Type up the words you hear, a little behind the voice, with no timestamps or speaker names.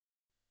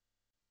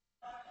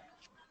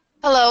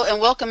Hello and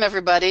welcome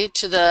everybody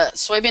to the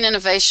Soybean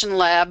Innovation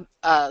Lab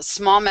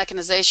Small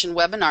Mechanization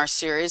webinar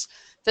series.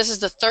 This is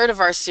the third of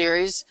our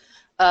series.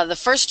 The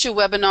first two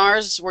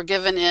webinars were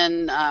given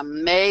in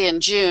May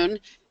and June,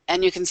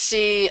 and you can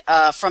see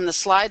from the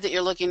slide that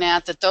you're looking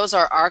at that those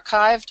are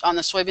archived on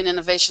the Soybean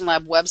Innovation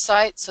Lab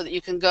website so that you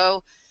can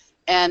go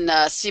and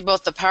see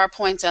both the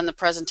PowerPoints and the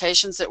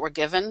presentations that were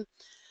given.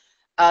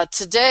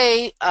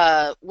 Today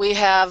we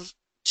have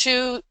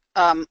two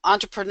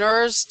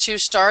entrepreneurs, two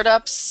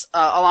startups,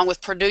 along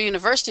with Purdue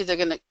University.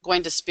 They're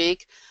going to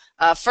speak.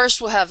 First,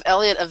 we'll have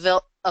Elliot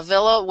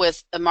Avila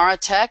with Imara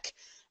Tech,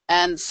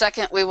 and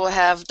second, we will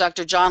have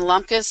Dr. John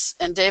Lumkes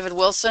and David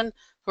Wilson,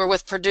 who are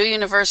with Purdue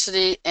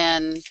University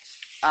and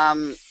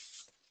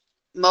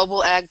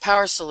Mobile Ag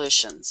Power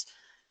Solutions.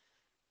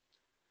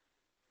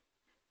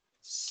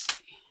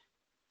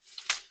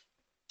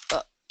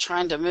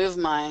 Trying to move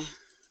my...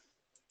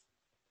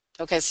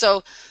 Okay,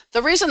 so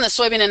the reason the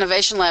Soybean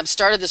Innovation Lab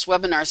started this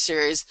webinar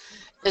series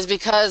is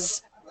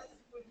because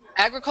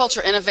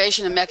agriculture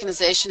innovation and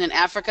mechanization in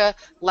Africa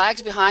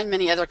lags behind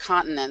many other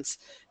continents.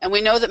 And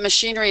we know that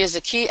machinery is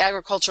a key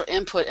agricultural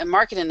input and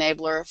market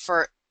enabler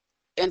for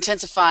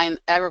intensifying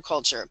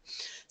agriculture.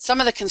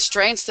 Some of the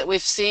constraints that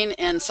we've seen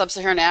in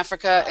sub-Saharan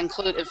Africa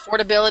include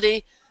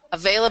affordability,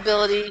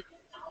 availability,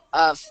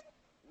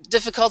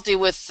 difficulty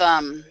with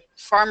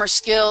farmer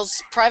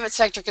skills, private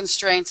sector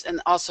constraints,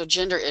 and also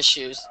gender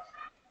issues.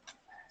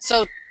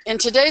 So in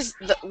today's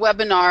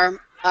webinar,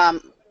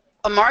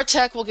 Imara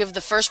Tech will give the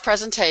first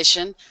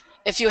presentation.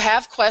 If you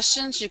have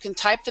questions, you can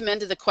type them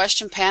into the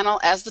question panel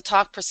as the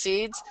talk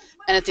proceeds,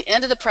 and at the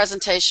end of the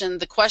presentation,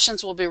 the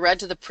questions will be read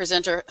to the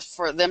presenter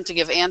for them to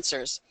give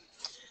answers.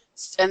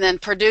 And then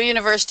Purdue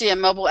University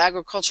and Mobile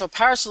Agricultural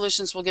Power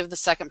Solutions will give the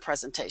second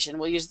presentation.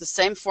 We'll use the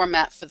same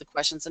format for the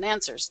questions and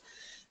answers.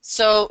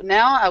 So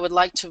now I would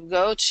like to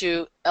go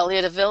to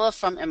Elliot Avila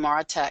from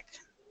Imara Tech.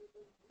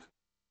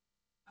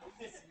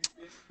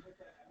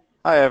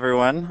 Hi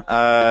everyone.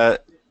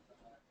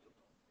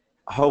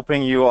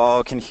 Hoping you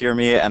all can hear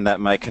me and that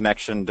my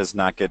connection does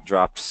not get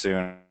dropped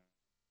soon.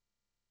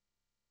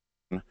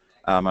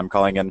 I'm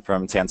calling in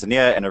from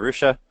Tanzania in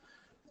Arusha.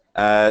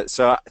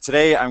 So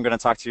today I'm going to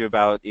talk to you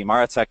about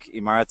Imara Tech.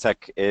 Imara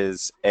Tech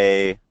is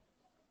a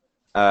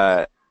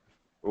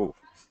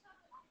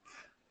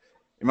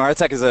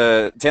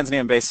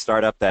Tanzanian-based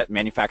startup that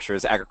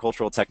manufactures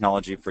agricultural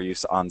technology for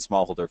use on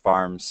smallholder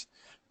farms.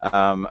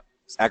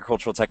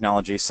 Agricultural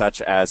technology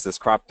such as this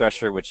crop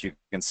thresher, which you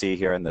can see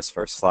here in this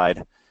first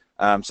slide.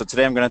 So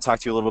today I'm going to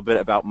talk to you a little bit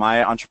about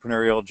my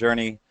entrepreneurial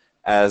journey,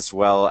 as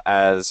well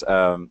as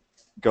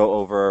go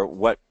over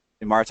what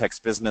Imara Tech's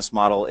business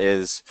model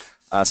is,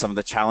 some of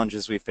the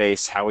challenges we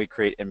face, how we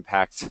create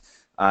impact,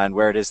 and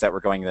where it is that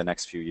we're going in the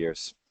next few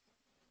years.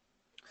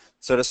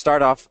 So to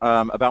start off,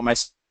 about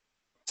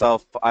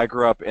myself, I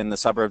grew up in the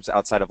suburbs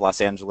outside of Los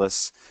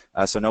Angeles,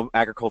 so no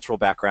agricultural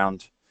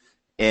background.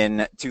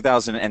 In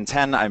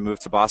 2010, I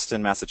moved to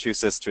Boston,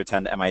 Massachusetts to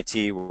attend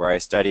MIT, where I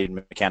studied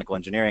mechanical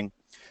engineering.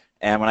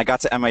 And when I got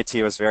to MIT,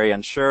 I was very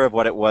unsure of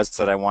what it was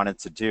that I wanted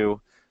to do,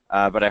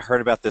 but I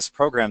heard about this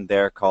program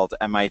there called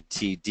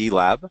MIT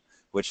D-Lab,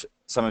 which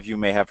some of you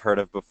may have heard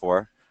of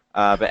before.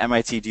 But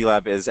MIT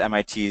D-Lab is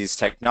MIT's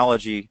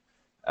technology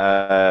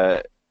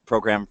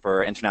program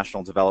for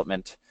international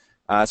development.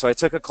 So I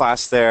took a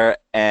class there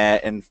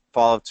in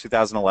fall of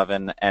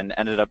 2011 and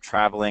ended up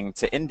traveling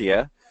to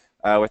India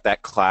with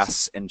that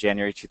class in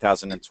January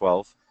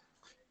 2012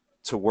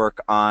 to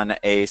work on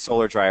a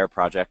solar dryer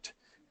project.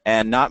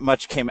 And not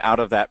much came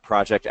out of that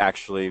project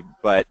actually,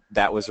 but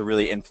that was a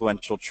really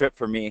influential trip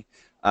for me.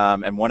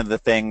 And one of the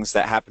things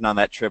that happened on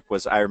that trip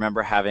was I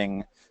remember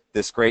having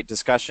this great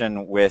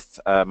discussion with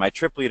my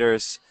trip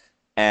leaders,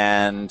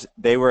 and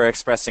they were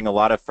expressing a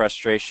lot of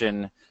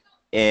frustration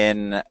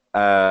in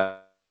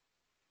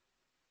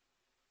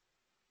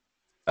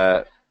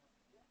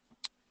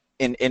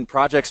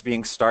projects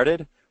being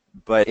started,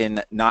 but in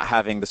not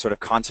having the sort of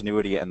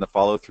continuity and the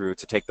follow-through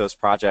to take those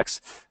projects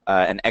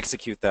and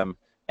execute them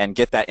and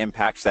get that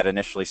impact that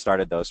initially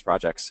started those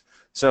projects.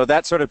 So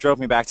that sort of drove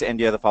me back to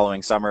India the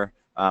following summer.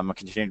 I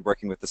continued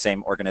working with the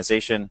same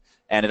organization,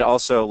 and it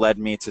also led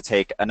me to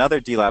take another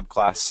D-Lab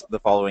class the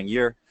following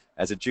year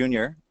as a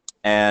junior.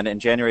 And in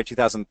January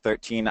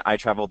 2013, I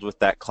traveled with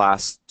that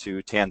class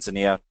to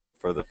Tanzania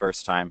for the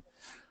first time.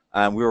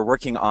 We were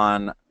working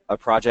on a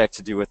project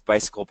to do with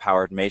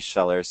bicycle-powered maize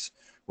shellers,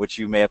 which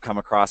you may have come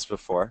across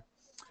before.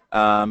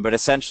 But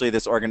essentially,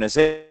 this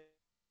organization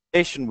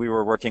we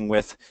were working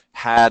with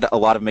had a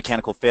lot of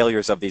mechanical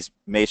failures of these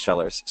maize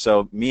shellers.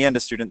 So me and a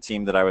student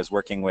team that I was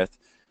working with,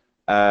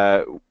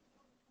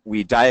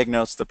 we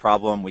diagnosed the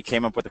problem. We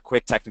came up with a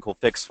quick technical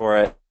fix for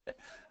it.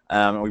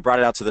 We brought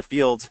it out to the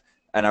field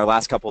in our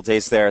last couple of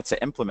days there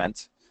to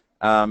implement.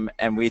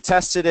 And we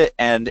tested it,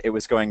 and it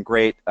was going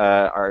great.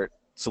 Our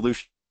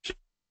solution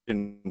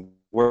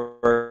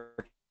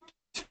worked.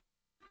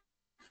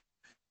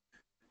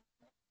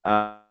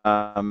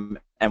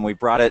 And we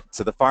brought it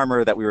to the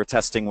farmer that we were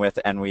testing with,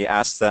 and we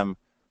asked them,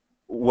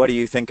 what do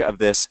you think of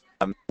this?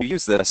 you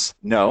use this?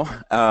 No.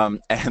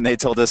 And they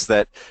told us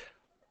that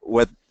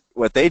what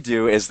they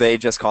do is they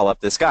just call up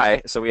this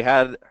guy. So we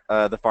had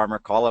the farmer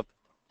call up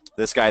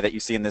this guy that you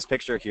see in this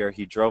picture here.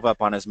 He drove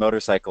up on his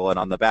motorcycle, and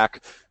on the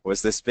back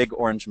was this big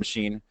orange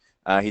machine.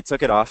 He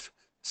took it off,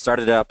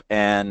 started up,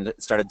 and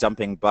started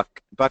dumping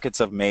buckets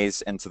of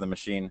maize into the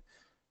machine,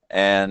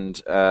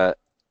 and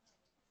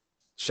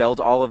shelled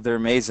all of their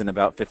maize in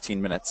about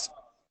 15 minutes.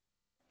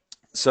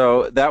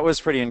 So that was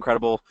pretty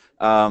incredible.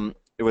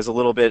 It was a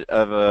little bit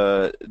of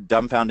a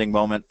dumbfounding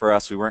moment for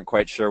us. We weren't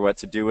quite sure what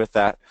to do with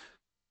that.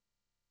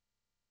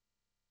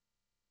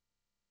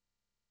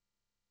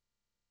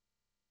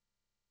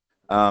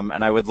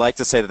 And I would like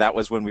to say that that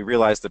was when we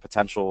realized the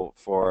potential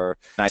for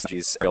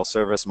these aerial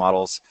service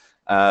models,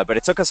 but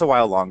it took us a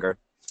while longer.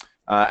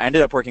 I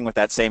ended up working with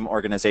that same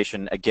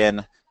organization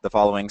again the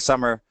following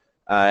summer,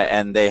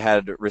 and they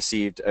had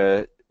received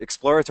an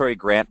exploratory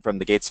grant from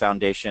the Gates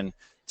Foundation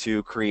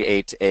to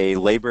create a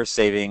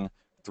labor-saving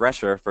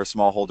thresher for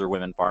smallholder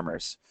women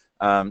farmers.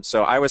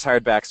 So I was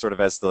hired back sort of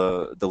as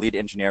the lead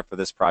engineer for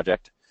this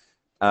project.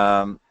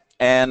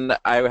 And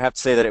I would have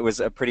to say that it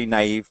was a pretty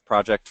naive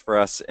project for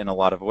us in a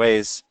lot of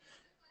ways.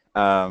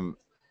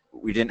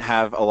 We didn't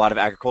have a lot of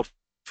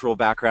agricultural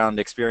background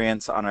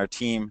experience on our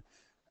team.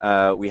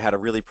 We had a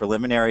really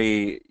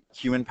preliminary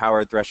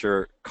human-powered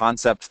thresher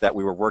concept that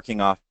we were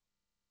working off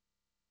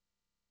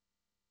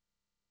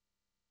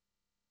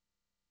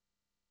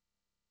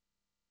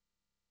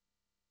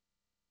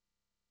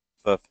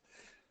of.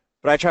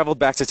 But I traveled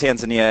back to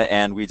Tanzania,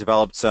 and we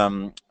developed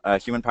some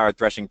human-powered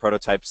threshing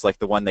prototypes like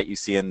the one that you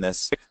see in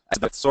this.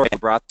 We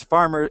brought to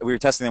farmers. We were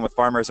testing them with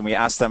farmers, and we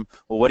asked them,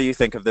 well, what do you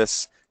think of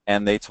this?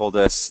 And they told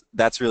us,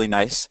 that's really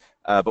nice,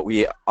 but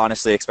we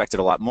honestly expected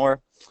a lot more.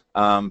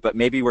 But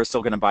maybe we're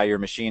still going to buy your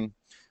machine,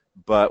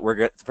 but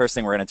the first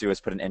thing we're going to do is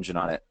put an engine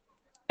on it.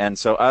 And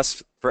so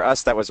for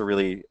us, that was a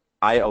really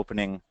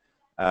eye-opening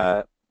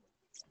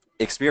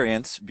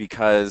experience,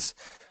 because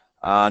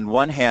on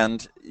one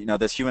hand,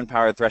 this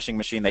human-powered threshing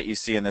machine that you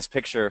see in this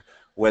picture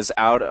was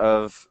out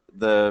of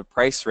the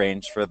price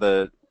range for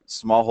the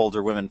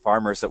smallholder women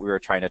farmers that we were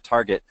trying to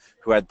target,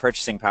 who had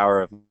purchasing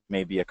power of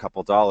maybe a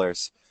couple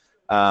dollars.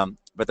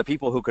 But the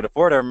people who could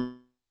afford our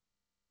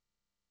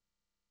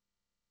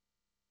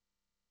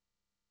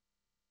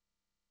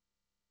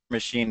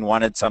machine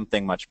wanted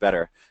something much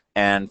better.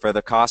 And for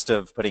the cost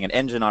of putting an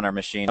engine on our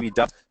machine,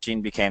 the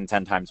machine became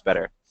 10 times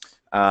better.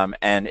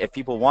 And if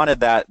people wanted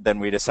that, then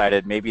we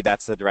decided maybe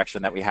that's the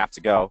direction that we have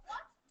to go.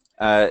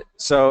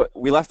 So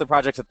we left the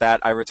project at that.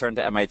 I returned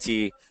to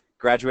MIT,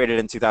 graduated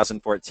in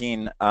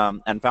 2014,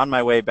 and found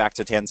my way back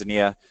to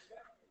Tanzania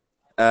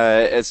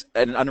as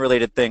an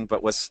unrelated thing,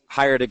 but was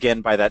hired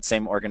again by that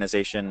same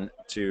organization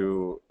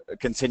to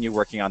continue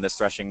working on this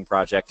threshing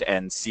project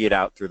and see it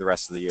out through the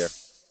rest of the year.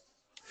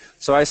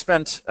 So I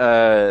spent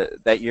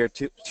that year,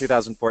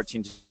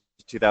 2014 to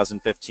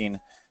 2015,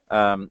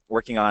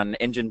 working on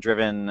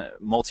engine-driven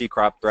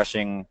multi-crop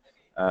threshing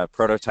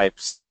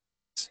prototypes.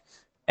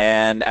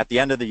 And at the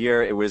end of the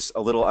year, it was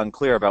a little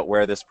unclear about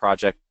where this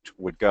project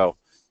would go.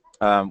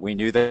 We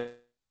knew that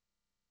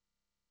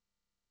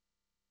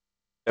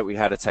we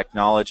had a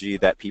technology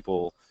that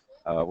people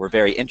were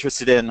very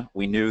interested in.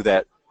 We knew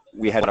that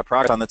we had a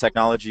progress on the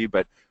technology,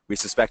 but we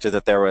suspected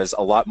that there was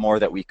a lot more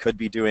that we could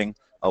be doing,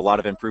 a lot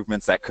of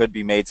improvements that could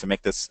be made to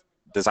make this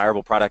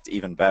desirable product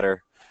even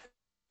better.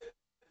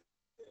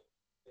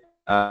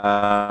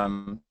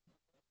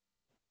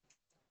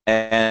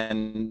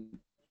 And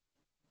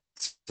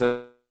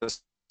to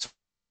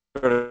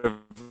sort of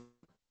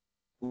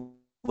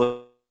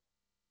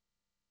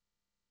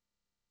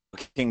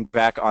looking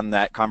back on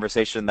that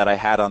conversation that I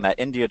had on that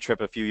India trip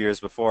a few years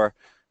before,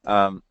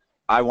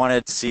 I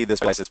wanted to see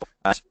this place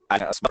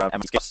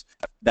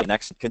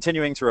next,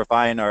 continuing to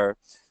refine our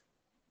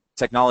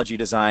technology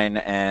design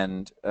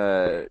and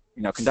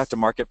conduct a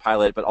market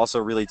pilot, but also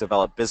really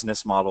develop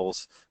business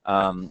models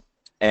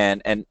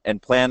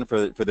and plan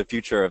for the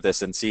future of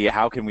this, and see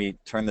how can we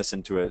turn this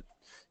into a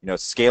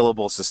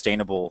scalable,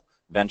 sustainable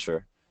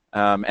venture.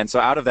 And so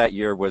out of that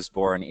year was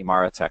born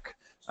Imara Tech.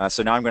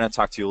 So now I'm going to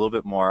talk to you a little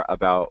bit more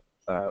about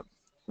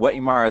what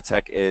Imara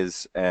Tech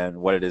is and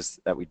what it is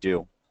that we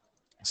do.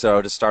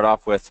 So to start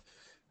off with,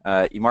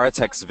 Imara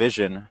Tech's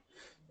vision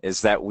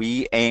is that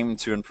we aim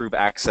to improve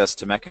access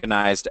to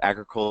mechanized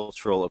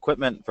agricultural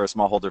equipment for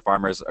smallholder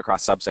farmers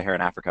across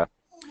sub-Saharan Africa.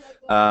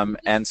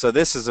 And so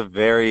this is a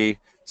very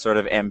sort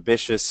of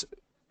ambitious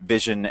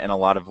vision in a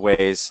lot of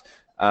ways,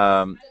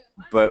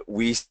 but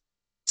we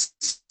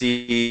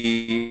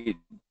see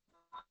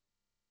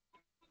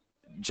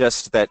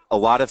just that a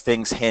lot of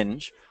things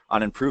hinge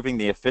on improving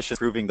the efficiency,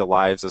 improving the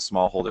lives of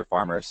smallholder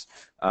farmers.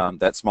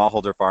 That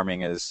smallholder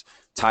farming is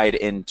tied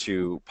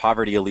into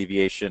poverty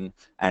alleviation,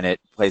 and it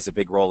plays a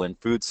big role in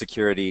food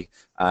security,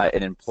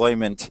 in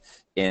employment,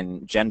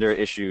 in gender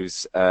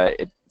issues.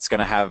 It's going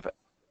to have,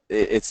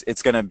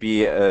 it's going to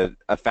be a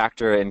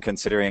factor in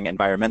considering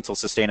environmental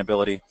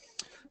sustainability.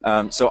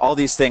 So all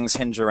these things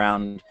hinge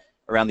around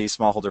these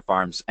smallholder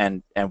farms,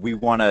 and we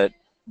want to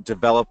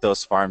develop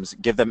those farms,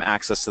 give them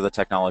access to the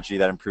technology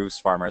that improves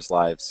farmers'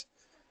 lives.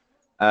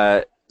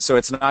 So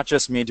it's not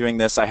just me doing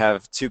this. I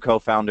have two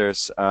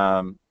co-founders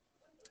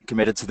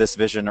committed to this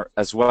vision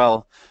as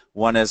well.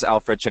 One is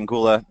Alfred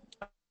Chengula.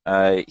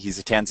 He's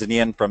a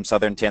Tanzanian from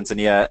southern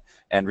Tanzania,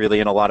 and really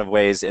in a lot of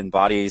ways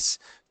embodies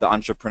the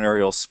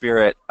entrepreneurial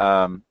spirit.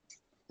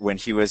 When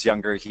he was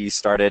younger, he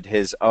started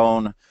his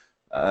own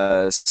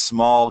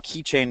small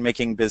keychain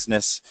making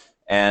business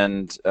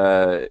and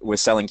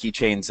was selling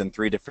keychains in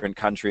 3 different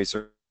countries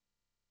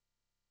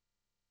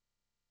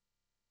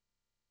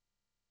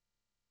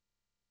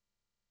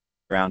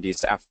around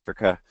East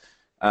Africa.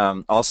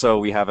 Also,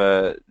 we have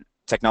a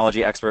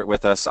technology expert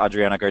with us,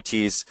 Adriana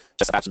Gartiz,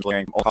 just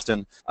from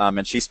Austin,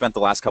 and she spent the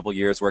last couple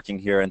years working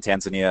here in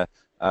Tanzania,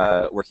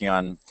 working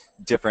on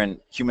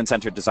different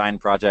human-centered design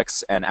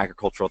projects and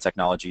agricultural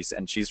technologies,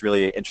 and she's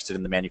really interested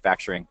in the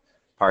manufacturing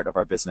part of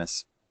our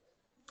business.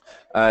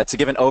 To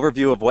give an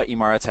overview of what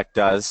Imara Tech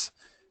does,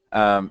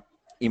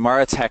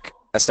 Imara Tech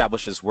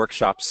establishes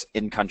workshops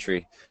in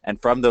country,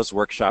 and from those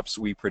workshops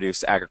we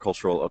produce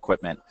agricultural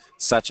equipment,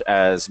 such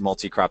as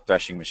multi-crop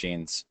threshing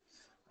machines.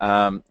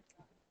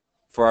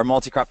 For our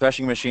multi-crop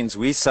threshing machines,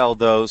 we sell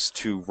those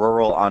to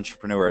rural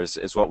entrepreneurs,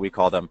 is what we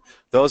call them.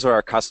 Those are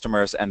our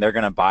customers, and they're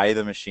going to buy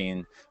the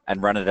machine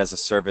and run it as a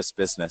service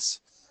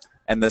business.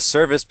 And the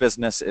service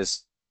business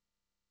is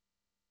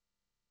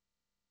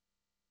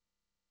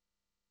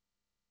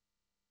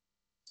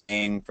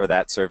paying for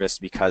that service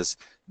because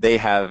they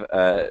have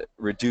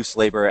reduced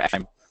labor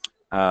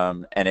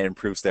and it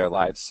improves their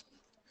lives.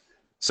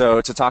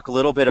 So to talk a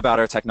little bit about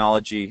our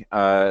technology,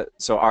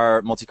 so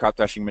our multi-crop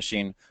threshing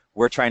machine,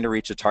 we're trying to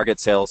reach a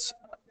target sales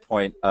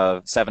point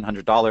of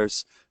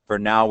 $700. For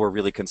now, we're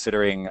really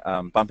considering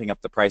bumping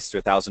up the price to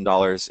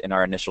 $1,000 in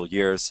our initial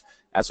years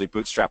as we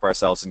bootstrap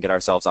ourselves and get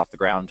ourselves off the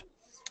ground.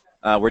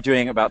 We're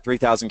doing about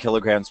 3,000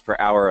 kilograms per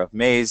hour of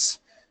maize,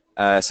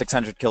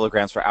 600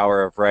 kilograms per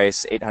hour of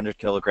rice, 800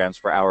 kilograms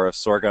per hour of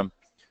sorghum.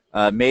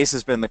 Maize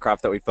has been the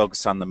crop that we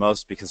focused on the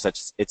most because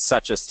it's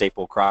such a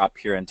staple crop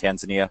here in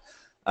Tanzania.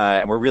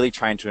 And we're really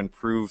trying to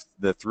improve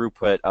the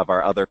throughput of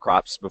our other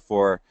crops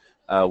before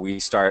we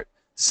start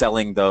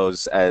selling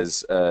those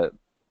as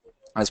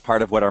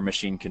part of what our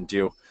machine can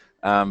do.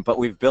 But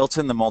we've built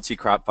in the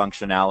multi-crop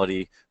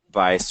functionality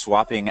by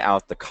swapping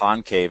out the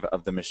concave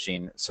of the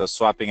machine. So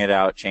swapping it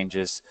out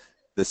changes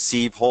the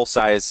sieve hole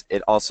size.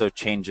 It also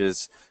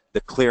changes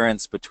the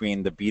clearance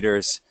between the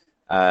beaters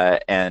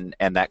and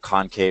that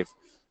concave.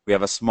 We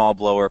have a small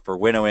blower for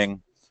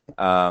winnowing,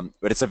 but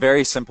it's a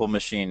very simple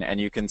machine, and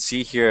you can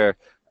see here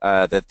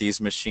that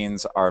these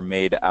machines are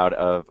made out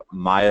of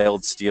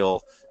mild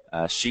steel,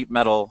 sheet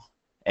metal,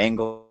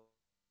 angle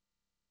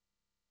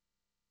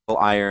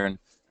iron,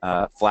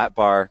 flat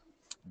bar.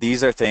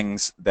 These are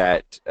things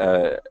that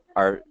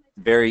are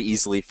very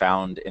easily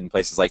found in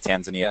places like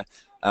Tanzania,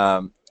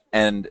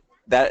 and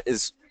that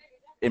is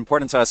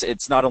important to us.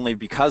 It's not only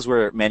because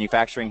we're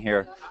manufacturing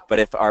here, but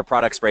if our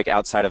products break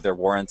outside of their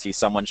warranty,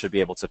 someone should be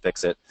able to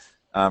fix it.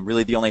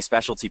 Really, the only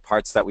specialty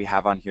parts that we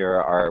have on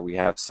here are we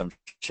have some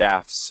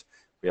shafts,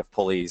 we have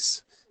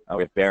pulleys,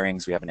 we have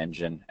bearings, we have an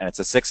engine, and it's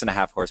a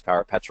 6.5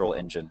 horsepower petrol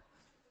engine.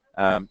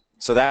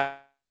 So that's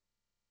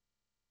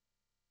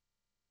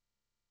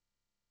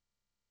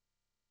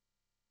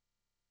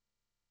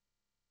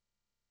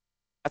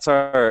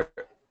our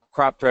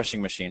crop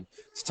threshing machine.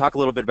 Let's talk a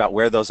little bit about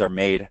where those are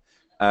made.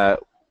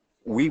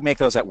 We make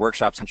those at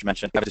workshops, as you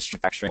mentioned,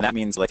 manufacturing. That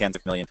means like tens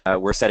of millions.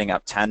 We're setting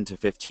up 10 to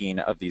 15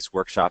 of these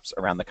workshops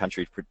around the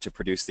country to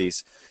produce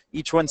these.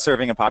 Each one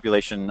serving a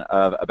population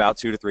of about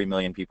 2 to 3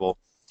 million people,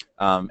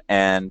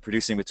 and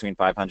producing between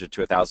 500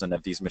 to 1,000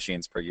 of these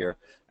machines per year.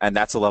 And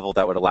that's a level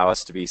that would allow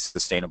us to be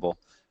sustainable.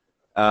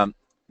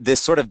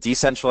 This sort of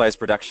decentralized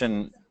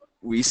production,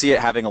 we see it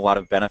having a lot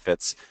of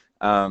benefits.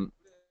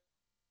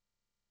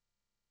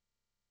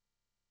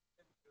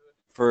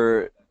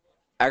 For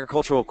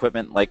agricultural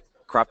equipment like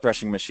crop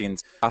threshing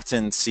machines,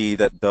 often see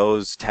that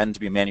those tend to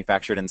be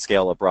manufactured and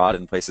scale abroad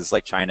in places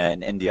like China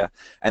and India.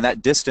 And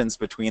that distance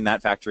between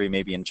that factory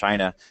maybe in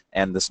China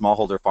and the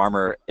smallholder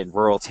farmer in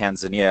rural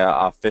Tanzania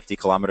off 50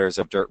 kilometers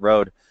of dirt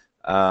road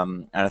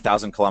and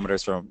 1,000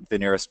 kilometers from the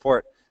nearest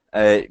port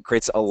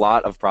creates a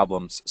lot of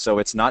problems. So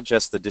it's not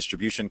just the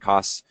distribution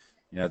costs.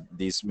 You know,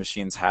 these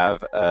machines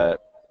have a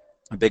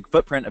big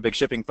footprint, a big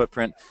shipping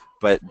footprint,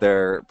 but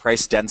their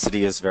price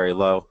density is very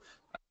low.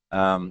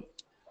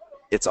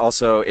 It's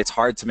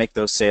hard to make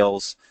those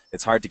sales.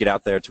 It's hard to get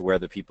out there to where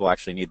the people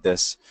actually need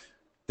this.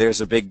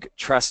 There's a big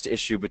trust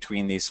issue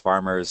between these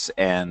farmers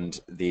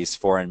and these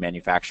foreign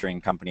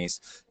manufacturing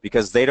companies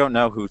because they don't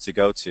know who to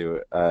go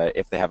to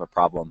if they have a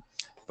problem.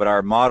 But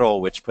our model,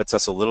 which puts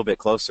us a little bit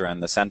closer in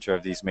the center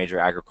of these major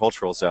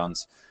agricultural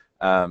zones,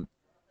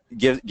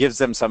 gives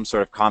them some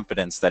sort of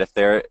confidence that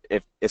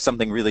if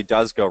something really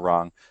does go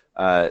wrong,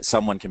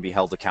 someone can be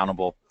held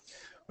accountable.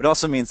 It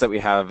also means that we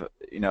have,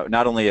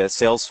 not only a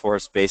sales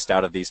force based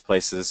out of these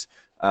places,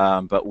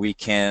 but we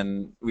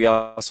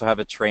also have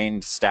a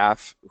trained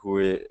staff who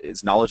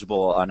is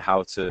knowledgeable on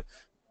how to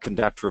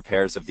conduct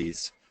repairs of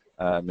these.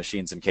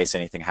 machines in case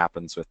anything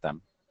happens with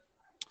them.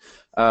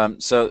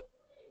 So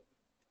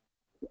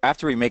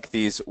after we make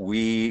these,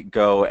 we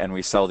go and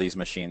we sell these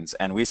machines,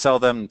 and we sell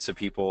them to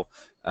people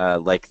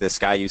like this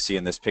guy you see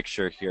in this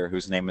picture here,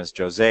 whose name is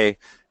Jose,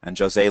 and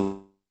Jose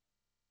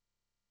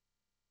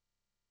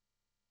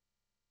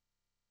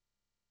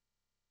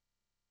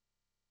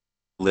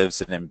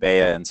lives in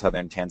Mbeya in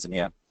southern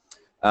Tanzania.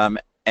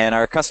 And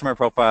our customer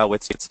profile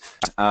with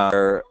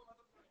are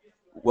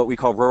what we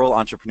call rural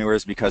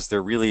entrepreneurs because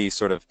they're really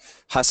sort of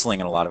hustling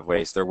in a lot of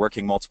ways. They're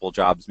working multiple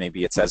jobs.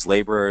 Maybe it's as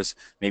laborers.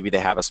 Maybe they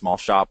have a small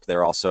shop.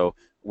 They're also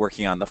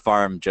working on the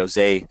farm.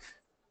 Jose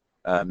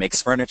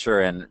makes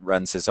furniture and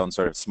runs his own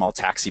sort of small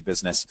taxi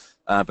business.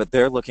 But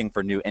they're looking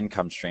for new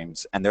income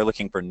streams, and they're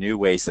looking for new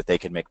ways that they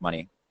can make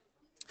money.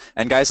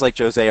 And guys like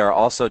Jose are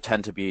also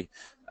tend to be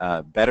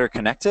better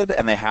connected,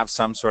 and they have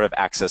some sort of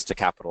access to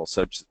capital.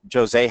 So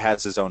Jose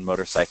has his own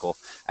motorcycle,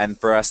 and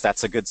for us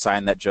that's a good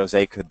sign that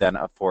Jose could then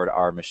afford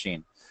our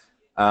machine.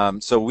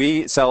 So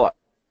we sell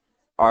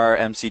our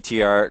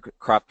MCT, our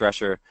crop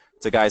thresher,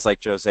 to guys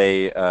like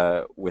Jose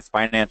with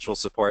financial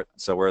support.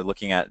 So we're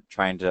looking at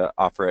trying to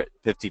offer it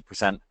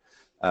 50%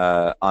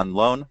 on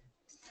loan.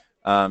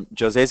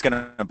 Jose's going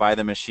to buy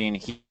the machine.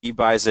 He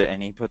buys it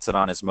and he puts it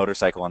on his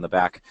motorcycle on the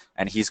back,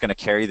 and he's going to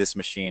carry this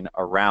machine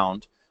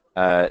around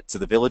to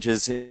the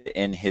villages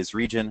in his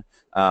region,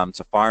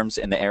 to farms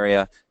in the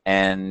area,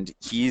 and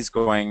he's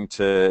going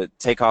to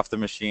take off the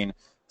machine,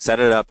 set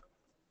it up,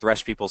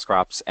 thresh people's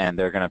crops, and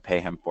they're going to pay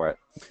him for it.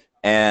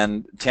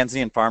 And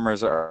Tanzanian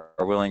farmers are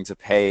willing to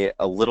pay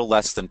a little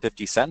less than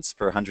 50 cents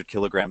per 100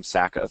 kilogram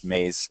sack of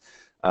maize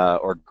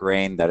or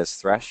grain that is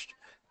threshed.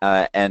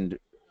 And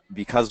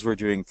because we're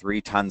doing 3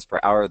 tons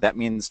per hour, that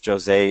means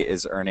Jose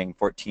is earning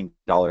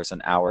 $14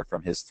 an hour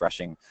from his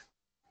threshing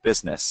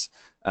business.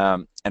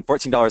 And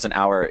 $14 an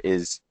hour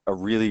is a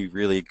really,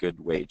 really good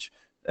wage.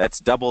 That's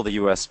double the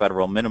U.S.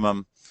 federal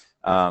minimum.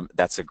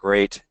 That's a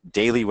great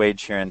daily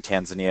wage here in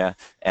Tanzania.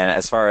 And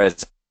as far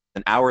as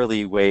an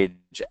hourly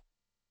wage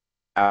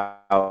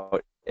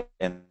out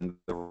in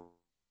the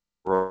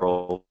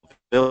rural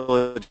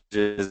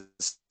villages,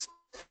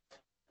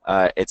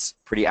 it's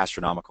pretty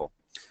astronomical.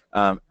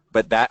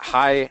 But that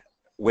high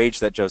wage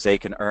that Jose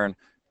can earn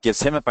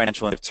gives him a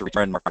financial incentive to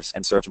return more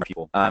and serve more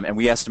people. And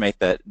we estimate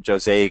that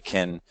Jose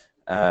can,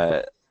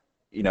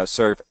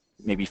 serve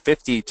maybe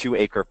 50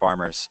 2-acre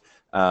farmers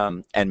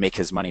and make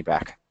his money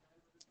back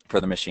for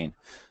the machine.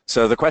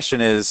 So the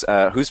question is,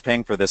 who's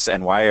paying for this,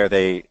 and why are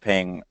they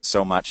paying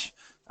so much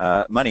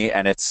money?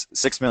 And it's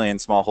 6 million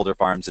smallholder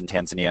farms in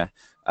Tanzania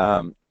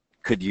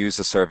could use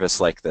a service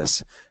like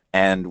this.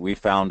 And we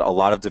found a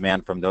lot of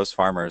demand from those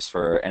farmers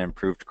for an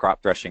improved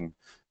crop threshing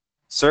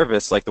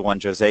service like the one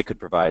Jose could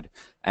provide,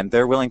 and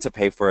they're willing to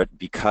pay for it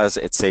because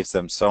it saves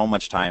them so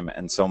much time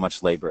and so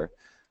much labor.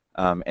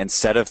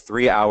 Instead of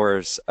 3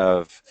 hours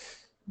of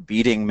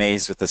beating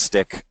maize with a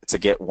stick to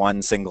get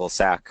 1 single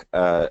sack,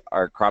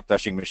 our crop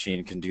threshing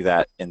machine can do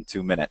that in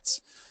 2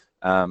 minutes.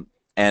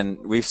 And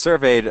we've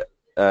surveyed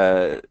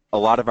a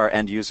lot of our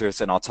end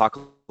users, and I'll talk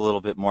a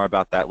little bit more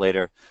about that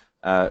later,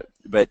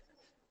 but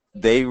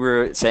they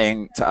were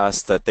saying to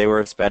us that they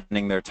were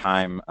spending their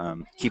time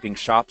keeping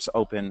shops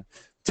open,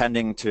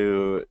 tending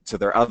to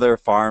their other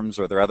farms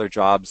or their other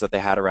jobs that they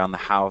had around the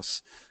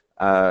house,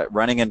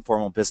 running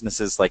informal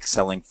businesses like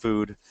selling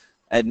food,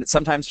 and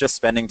sometimes just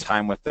spending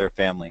time with their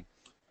family.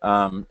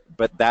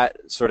 But that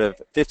sort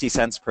of 50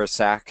 cents per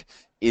sack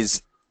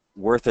is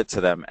worth it to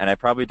them, and I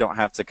probably don't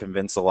have to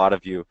convince a lot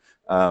of you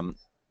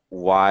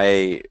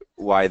why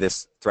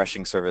this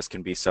threshing service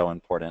can be so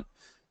important.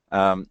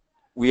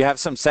 We have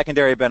some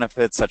secondary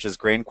benefits such as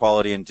grain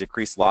quality and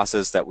decreased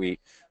losses that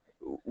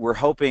we're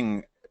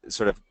hoping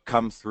sort of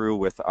come through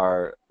with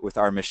our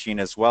machine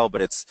as well,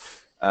 but it's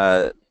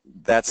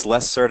that's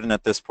less certain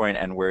at this point,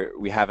 and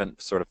we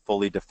haven't sort of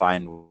fully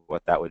defined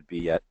what that would be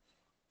yet.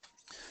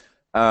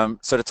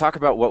 So to talk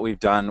about what we've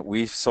done,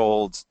 we've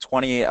sold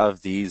 20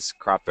 of these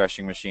crop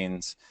threshing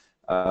machines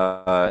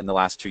in the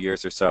last 2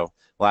 years or so.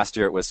 Last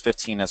year it was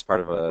 15 as part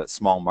of a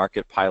small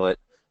market pilot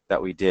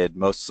that we did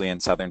mostly in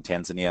southern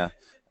Tanzania,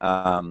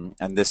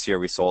 and this year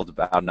we sold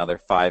about another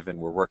 5, and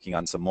we're working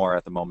on some more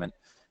at the moment.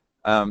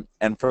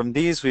 And from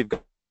these, we've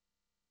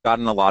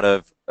gotten a lot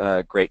of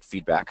great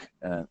feedback.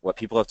 What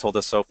people have told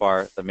us so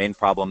far, the main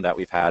problem that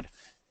we've had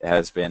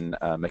has been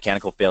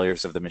mechanical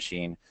failures of the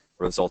machine,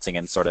 resulting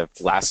in sort of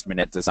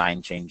last-minute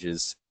design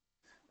changes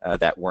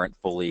that weren't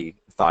fully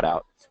thought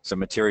out. So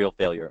material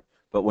failure.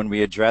 But when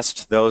we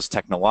addressed those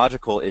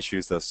technological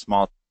issues, those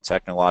small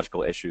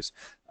technological issues,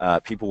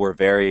 people were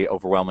very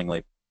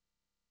overwhelmingly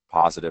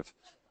positive.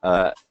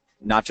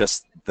 Not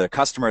just the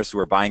customers who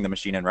are buying the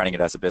machine and running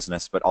it as a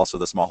business, but also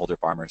the smallholder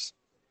farmers.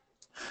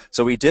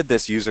 So we did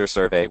this user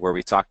survey where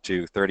we talked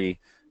to 30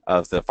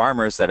 of the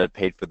farmers that had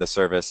paid for the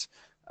service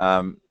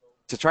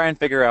to try and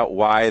figure out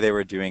why they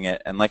were doing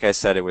it. And like I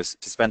said, it was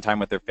to spend time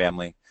with their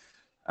family.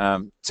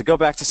 To go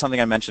back to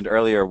something I mentioned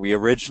earlier, we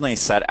originally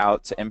set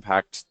out to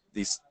impact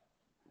these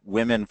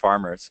women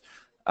farmers.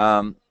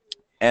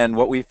 And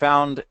what we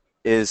found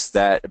is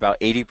that about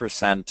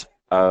 80%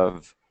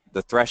 of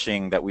the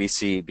threshing that we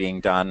see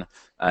being done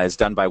is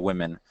done by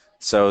women.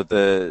 So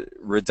the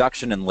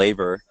reduction in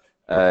labor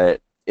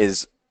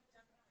is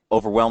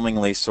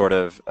overwhelmingly sort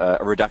of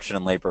a reduction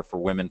in labor for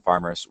women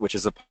farmers, which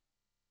is a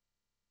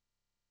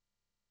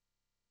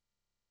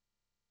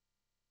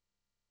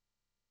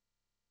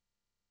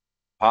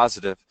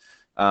positive.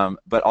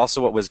 But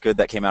also what was good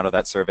that came out of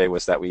that survey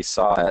was that we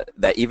saw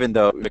that even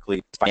though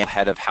typically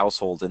head of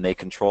household and they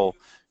control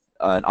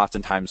and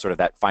oftentimes sort of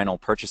that final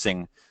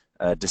purchasing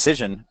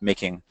decision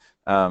making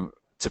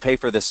to pay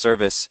for this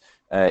service,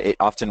 it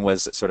often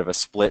was sort of a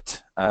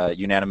split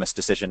unanimous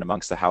decision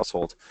amongst the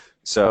household.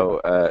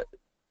 So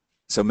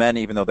so men,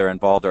 even though they're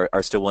involved,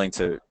 are still willing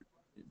to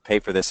pay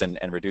for this and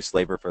reduce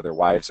labor for their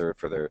wives or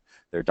for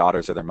their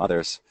daughters or their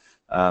mothers.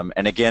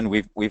 And again,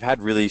 we've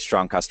had really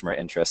strong customer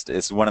interest.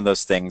 It's one of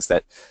those things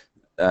that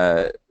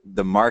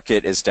the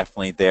market is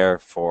definitely there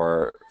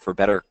for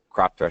better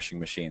crop threshing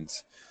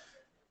machines.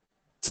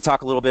 To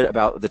talk a little bit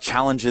about the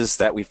challenges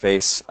that we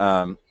face,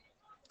 a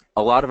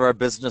lot of our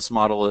business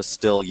model is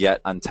still yet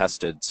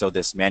untested. So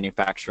this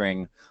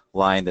manufacturing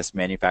line, this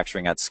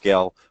manufacturing at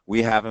scale,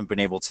 we haven't been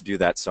able to do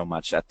that so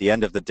much. At the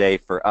end of the day,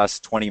 for us,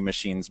 20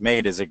 machines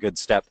made is a good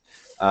step.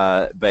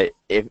 But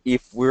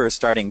if we were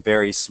starting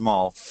very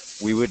small,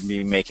 we would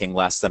be making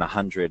less than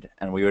 100,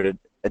 and we would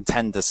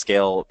intend to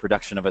scale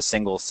production of a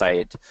single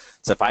site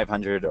to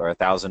 500 or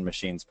 1,000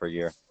 machines per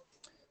year.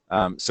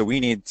 So we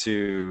need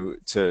to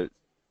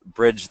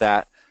bridge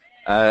that.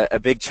 A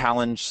big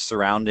challenge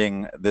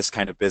surrounding this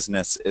kind of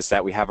business is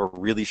that we have a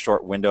really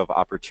short window of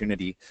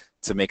opportunity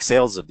to make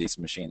sales of these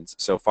machines.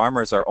 So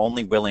farmers are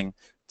only willing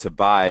to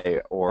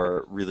buy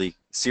or really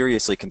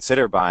seriously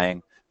consider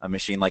buying a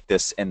machine like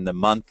this in the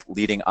month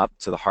leading up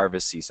to the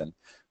harvest season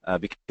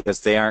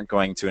because they aren't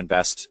going to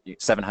invest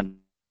 700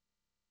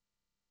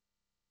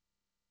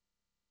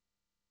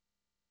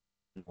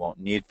 won't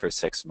need for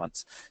 6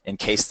 months in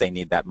case they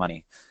need that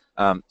money.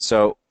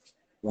 So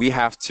we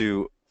have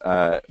to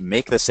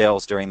make the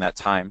sales during that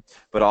time,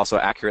 but also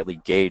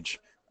accurately gauge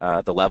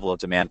the level of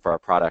demand for our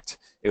product.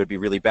 It would be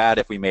really bad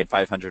if we made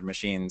 500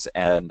 machines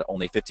and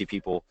only 50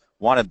 people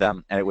wanted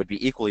them, and it would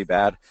be equally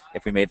bad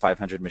if we made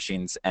 500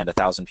 machines and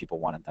 1,000 people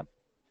wanted them.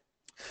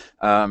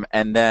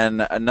 And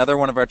then another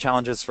one of our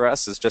challenges for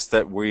us is just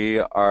that we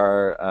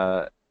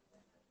are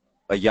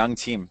a young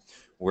team.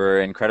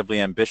 We're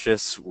incredibly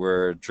ambitious,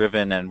 we're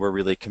driven, and we're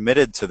really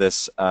committed to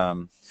this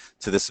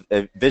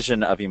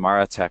vision of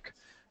Imara Tech.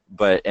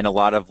 But in a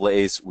lot of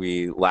ways,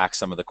 we lack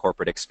some of the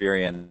corporate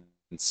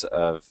experience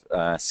of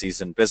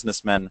seasoned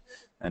businessmen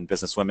and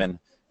businesswomen,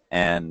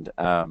 and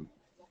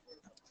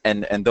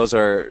those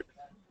are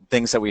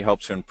things that we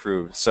hope to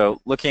improve.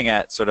 So, looking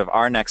at sort of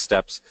our next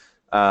steps,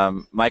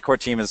 my core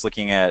team is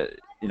looking at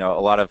a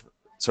lot of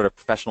sort of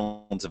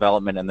professional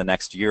development in the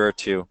next year or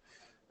two.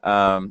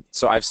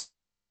 So I've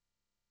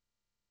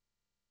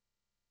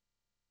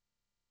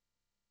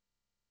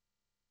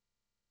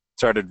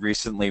started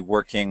recently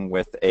working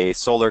with a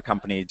solar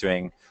company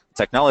doing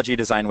technology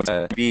design with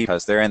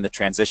because they're in the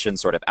transition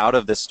sort of out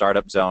of this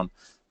startup zone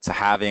to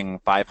having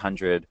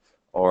 500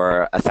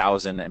 or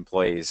 1,000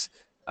 employees.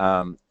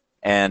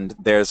 And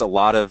there's a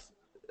lot of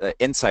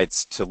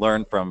insights to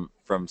learn from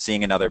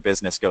seeing another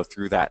business go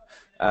through that.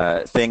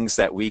 Things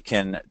that we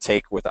can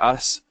take with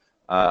us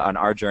on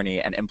our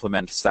journey and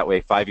implement so that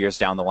way 5 years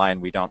down the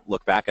line we don't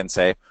look back and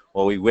say,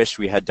 well, we wish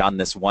we had done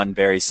this one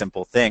very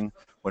simple thing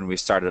when we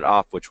started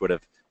off, which would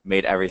have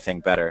made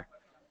everything better.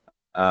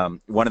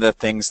 One of the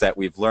things that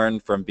we've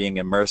learned from being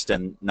immersed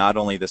in not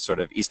only this sort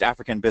of East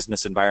African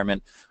business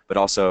environment, but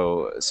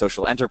also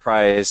social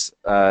enterprise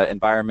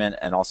environment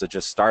and also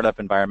just startup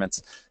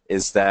environments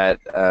is that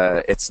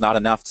it's not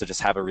enough to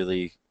just have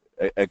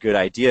a good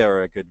idea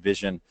or a good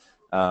vision.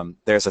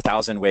 There's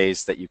 1,000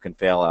 ways that you can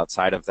fail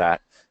outside of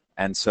that.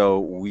 And so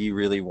we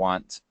really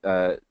want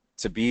to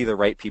be the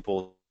right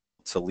people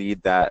to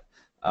lead that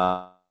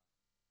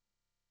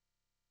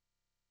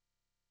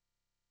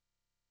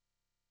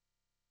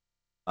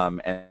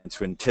and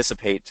to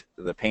anticipate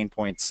the pain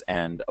points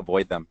and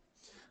avoid them.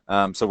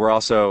 So we're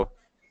also,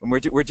 when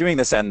we're doing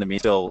this and the meet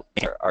still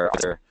are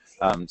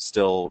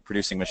still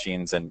producing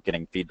machines and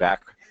getting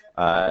feedback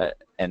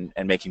and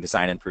making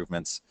design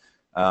improvements.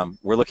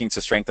 We're looking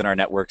to strengthen our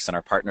networks and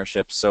our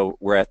partnerships. So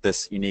we're at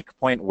this unique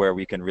point where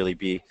we can really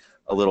be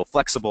a little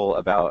flexible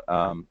about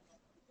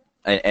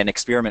and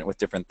experiment with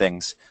different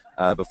things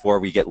before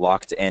we get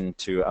locked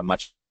into a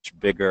much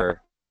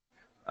bigger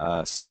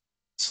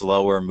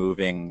slower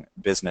moving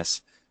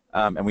business.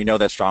 And we know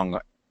that strong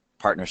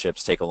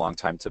partnerships take a long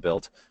time to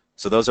build.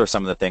 So those are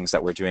some of the things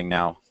that we're doing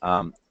now.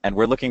 And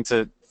we're looking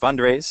to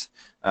fundraise,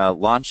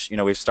 launch.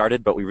 We've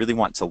started, but we really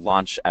want to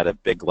launch at a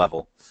big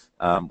level.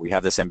 We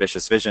have this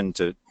ambitious vision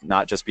to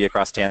not just be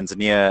across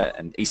Tanzania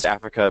and East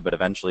Africa, but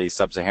eventually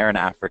sub-Saharan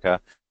Africa.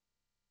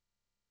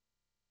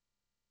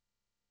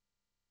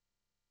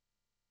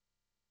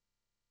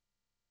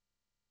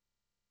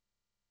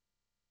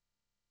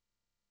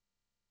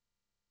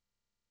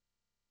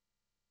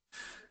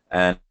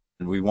 And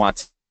we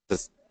want to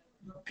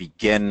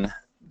begin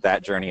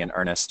that journey in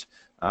earnest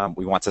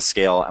We want to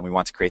scale, and we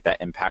want to create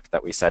that impact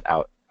that we set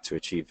out to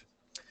achieve.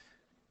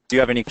 Do you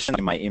have any questions?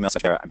 In my email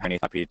section, I'm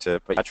happy to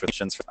put you in touch with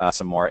questions for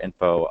some more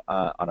info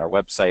on our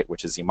website,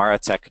 which is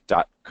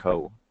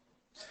imaratech.co.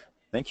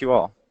 Thank you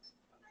all.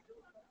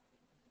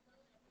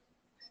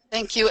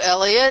 Thank you,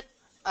 Elliot.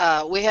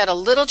 We had a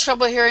little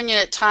trouble hearing you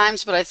at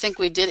times, but I think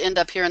we did end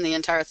up hearing the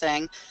entire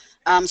thing.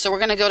 So we're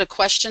going to go to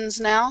questions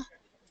now.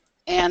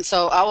 And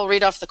so I will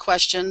read off the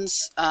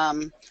questions.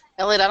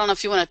 Elliot, I don't know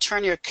if you want to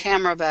turn your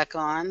camera back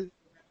on.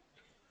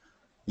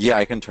 Yeah,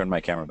 I can turn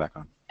my camera back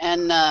on.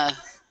 And,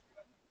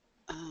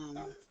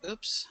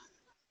 oops.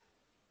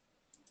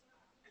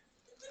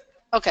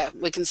 Okay,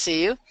 we can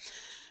see you.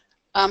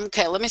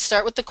 Okay, let me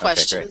start with the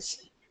questions.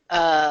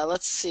 Okay,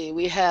 let's see.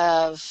 We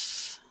have,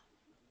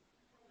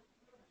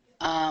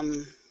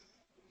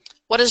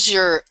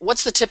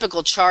 what's the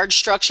typical charge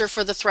structure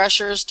for the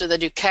threshers? Do they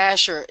do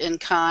cash or in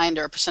kind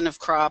or percent of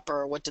crop,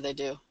 or what do they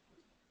do?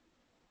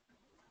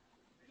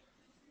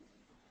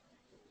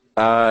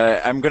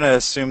 I'm going to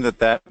assume that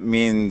that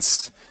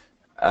means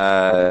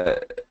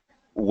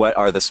what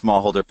are the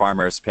smallholder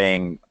farmers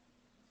paying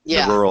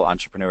the rural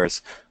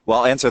entrepreneurs? Well,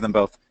 I'll answer them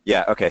both.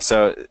 Yeah, okay,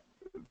 so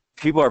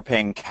people are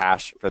paying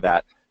cash for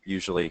that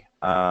usually.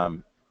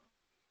 And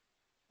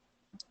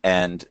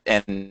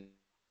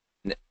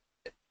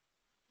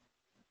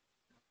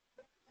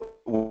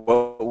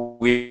what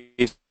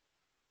we've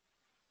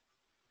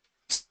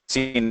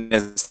seen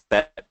is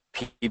that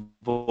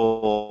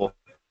people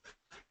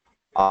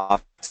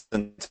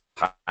oftentimes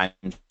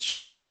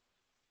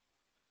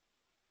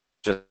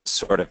just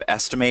sort of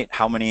estimate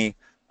how many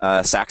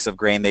sacks of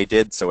grain they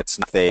did, so it's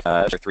not they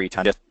 3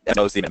 tons. Just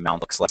knows the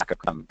amount looks like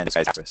and this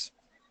guy's service.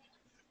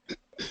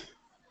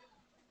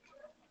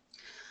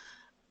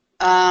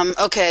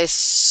 Okay,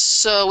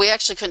 so we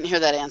actually couldn't hear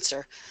that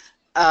answer.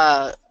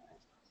 Can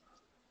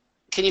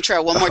you try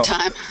one more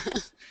time?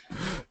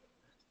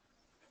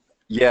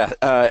 Yeah,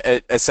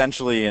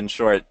 essentially, in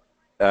short,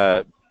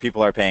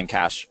 people are paying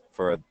cash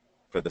for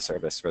the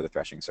service, for the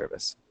threshing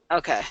service.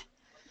 Okay.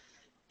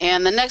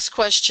 And the next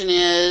question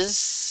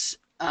is,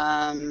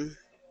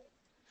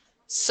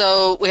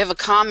 so we have a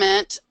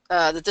comment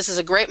that this is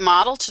a great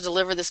model to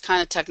deliver this kind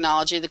of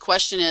technology. The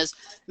question is,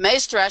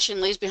 maize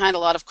threshing leaves behind a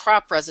lot of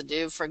crop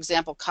residue, for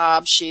example,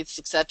 cobs, sheaths,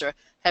 etc.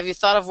 Have you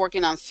thought of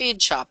working on feed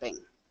chopping?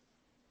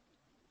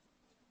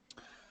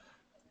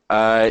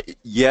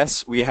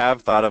 Yes, we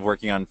have thought of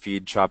working on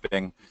feed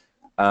chopping.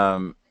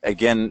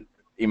 Again,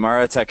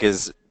 Imara Tech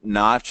is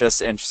not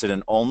just interested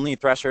in only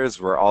threshers.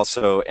 We're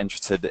also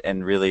interested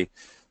in really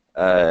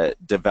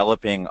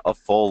developing a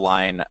full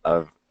line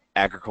of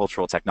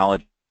agricultural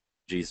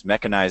technologies,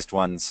 mechanized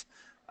ones,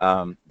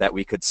 that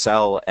we could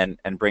sell and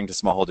bring to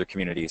smallholder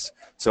communities.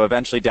 So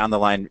eventually down the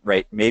line,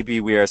 right, maybe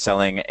we are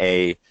selling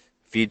a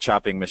feed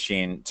chopping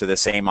machine to the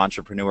same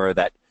entrepreneur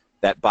that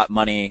bought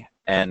money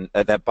and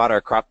that bought our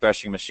crop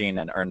threshing machine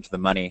and earned the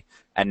money,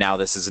 and now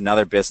this is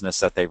another business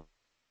that they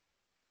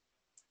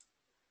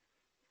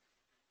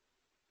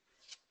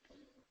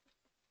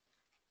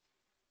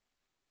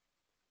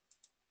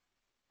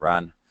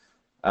run.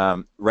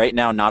 Right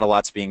now, not a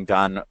lot's being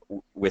done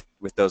with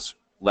those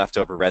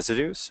leftover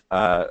residues,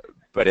 but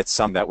it's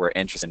something that we're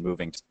interested in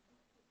moving to.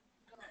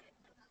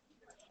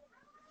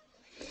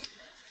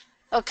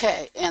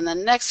 Okay, and the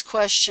next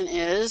question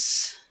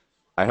is.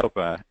 I hope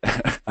I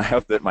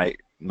hope that my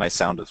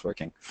sound is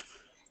working.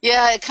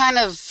 Yeah, it kind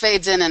of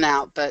fades in and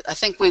out, but I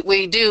think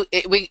we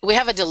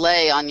have a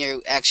delay on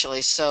you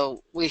actually,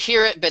 so we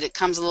hear it, but it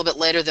comes a little bit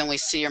later than we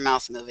see your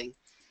mouth moving.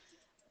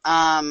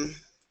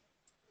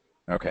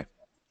 Okay.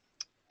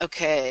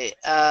 Okay.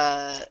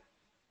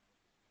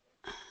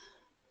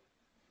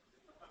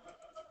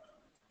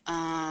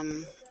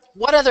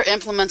 What other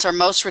implements are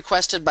most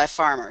requested by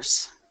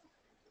farmers?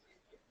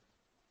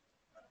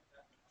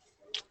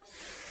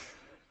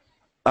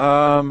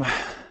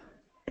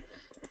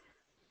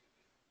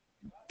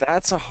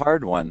 That's a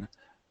hard one.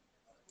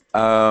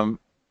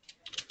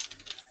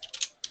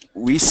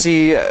 We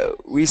see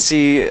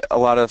a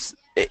lot of.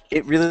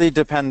 It really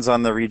depends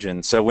on the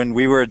region. So when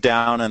we were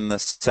down in the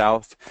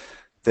south,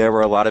 there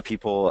were a lot of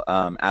people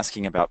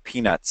asking about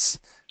peanuts,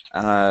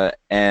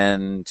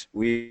 and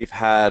we've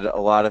had a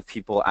lot of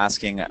people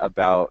asking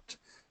about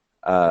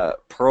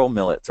pearl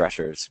millet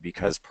threshers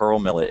because pearl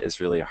millet is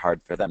really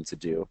hard for them to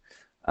do,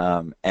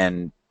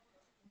 and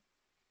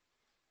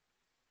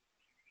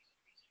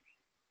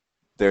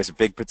there's a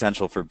big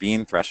potential for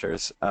bean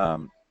threshers,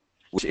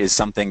 which is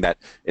something that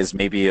is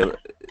maybe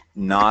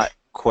not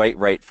quite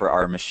right for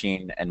our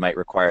machine and might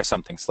require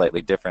something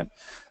slightly different.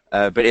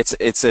 But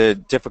it's a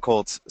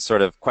difficult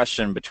sort of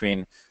question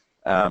between.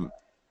 A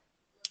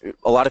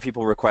lot of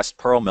people request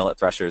pearl millet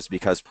threshers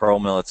because pearl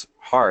millet's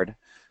hard,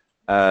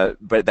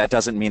 but that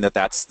doesn't mean that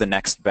that's the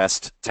next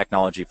best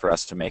technology for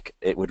us to make.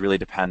 It would really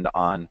depend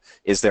on,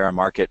 is there a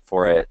market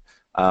for it?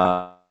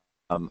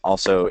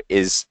 Also,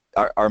 is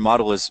our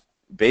model is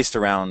based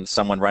around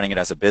someone running it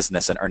as a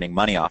business and earning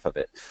money off of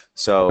it.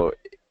 So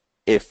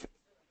if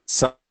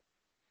some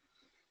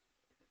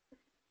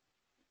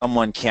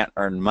someone can't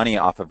earn money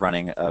off of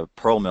running a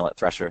pearl millet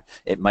thresher,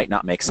 it might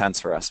not make sense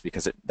for us,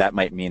 because that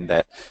might mean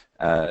that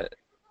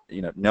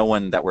no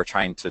one that we're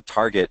trying to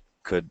target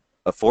could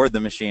afford the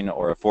machine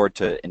or afford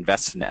to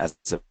invest in it as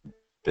a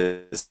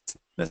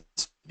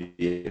business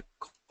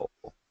vehicle.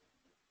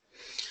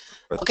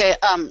 Okay,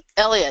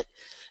 Elliot.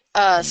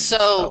 I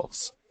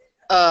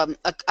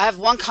have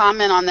one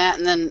comment on that,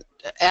 and then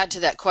add to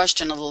that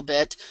question a little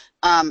bit.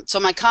 So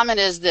my comment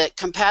is that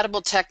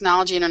Compatible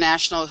Technology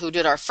International, who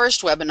did our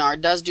first webinar,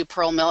 does do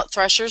pearl millet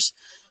threshers.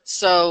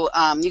 So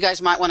you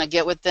guys might want to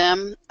get with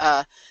them.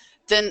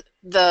 Then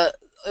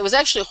it was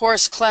actually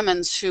Horace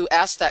Clemens who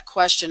asked that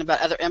question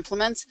about other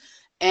implements,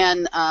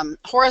 and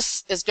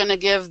Horace is going to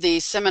give the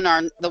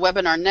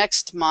webinar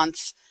next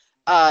month,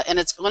 and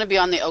it's going to be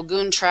on the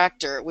Ogun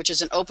tractor, which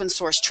is an open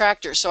source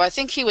tractor. So I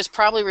think he was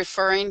probably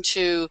referring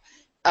to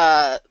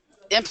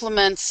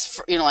implements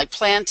for, like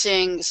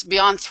planting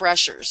beyond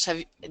threshers.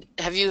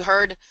 Have you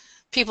heard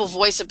people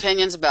voice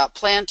opinions about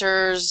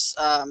planters,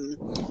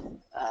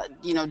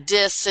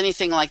 discs,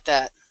 anything like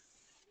that?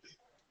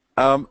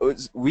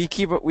 We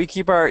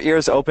keep our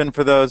ears open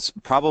for those.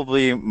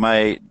 Probably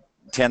my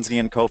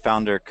Tanzanian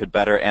co-founder could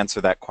better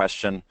answer that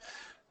question,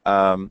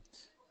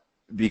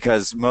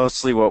 because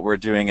mostly what we're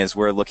doing is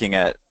we're looking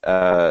at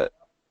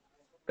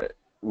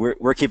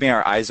we're keeping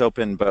our eyes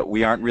open, but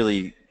we aren't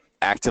really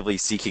actively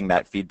seeking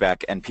that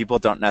feedback, and people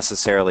don't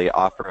necessarily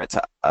offer it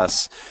to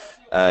us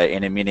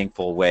in a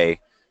meaningful way.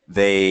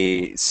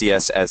 They see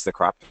us as the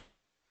crop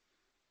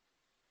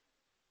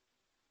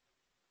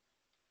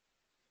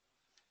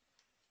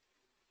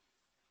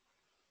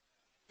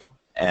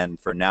and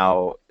for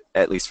now,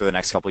 at least for the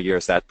next couple of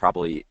years, that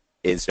probably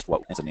is just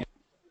what Tanzania.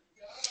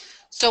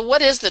 So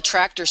what is the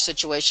tractor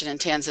situation in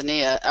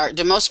Tanzania?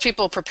 Do most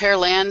people prepare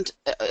land?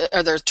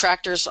 Are there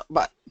tractors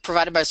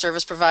provided by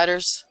service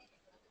providers?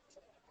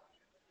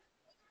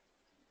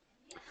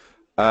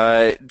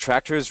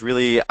 Tractors,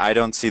 really, I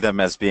don't see them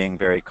as being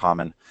very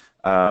common.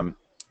 And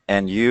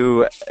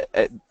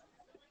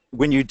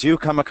when you do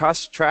come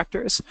across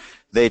tractors,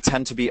 they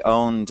tend to be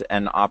owned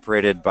and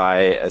operated by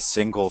a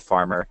single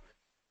farmer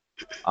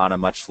on a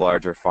much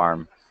larger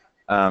farm.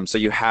 So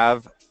you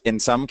have, in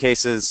some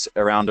cases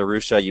around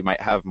Arusha, you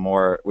might have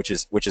more, which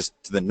is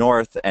to the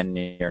north and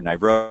near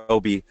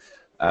Nairobi,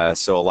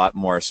 so a lot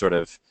more sort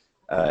of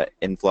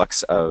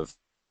influx of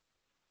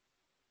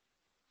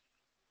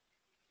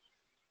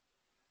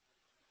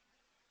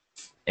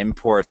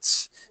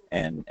imports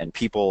and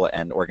people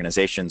and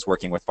organizations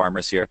working with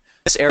farmers here.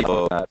 This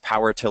area,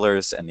 power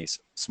tillers and these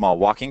small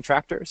walking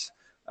tractors,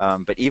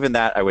 but even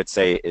that, I would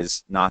say,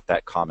 is not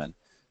that common.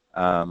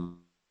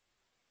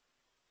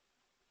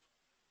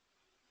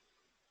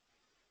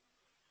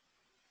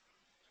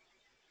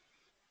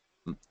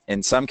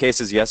 In some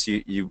cases, yes,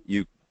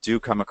 you do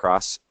come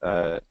across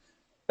a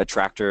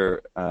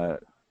tractor, and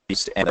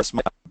the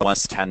small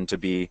ones tend to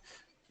be,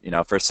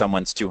 for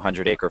someone's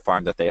 200-acre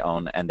farm that they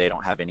own, and they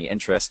don't have any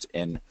interest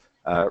in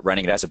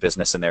running it as a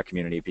business in their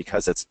community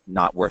because it's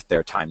not worth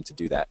their time to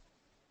do that.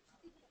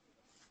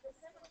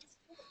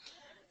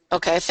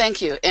 Okay,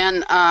 thank you.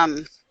 And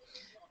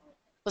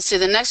let's see,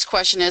 the next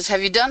question is,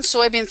 have you done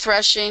soybean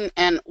threshing,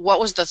 and what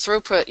was the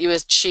throughput you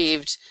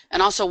achieved?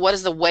 And also, what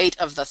is the weight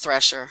of the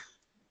thresher?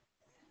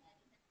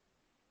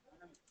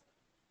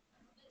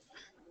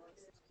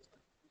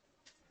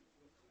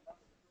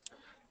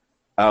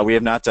 We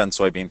have not done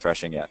soybean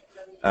threshing yet.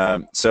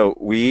 So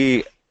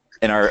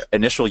in our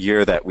initial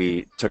year that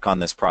we took on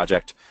this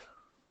project,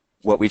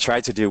 what we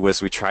tried to do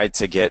was we tried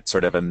to get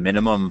sort of a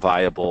minimum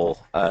viable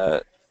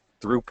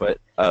throughput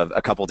of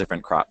a couple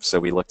different crops. So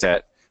we looked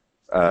at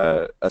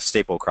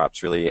staple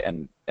crops, really,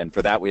 and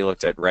for that we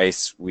looked at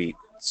rice, wheat,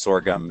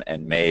 sorghum,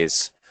 and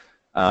maize.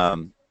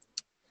 And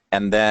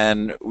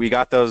then we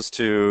got those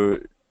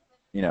to,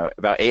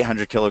 about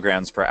 800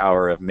 kilograms per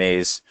hour of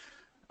maize.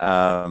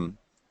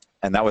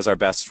 And that was our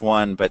best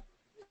one, but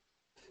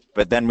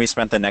then we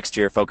spent the next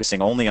year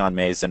focusing only on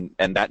maize, and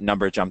that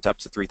number jumped up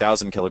to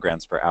 3,000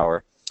 kilograms per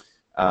hour.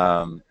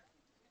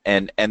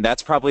 And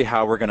that's probably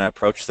how we're going to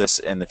approach this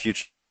in the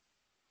future,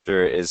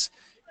 is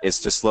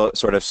to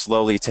sort of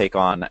slowly take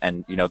on,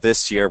 and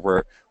this year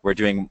we're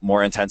doing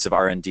more intensive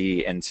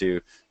R&D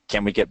into,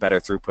 can we get better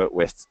throughput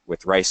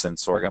with rice and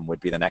sorghum would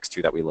be the next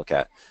two that we look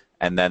at.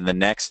 And then the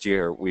next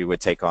year we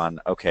would take on,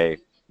 okay,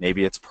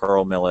 maybe it's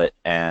pearl millet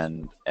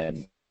and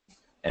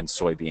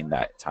soybean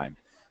that time.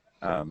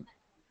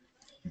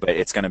 But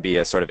it's going to be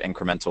a sort of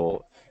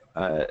incremental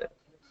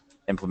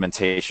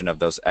implementation of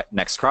those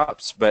next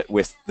crops, but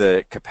with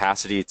the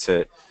capacity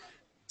to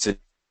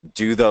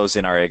do those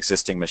in our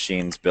existing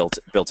machines built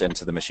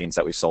into the machines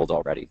that we sold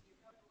already.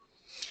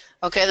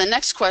 Okay, the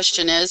next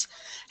question is,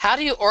 how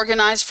do you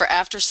organize for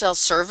after-sales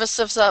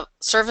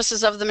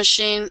services of the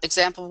machine?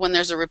 Example, when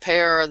there's a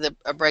repair or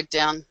a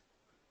breakdown.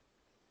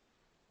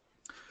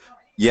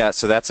 Yeah,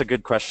 so that's a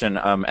good question,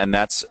 and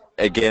that's,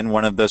 again,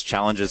 one of those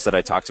challenges that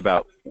I talked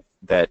about,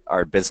 that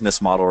our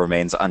business model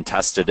remains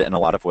untested in a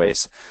lot of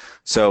ways.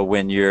 So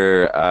when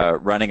you're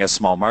running a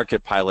small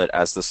market pilot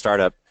as the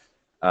startup,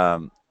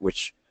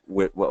 which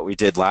what we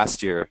did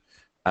last year,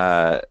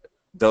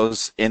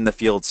 those in the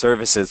field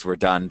services were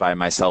done by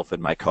myself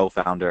and my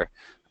co-founder,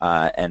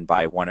 and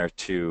by one or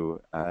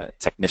two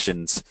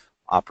technicians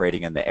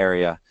operating in the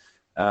area.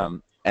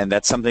 And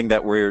that's something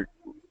that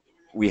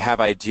we have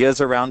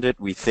ideas around it.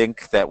 We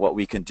think that what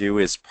we can do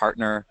is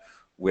partner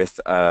with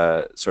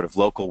sort of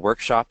local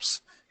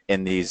workshops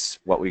in these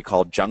what we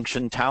call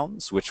junction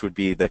towns, which would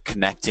be the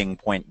connecting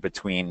point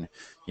between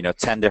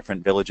 10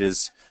 different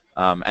villages,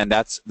 and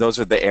those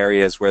are the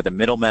areas where the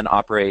middlemen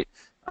operate,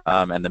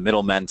 and the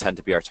middlemen tend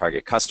to be our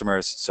target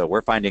customers. So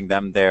we're finding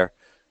them there,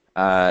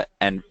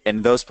 and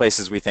in those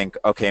places we think,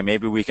 okay,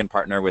 maybe we can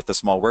partner with a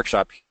small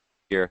workshop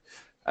here,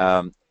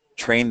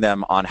 train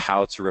them on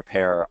how to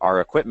repair our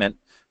equipment,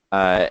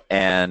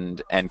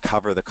 and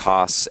cover the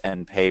costs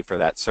and pay for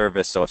that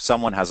service. So if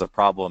someone has a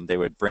problem, they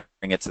would bring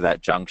it to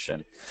that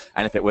junction,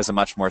 and if it was a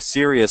much more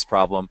serious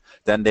problem,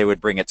 then they would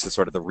bring it to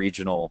sort of the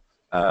regional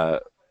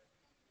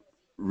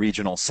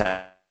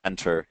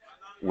center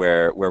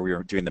where we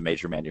were doing the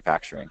major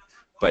manufacturing.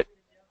 But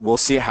we'll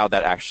see how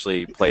that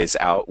actually plays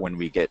out when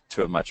we get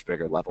to a much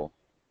bigger level.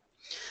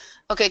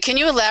 Okay, can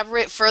you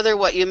elaborate further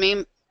what you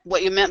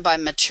meant by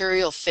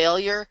material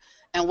failure,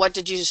 and what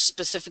did you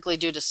specifically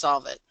do to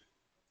solve it?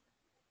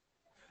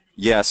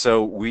 Yeah,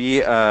 so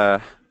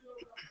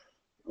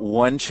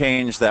one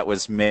change that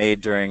was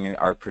made during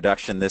our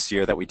production this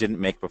year that we didn't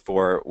make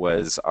before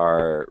was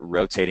our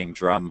rotating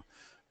drum.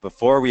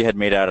 Before, we had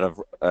made out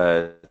of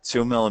a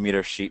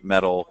 2mm sheet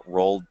metal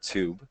rolled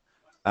tube,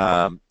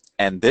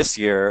 and this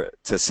year,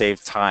 to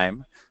save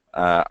time,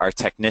 our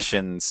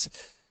technicians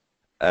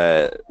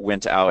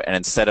went out, and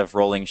instead of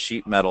rolling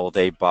sheet metal,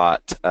 they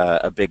bought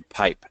a big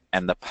pipe,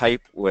 and the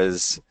pipe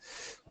was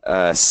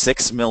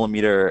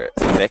 6mm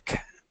thick.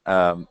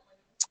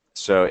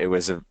 So it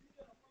was a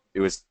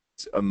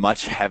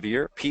much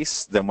heavier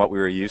piece than what we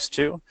were used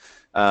to,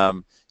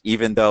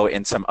 even though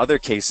in some other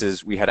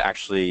cases we had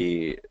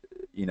actually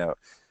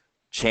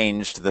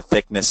changed the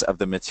thickness of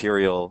the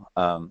material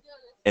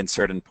in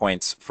certain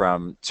points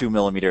from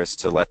 2mm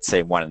to, let's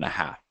say,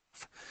 1.5.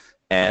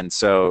 And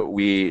so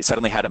we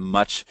suddenly had a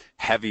much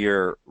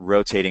heavier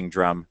rotating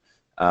drum,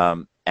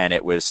 and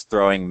it was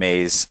throwing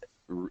maize,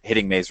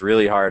 hitting maize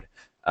really hard,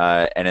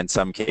 and in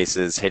some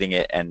cases hitting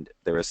it, and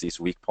there was these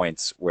weak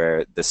points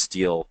where the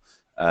steel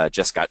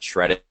just got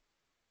shredded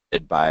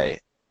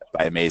by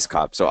a maize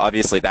cob. So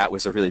obviously that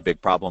was a really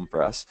big problem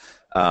for us,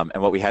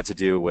 and what we had to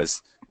do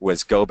was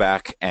go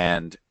back,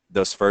 and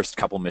those first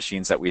couple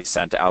machines that we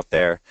sent out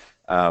there,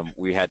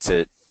 we had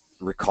to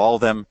recall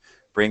them,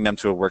 bring them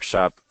to a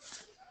workshop,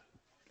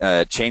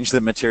 change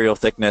the material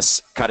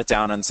thickness, cut it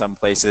down in some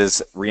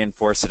places,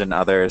 reinforce it in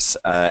others,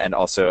 and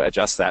also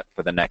adjust that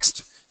for the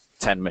next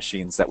 10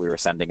 machines that we were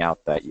sending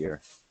out that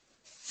year.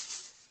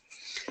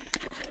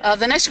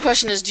 The next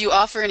question is, do you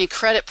offer any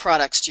credit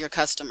products to your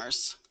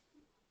customers?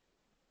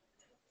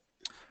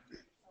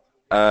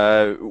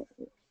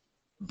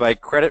 By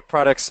credit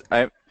products,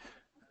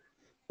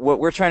 what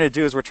we're trying to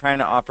do is we're trying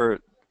to offer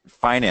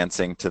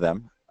financing to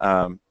them.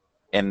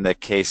 In the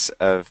case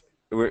of,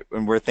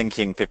 we're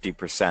thinking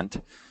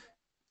 50%,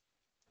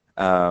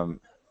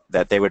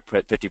 that they would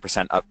put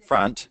 50% up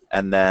front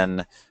and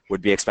then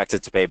would be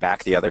expected to pay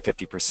back the other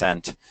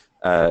 50%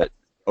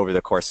 over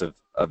the course of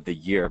the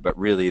year. But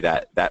really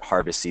that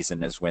harvest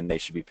season is when they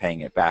should be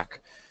paying it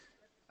back.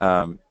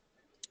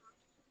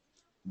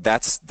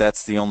 That's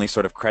the only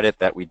sort of credit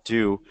that we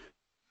do.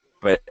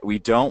 But we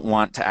don't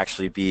want to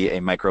actually be a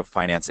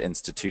microfinance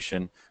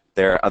institution.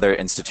 There are other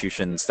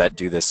institutions that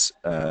do this,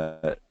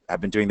 have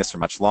been doing this for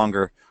much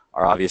longer,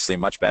 are obviously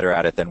much better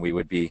at it than we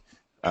would be,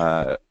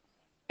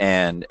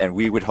 and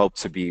we would hope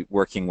to be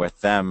working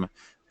with them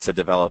to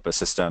develop a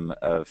system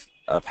of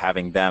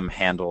having them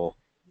handle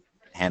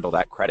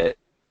that credit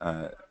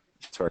to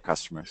our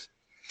customers.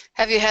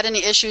 Have you had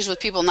any issues with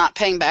people not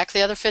paying back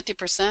the other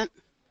 50%?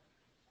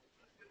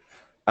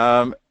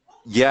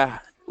 Yeah,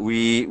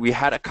 we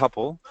had a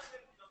couple.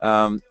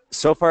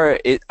 So far,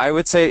 I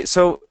would say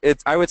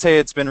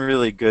it's been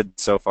really good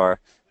so far.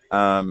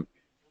 Some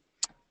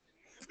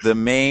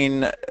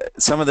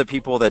of the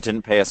people that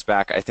didn't pay us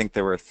back, I think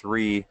there were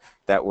 3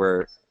 that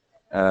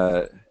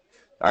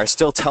are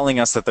still telling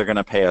us that they're going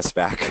to pay us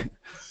back.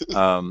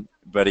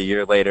 But a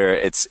year later,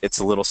 it's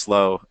a little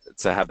slow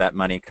to have that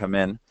money come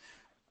in.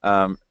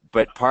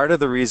 But part of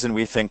the reason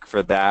we think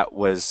for that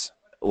was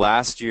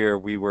last year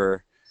we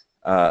were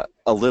a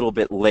little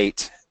bit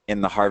late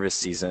in the harvest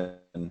season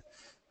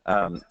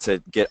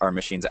to get our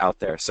machines out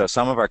there. So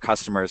some of our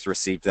customers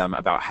received them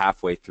about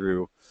halfway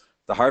through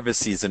the harvest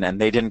season, and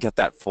they didn't get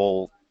that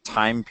full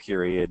time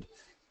period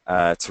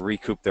to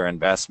recoup their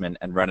investment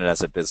and run it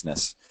as a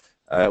business,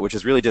 which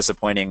is really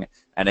disappointing,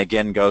 and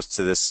again goes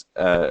to this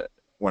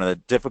one of the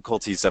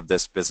difficulties of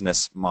this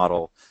business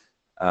model,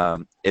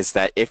 is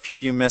that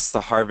if you miss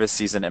the harvest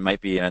season, it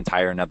might be an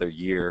entire another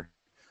year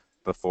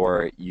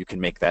before you can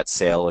make that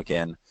sale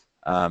again,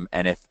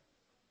 and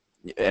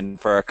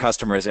for our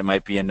customers it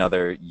might be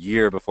another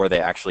year before they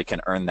actually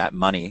can earn that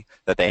money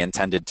that they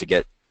intended to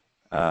get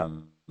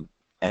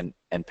and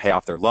pay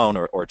off their loan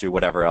or do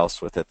whatever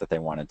else with it that they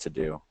wanted to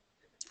do.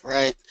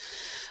 Right.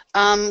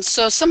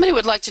 So somebody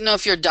would like to know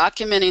if you're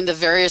documenting the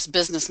various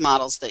business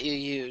models that you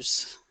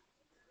use.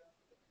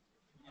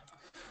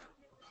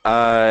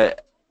 As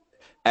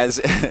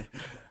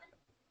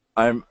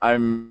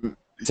I'm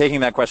taking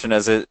that question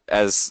as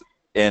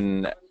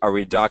in, are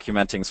we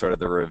documenting sort of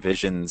the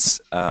revisions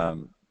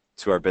to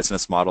our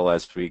business model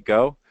as we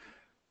go?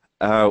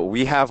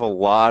 We have a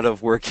lot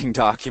of working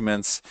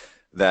documents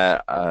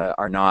that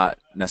are not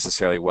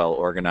necessarily well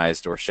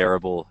organized or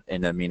shareable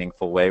in a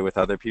meaningful way with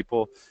other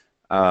people.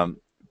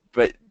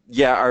 But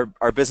yeah,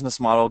 our business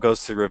model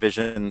goes through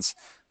revisions.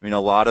 I mean,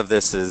 a lot of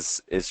this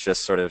is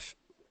just sort of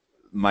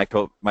my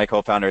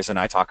co-founders and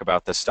I talk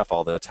about this stuff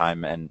all the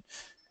time, and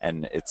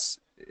it's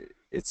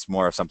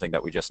more of something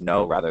that we just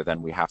know rather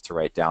than we have to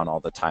write down all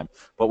the time.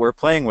 But we're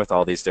playing with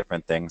all these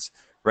different things.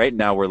 Right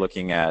now, we're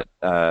looking at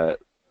to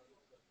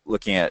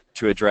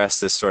address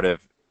this sort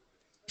of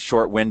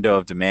short window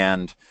of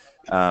demand.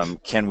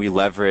 Can we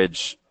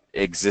leverage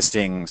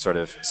existing sort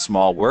of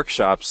small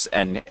workshops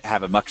and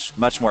have a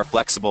much more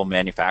flexible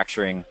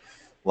manufacturing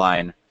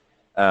line?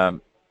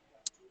 But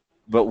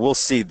we'll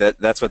see.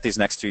 That's what these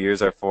next 2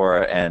 years are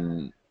for,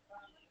 and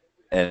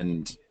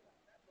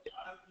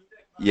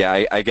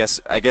yeah, I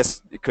guess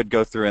it could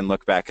go through and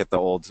look back at the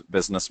old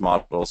business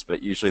models,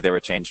 but usually they were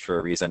changed for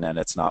a reason, and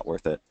it's not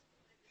worth it.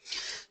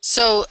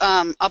 So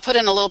I'll put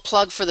in a little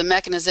plug for the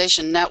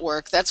Mechanization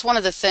Network. That's one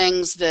of the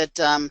things that,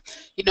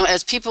 you know,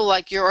 as people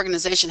like your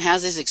organization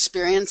has these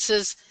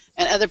experiences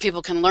and other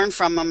people can learn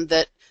from them,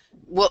 that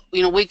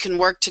you know, we can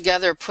work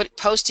together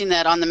posting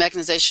that on the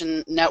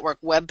Mechanization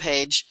Network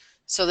webpage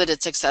so that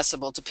it's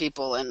accessible to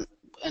people, and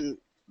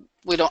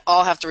we don't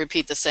all have to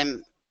repeat the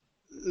same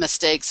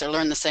mistakes or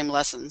learn the same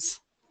lessons.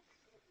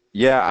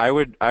 Yeah,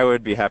 I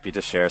would be happy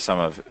to share some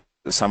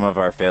of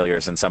our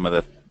failures and some of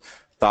the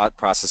thought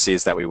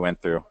processes that we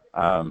went through,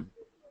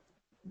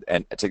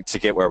 and to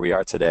get where we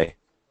are today.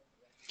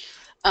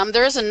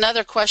 There is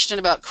another question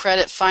about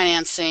credit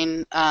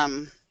financing.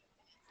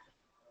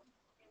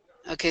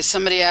 Okay,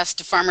 somebody asked,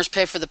 do farmers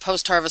pay for the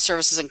post-harvest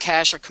services in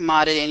cash or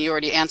commodity? And you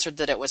already answered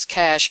that it was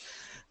cash.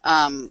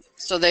 So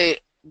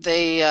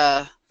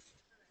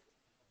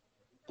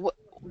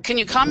can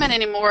you comment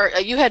any more?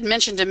 You had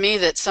mentioned to me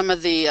that some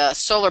of the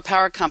solar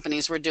power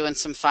companies were doing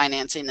some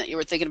financing, that you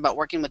were thinking about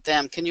working with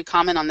them. Can you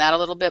comment on that a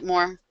little bit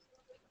more?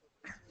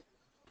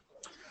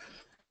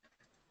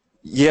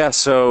 Yeah,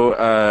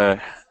 so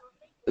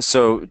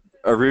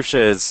Arusha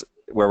is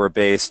where we're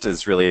based,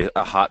 is really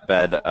a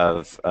hotbed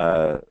of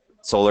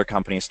solar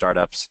company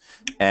startups,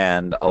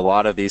 and a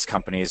lot of these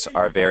companies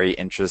are very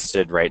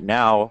interested right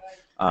now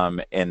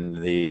in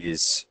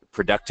these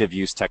productive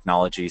use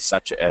technologies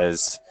such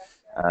as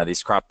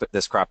this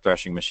crop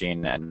threshing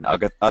machine and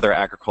other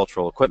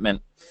agricultural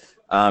equipment,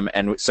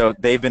 and so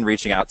they've been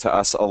reaching out to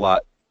us a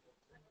lot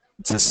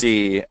to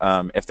see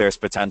if there's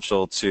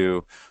potential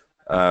to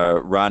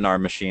run our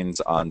machines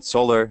on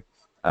solar,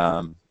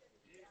 and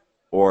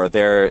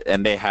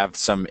they have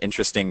some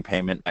interesting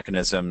payment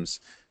mechanisms.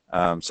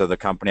 So the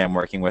company I'm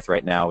working with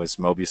right now is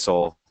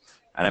Mobisol,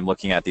 and I'm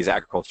looking at these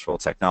agricultural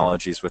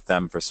technologies with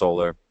them for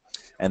solar,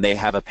 and they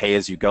have a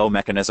pay-as-you-go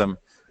mechanism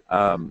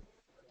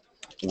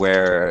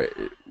where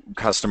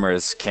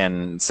customers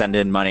can send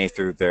in money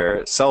through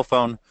their cell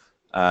phone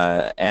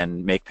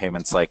and make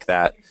payments like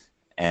that,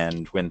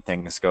 and when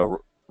things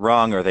go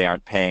wrong or they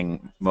aren't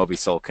paying,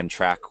 Mobisol can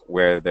track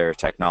where their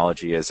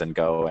technology is and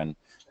go and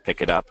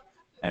pick it up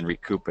and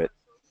recoup it.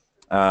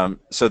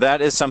 So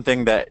that is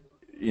something that,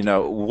 you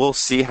know, we'll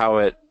see how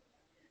it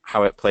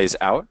plays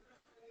out,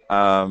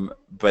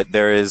 but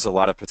there is a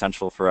lot of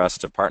potential for us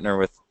to partner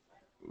with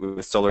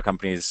solar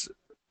companies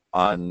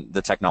on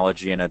the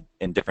technology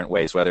in different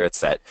ways, whether it's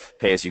that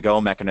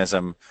pay-as-you-go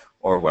mechanism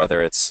or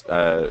whether it's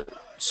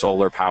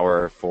solar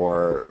power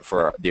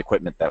for the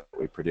equipment that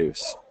we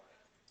produce.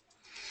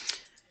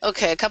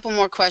 Okay, a couple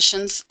more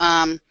questions.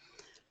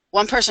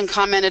 One person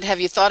commented,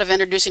 have you thought of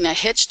introducing a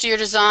hitch to your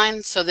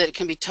design so that it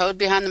can be towed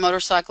behind the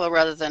motorcycle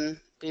rather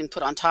than being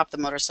put on top of the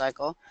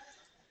motorcycle?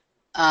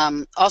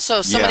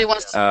 Also, somebody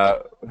wants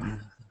to...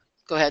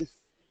 Go ahead.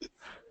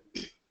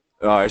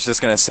 Oh, I was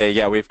just going to say,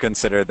 yeah, we've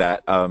considered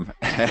that.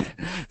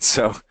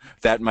 So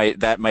that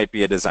might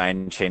be a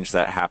design change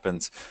that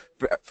happens.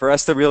 For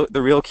us, the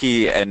real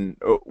key, and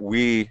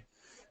to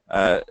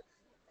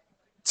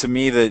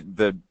me,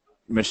 the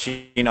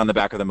machine on the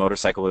back of the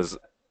motorcycle is,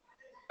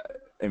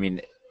 I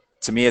mean,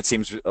 to me it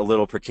seems a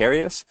little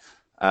precarious.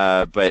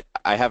 But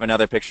I have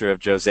another picture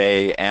of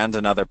Jose and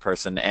another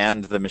person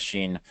and the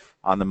machine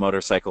on the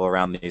motorcycle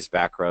around these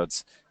back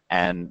roads,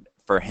 and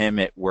for him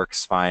it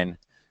works fine.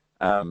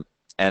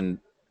 And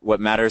what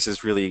matters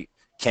is really,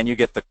 can you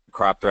get the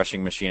crop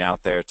threshing machine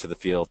out there to the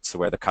field to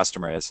where the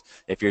customer is?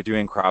 If you're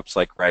doing crops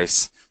like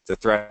rice, the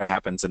thresh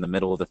happens in the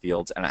middle of the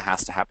field and it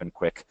has to happen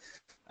quick.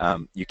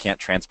 You can't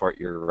transport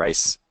your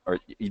rice, or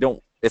you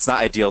don't. It's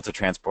not ideal to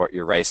transport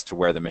your rice to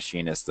where the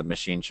machine is. The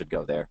machine should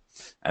go there,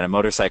 and a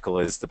motorcycle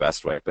is the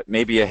best way. But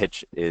maybe a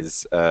hitch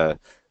is a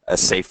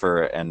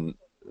safer and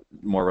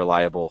more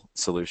reliable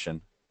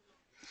solution.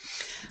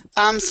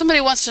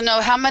 Somebody wants to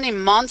know how many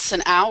months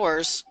and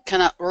hours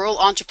can a rural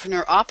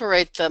entrepreneur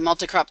operate the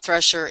multi-crop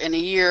thresher in a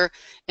year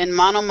in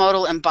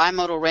monomodal and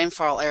bimodal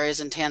rainfall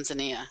areas in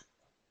Tanzania?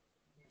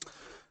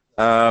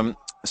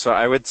 So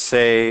I would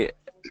say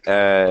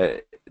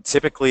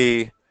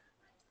typically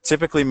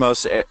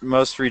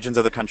most regions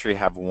of the country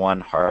have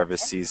one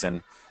harvest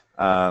season,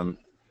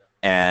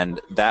 and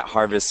that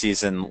harvest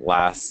season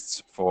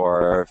lasts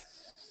for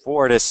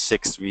 4 to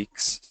 6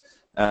 weeks.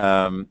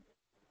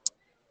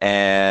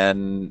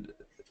 And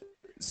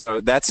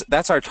so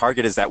that's our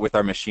target, is that with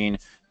our machine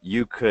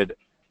you could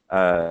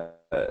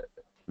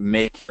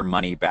make your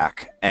money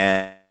back.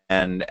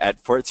 And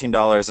at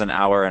 $14 an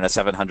hour and a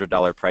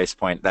 $700 price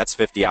point, that's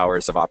 50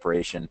 hours of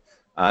operation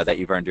that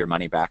you've earned your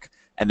money back.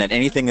 And then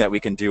anything that we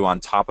can do on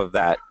top of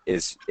that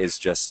is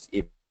just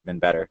even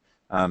better.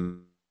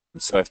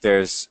 So if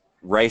there's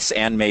rice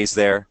and maize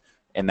there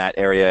in that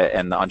area,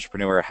 and the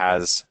entrepreneur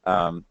has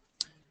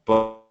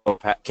both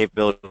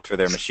capability for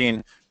their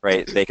machine,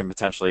 right, they can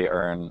potentially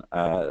earn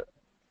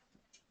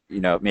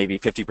maybe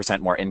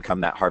 50% more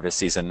income that harvest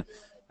season.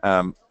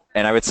 And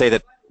I would say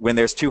that when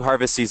there's two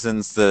harvest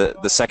seasons, the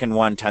second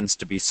one tends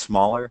to be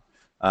smaller,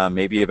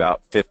 maybe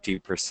about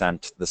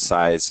 50% the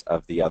size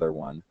of the other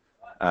one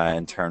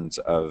in terms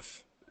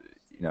of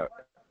amount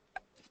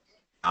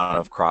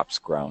of crops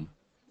grown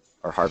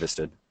or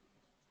harvested.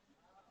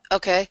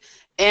 Okay,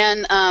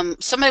 and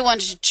somebody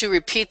wanted to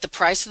repeat the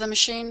price of the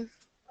machine.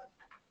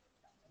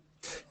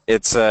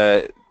 It's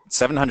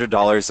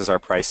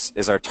 $700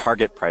 is our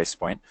target price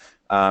point,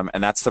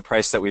 and that's the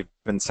price that we've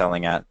been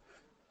selling at.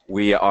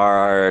 We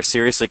are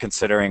seriously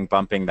considering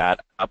bumping that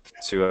up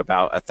to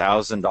about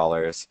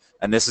 $1,000,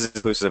 and this is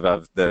inclusive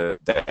of the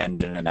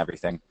engine and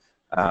everything.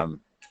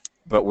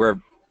 But we're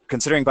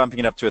considering bumping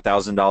it up to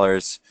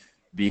 $1,000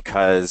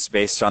 because,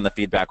 based on the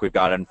feedback we've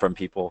gotten from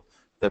people,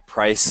 the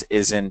price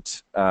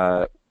isn't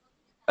a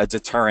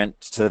deterrent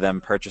to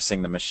them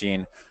purchasing the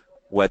machine.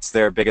 What's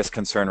their biggest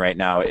concern right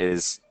now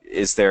is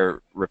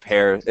there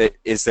repair?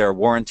 Is there a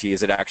warranty?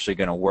 Is it actually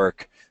going to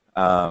work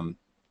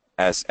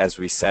as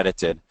we said it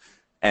did?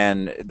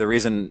 And the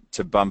reason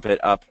to bump it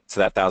up to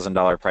that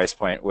 $1,000 price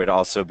point would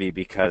also be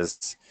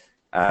because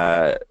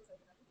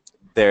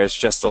there's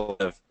just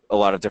a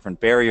lot of different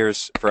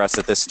barriers for us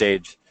at this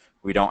stage.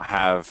 We don't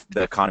have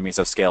the economies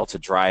of scale to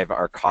drive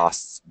our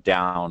costs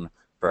down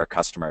for our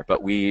customer.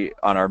 But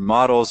on our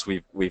models,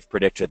 we've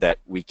predicted that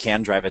we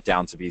can drive it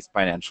down to be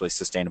financially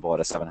sustainable at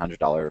a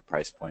 $700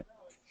 price point.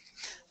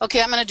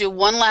 Okay, I'm going to do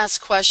one last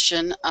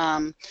question.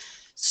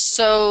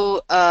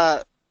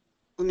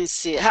 Let me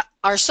see.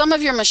 Are some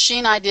of your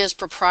machine ideas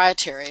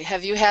proprietary?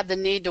 Have you had the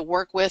need to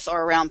work with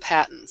or around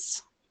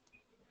patents?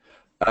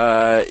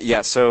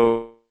 Yeah,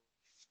 so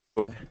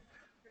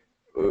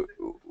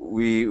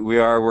we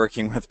are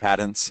working with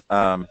patents,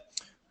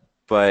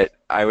 but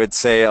I would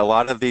say a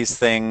lot of these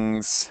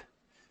things,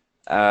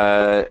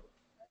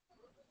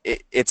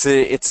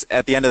 it's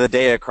at the end of the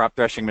day, a crop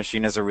threshing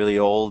machine is a really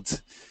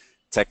old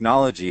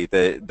technology.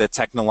 The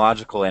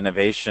technological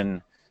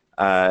innovation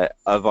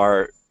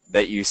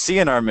that you see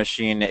in our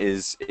machine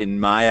is, in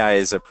my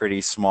eyes, a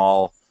pretty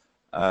small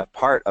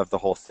part of the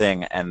whole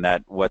thing, and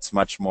that what's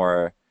much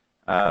more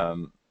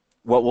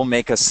what will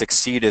make us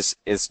succeed is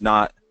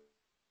not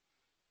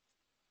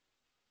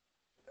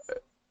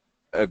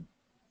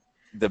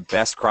the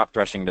best crop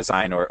threshing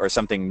design or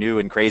something new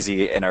and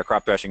crazy in our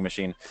crop threshing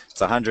machine.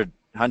 It's a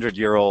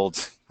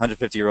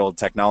 150-year-old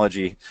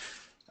technology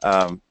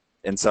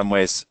in some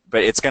ways,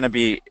 but it's going to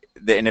be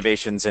the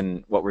innovations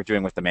in what we're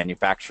doing with the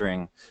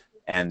manufacturing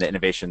and the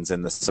innovations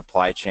in the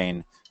supply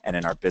chain and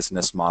in our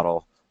business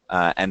model,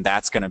 and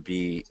that's going to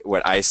be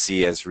what I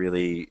see as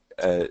really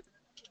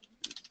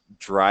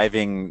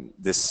driving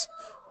this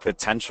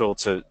potential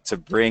to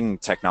bring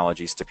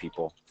technologies to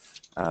people.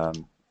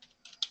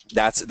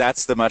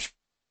 That's the much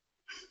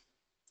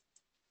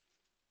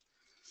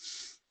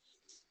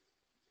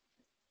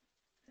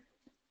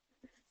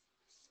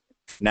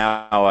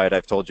now what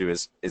I've told you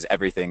is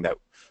everything that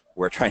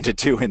we're trying to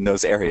do in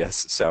those areas.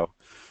 So.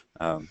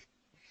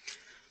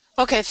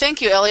 Okay,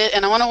 thank you, Elliot.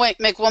 And I want to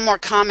make one more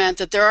comment,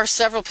 that there are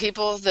several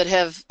people that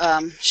have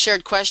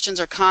shared questions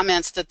or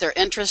comments that they're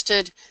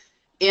interested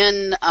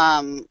in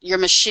your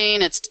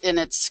machine,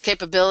 its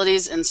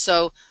capabilities, and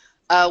so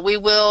we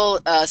will.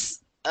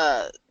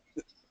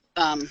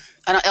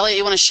 I know, Elliot,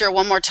 you want to share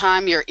one more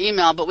time your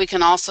email, but we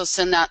can also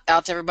send that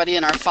out to everybody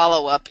in our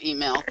follow-up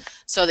email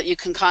so that you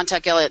can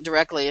contact Elliot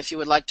directly if you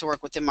would like to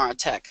work with Imara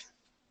Tech.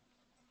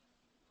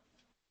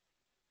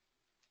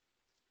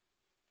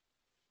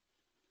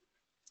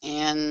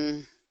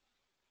 And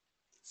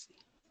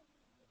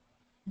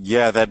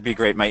yeah, that'd be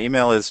great. My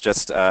email is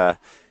just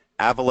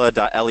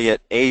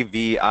avila.elliot,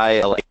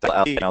 A-V-I-L-A.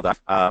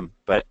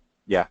 But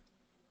yeah,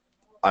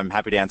 I'm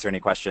happy to answer any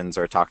questions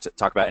or talk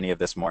about any of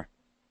this more.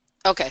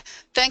 Okay,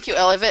 thank you,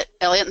 Elliot,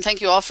 and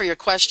thank you all for your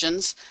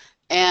questions.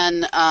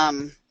 And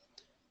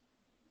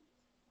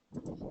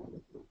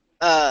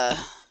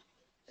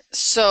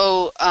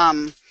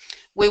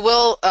We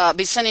will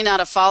be sending out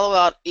a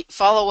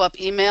follow-up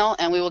email,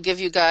 and we will give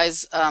you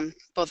guys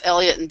both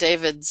Elliot and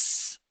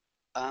David's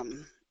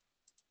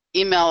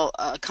email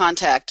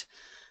contact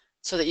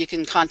so that you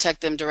can contact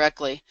them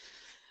directly.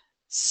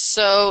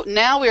 So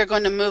now we are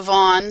going to move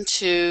on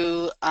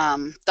to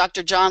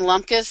Dr. John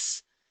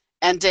Lumkes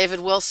and David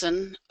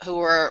Wilson, who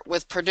are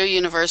with Purdue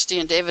University,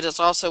 and David is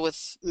also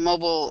with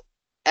Mobile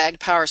Ag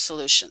Power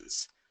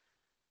Solutions.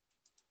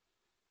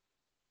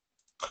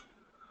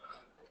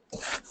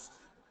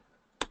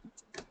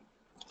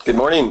 Good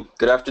morning,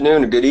 good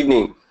afternoon, good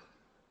evening.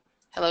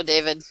 Hello,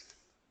 David.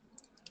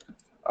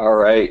 All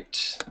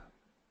right.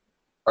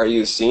 Are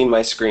you seeing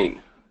my screen?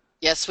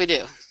 Yes, we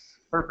do.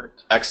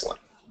 Perfect.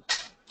 Excellent.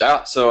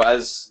 Yeah, so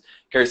as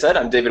Kerry said,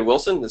 I'm David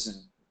Wilson. This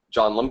is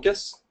John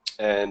Lumkes.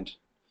 And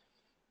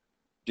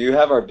do you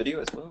have our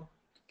video as well?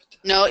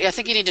 No, I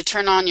think you need to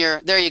turn on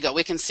your, there you go,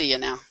 we can see you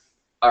now.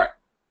 All right.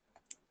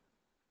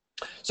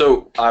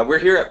 So we're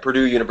here at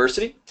Purdue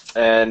University,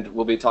 and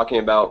we'll be talking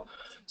about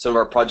some of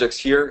our projects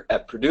here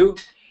at Purdue,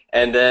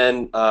 and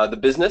then the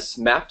business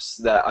maps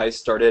that I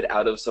started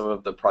out of some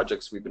of the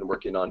projects we've been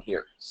working on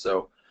here.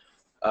 So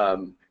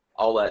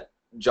I'll let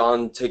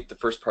John take the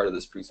first part of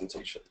this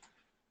presentation.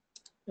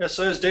 Yeah,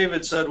 so as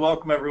David said,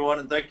 welcome everyone,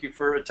 and thank you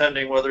for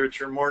attending, whether it's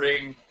your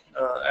morning,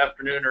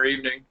 afternoon, or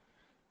evening.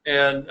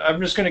 And I'm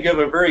just going to give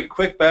a very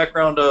quick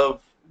background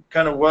of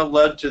kind of what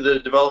led to the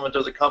development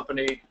of the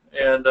company,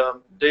 and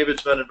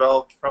David's been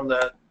involved from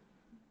that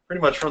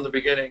pretty much from the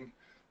beginning.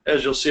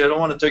 As you'll see, I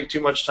don't want to take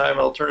too much time.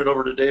 I'll turn it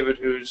over to David,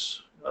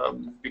 who's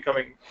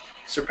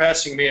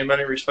surpassing me in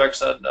many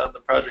respects on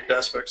the project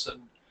aspects,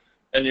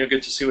 and you'll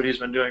get to see what he's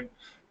been doing.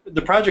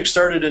 The project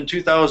started in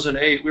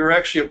 2008. We were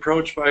actually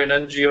approached by an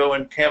NGO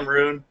in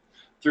Cameroon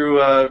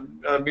through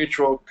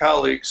mutual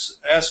colleagues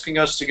asking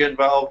us to get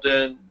involved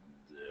in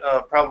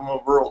a problem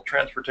of rural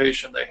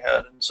transportation they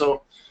had. And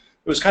so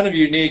it was kind of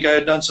unique. I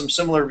had done some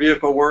similar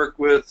vehicle work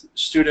with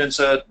students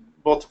at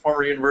both the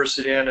former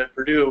university and at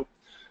Purdue,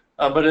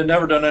 but had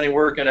never done any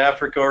work in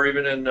Africa or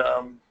even in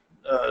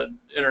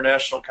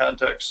international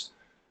context.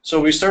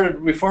 So we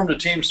formed a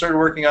team, started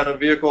working on a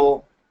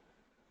vehicle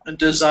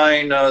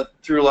design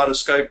through a lot of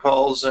Skype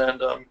calls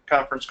and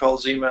conference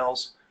calls,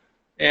 emails.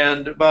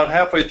 And about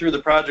halfway through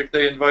the project,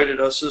 they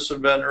invited us. This would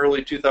have been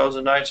early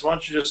 2009. So why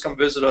don't you just come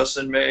visit us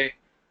in May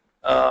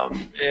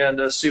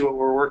and see what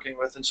we're working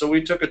with. And so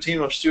we took a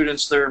team of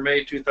students there in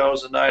May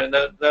 2009, and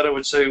that I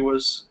would say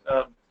was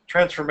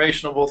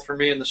transformational both for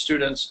me and the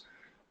students,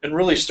 and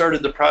really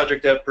started the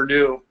project at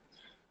Purdue.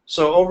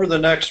 So over the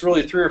next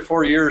really 3 or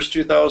 4 years,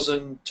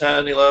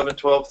 2010, 11,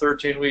 12,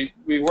 13,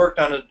 we worked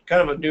on a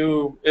kind of a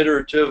new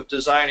iterative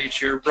design each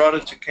year, brought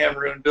it to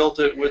Cameroon, built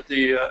it with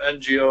the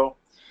NGO,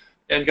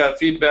 and got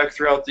feedback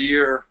throughout the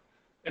year.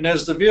 And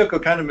as the vehicle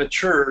kind of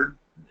matured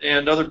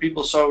and other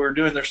people saw what we were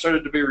doing, there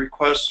started to be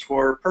requests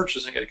for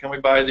purchasing it. Can we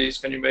buy these?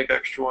 Can you make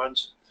extra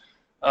ones?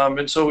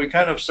 And so we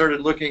kind of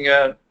started looking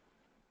at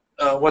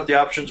what the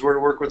options were to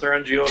work with our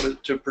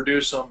NGO to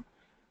produce them.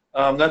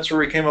 That's where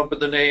we came up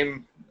with the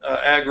name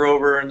Ag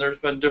Rover, and there's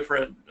been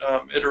different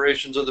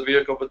iterations of the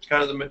vehicle, but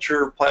kind of the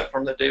mature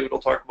platform that David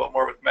will talk about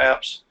more with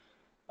maps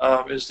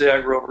is the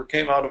Ag Rover.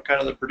 Came out of kind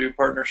of the Purdue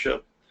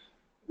partnership.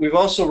 We've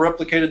also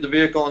replicated the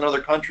vehicle in other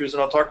countries,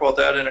 and I'll talk about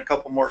that in a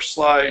couple more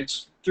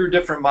slides, through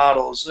different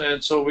models.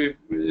 And so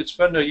it's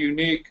been a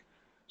unique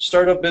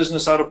startup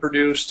business out of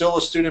Purdue, still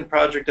a student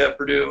project at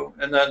Purdue,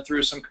 and then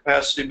through some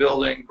capacity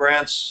building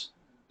grants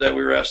that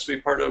we were asked to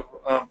be part of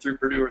through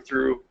Purdue or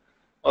through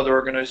other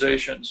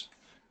organizations.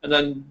 And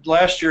then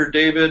last year,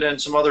 David and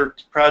some other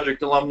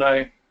project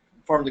alumni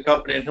formed the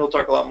company, and he'll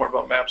talk a lot more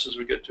about maps as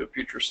we get to a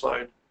future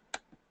slide.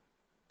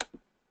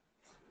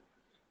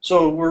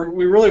 So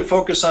we really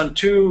focus on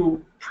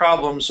two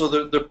problems. So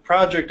the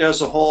project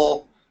as a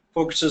whole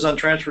focuses on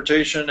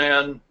transportation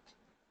and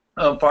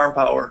farm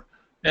power.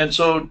 And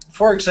so,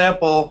 for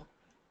example,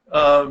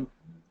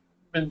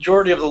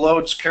 majority of the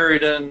loads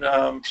carried in,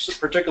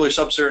 particularly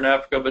sub-Saharan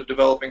Africa, but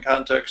developing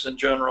context in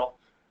general,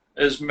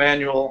 is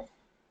manual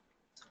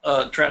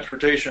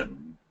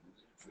transportation.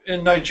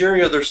 In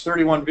Nigeria, there's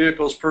 31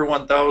 vehicles per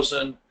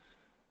 1,000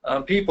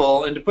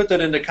 people, and to put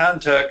that into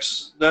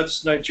context,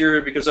 that's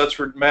Nigeria because that's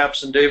where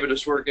Maps and David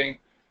is working,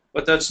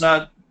 but that's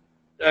not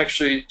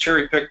actually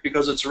cherry-picked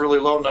because it's a really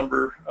low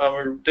number.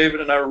 David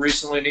and I were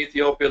recently in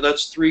Ethiopia.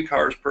 That's 3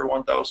 cars per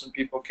 1,000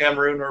 people.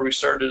 Cameroon, where we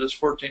started, is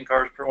 14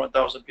 cars per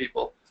 1,000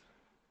 people.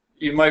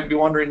 You might be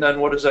wondering then,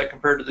 what is that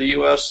compared to the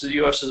U.S.? The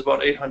U.S. is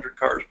about 800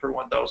 cars per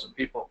 1,000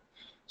 people.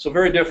 So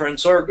very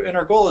different. So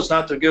our goal is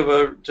not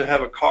to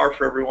have a car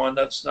for everyone.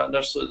 That's not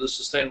necessarily the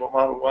sustainable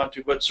model we want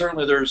to, but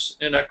certainly there's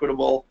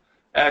inequitable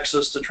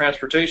access to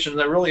transportation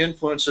that really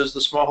influences the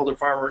smallholder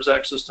farmers'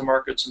 access to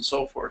markets and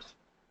so forth.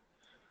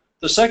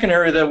 The second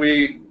area that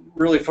we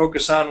really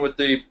focus on with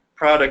the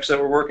products that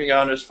we're working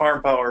on is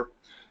farm power.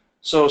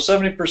 So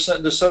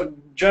 70%,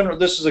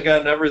 this is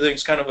again,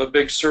 everything's kind of a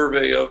big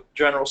survey of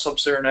general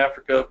sub-Saharan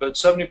Africa, but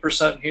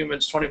 70%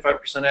 humans,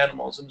 25%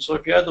 animals. And so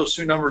if you add those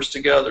two numbers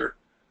together,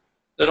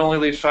 that only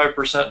leaves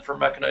 5% for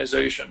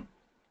mechanization.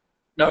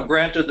 Now,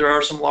 granted, there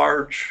are some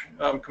large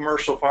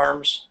commercial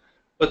farms,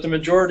 but the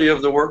majority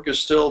of the work is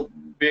still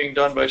being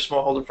done by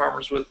smallholder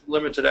farmers with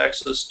limited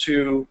access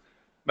to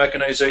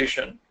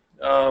mechanization.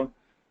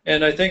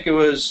 And I think it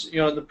was,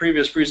 in the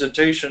previous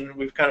presentation,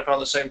 we've kind of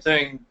found the same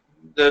thing,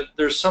 that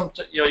there's some,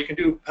 you can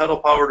do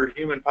pedal-powered or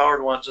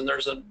human-powered ones, and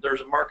there's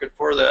a market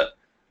for that.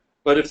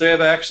 But if they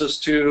have access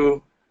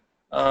to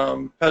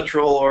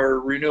petrol or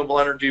renewable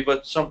energy,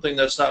 but something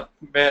that's not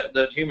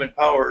that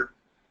human-powered,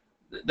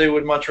 they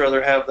would much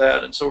rather have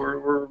that. And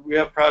so we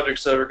have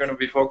projects that are going to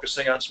be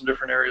focusing on some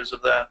different areas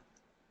of that.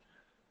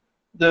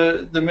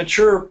 The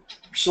mature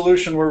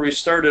solution where we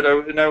started,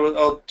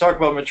 I'll talk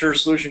about mature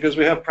solution because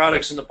we have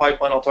products in the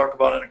pipeline I'll talk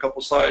about in a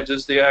couple slides,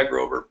 is the ag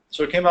rover.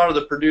 So it came out of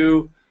the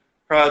Purdue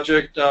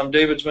project.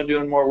 David's been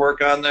doing more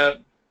work on that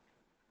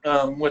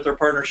with our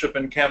partnership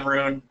in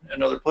Cameroon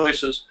and other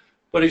places.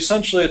 But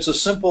essentially it's a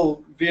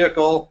simple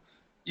vehicle,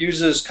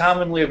 uses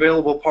commonly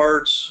available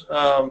parts,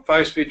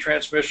 5-speed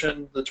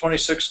transmission, the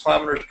 26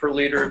 kilometers per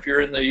liter. If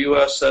you're in the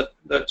US,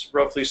 that's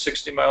roughly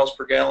 60 miles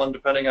per gallon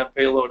depending on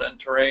payload and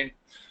terrain.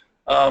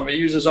 It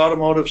uses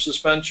automotive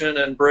suspension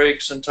and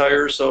brakes and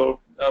tires, so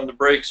the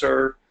brakes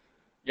are,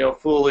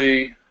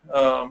 fully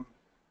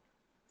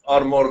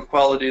automotive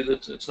quality.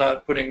 That it's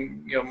not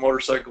putting,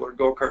 motorcycle or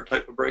go-kart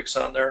type of brakes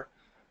on there.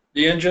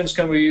 The engines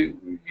we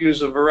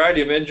use a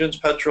variety of engines,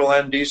 petrol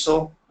and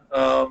diesel.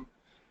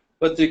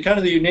 But the kind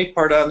of the unique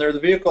part on there, the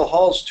vehicle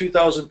hauls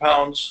 2,000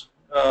 pounds,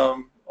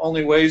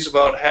 only weighs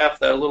about half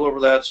that, a little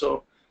over that,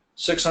 so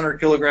 600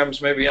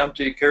 kilograms maybe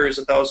empty, carries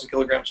 1,000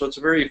 kilograms. So it's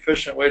a very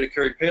efficient way to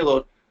carry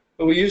payload.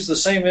 But we use the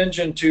same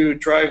engine to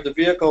drive the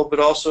vehicle, but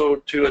also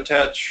to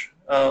attach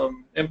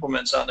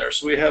implements on there.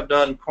 So we have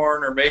done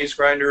corn or maize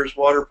grinders,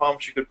 water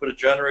pumps. You could put a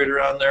generator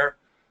on there.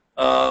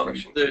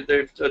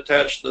 They've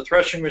attached the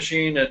threshing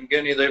machine, and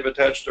Guinea they've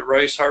attached a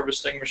rice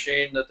harvesting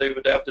machine that they've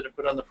adapted and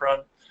put on the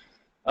front.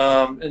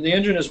 And the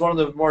engine is one of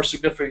the more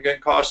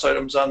significant cost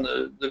items on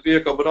the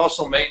vehicle, but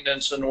also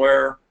maintenance and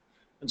wear.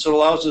 And so it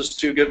allows us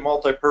to get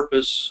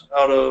multi-purpose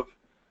out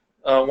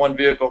of one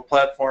vehicle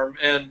platform.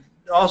 And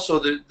also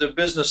the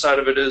business side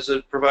of it is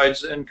it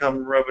provides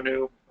income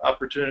revenue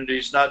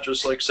opportunities, not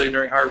just like say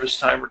during harvest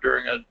time or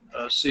during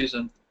a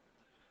season.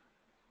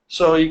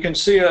 So you can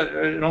see, I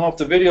don't know if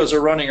the videos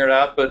are running or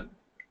not, but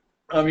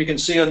you can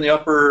see on the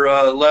upper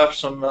left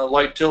some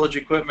light tillage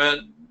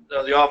equipment,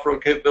 the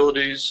off-road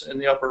capabilities in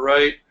the upper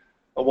right,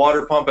 a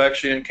water pump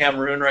actually in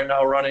Cameroon right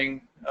now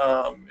running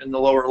in the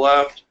lower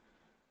left,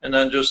 and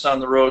then just on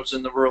the roads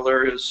in the rural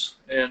areas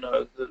in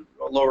the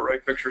lower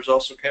right picture is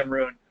also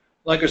Cameroon.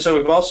 Like I said,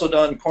 we've also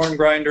done corn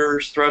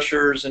grinders,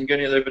 threshers. In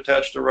Guinea, they've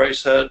attached a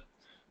rice head.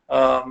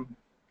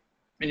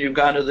 In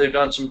Uganda, they've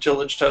done some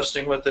tillage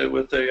testing with it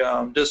with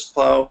a disc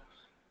plow.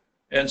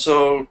 And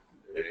so,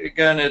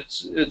 again,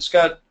 it's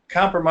got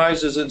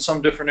compromises in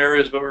some different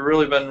areas, but we've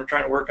really been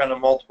trying to work on a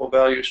multiple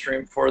value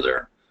stream for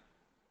there.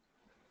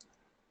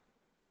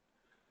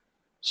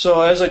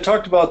 So as I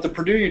talked about, the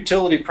Purdue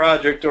Utility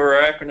Project, or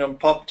our acronym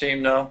PUP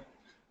team now,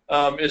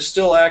 is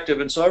still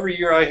active. And so every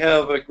year I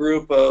have a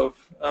group of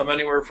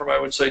anywhere from, I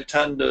would say,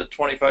 10 to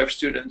 25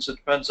 students. It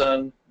depends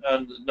on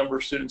the number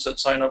of students that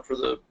sign up for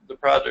the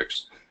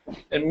projects.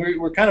 And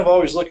we're kind of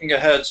always looking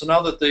ahead. So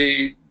now that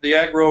the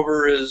Ag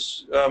Rover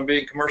is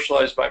being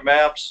commercialized by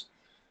MAPS,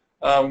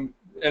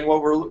 and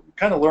what we're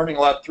kind of learning a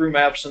lot through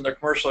MAPS and their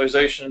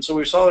commercialization. And so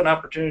we saw an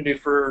opportunity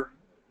for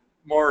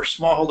more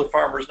smallholder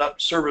farmers,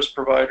 not service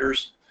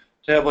providers,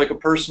 to have like a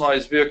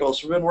personalized vehicle.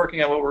 So we've been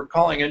working on what we're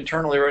calling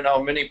internally right now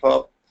Mini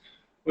Pup,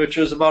 which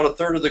is about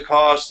 1/3 of the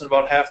cost and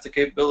about half the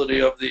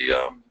capability of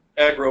the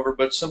Ag Rover,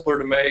 but simpler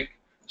to make,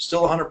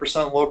 still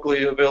 100%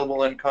 locally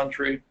available in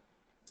country.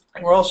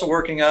 And we're also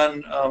working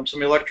on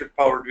some electric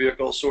powered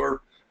vehicles. So we're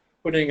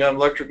putting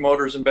electric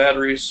motors and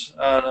batteries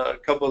on a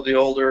couple of the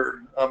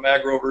older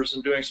Ag Rovers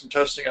and doing some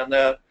testing on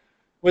that,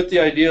 with the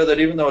idea that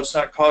even though it's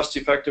not cost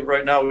effective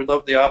right now, we'd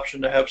love the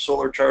option to have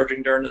solar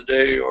charging during the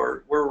day,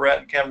 or where we're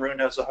at in Cameroon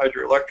has a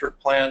hydroelectric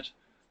plant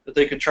that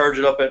they could charge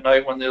it up at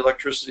night when the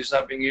electricity is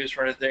not being used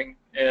for anything,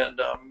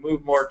 and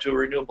move more to a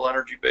renewable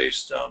energy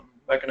based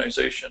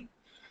mechanization.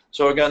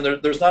 So again,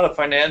 there's not a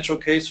financial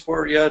case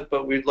for it yet,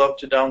 but we'd love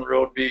to down the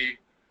road be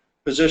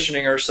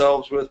positioning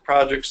ourselves with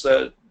projects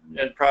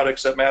and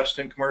products that MAPS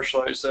can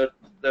commercialize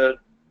that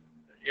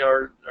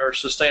are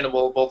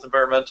sustainable both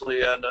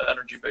environmentally and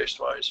energy-based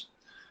wise.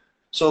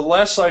 So the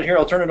last slide here,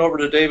 I'll turn it over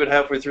to David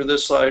halfway through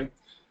this slide.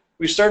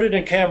 We started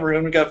in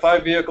Cameroon. We got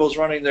 5 vehicles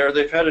running there.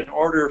 They've had an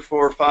order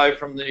for 5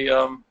 from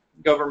the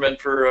government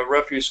for a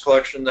refuse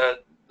collection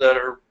that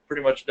are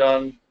pretty much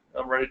done,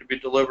 ready to be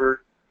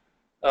delivered.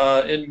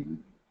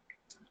 In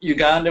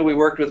Uganda, we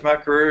worked with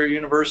Kerry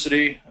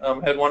University,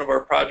 had one of our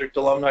project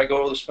alumni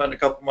go to spend a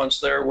couple months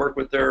there, work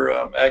with their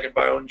ag and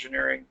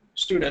bioengineering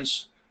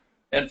students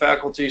and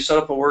faculty, set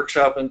up a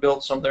workshop and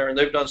built some there, and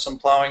they've done some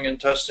plowing and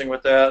testing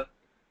with that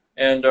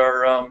and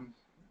are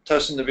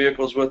testing the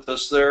vehicles with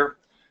us there.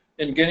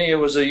 In Guinea, it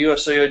was a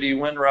USAID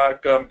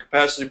Windrock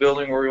capacity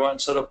building where we went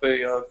and set up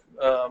a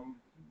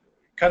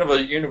kind of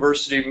a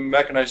university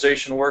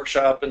mechanization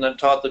workshop, and then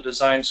taught the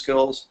design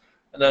skills.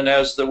 And then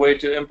as the way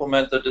to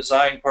implement the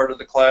design part of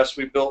the class,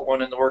 we built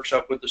one in the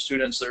workshop with the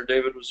students there.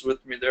 David was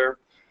with me there.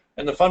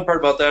 And the fun part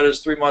about that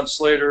is 3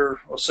 months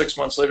later, or 6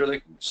 months later,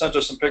 they sent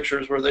us some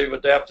pictures where they've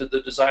adapted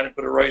the design and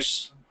put a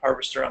rice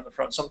harvester on the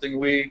front, something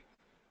we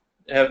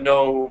have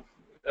no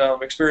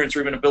experience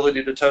or even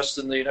ability to test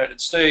in the United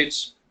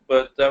States,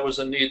 but that was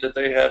a need that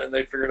they had, and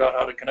they figured out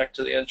how to connect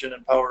to the engine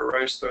and power a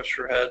rice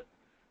thresher head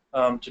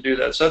to do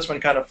that. So that's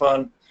been kind of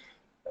fun.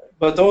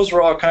 But those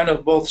were all kind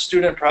of both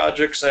student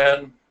projects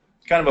and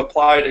kind of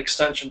applied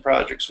extension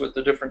projects with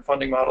the different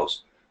funding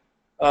models.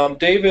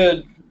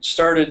 David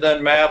started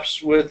then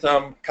MAPS with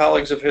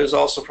colleagues of his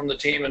also from the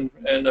team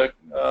and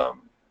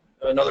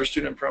another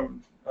student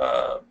from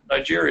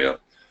Nigeria.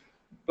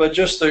 But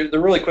just the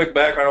really quick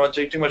background, I don't want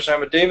to take too much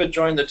time, but David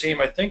joined the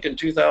team I think in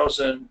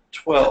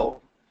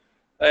 2012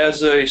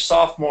 as a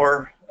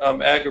sophomore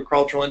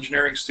agricultural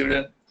engineering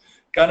student,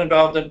 got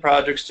involved in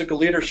projects, took a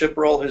leadership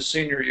role his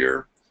senior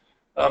year.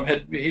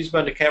 He's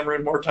been to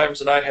Cameroon more times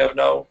than I have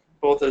now,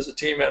 both as a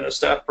team and a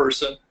staff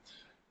person.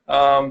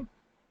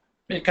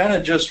 He kind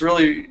of just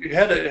really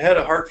had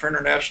a heart for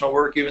international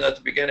work even at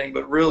the beginning,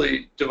 but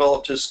really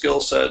developed his skill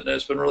set, and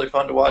it's been really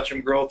fun to watch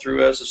him grow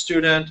through as a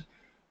student.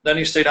 Then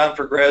he stayed on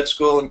for grad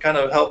school and kind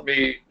of helped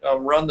me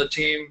run the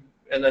team,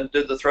 and then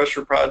did the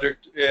thresher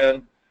project.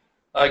 And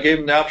I gave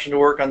him the option to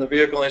work on the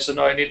vehicle, and he said,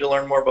 no, I need to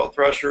learn more about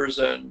threshers,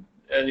 and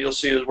you'll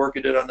see his work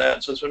he did on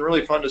that. So it's been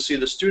really fun to see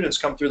the students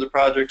come through the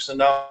projects and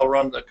now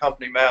run the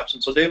company MAPS.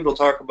 And so David will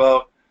talk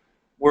about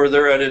where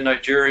they're at in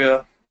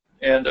Nigeria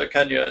and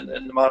Kenya and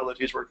the model that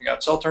he's working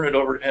on. So I'll turn it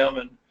over to him,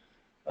 and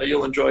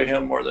you'll enjoy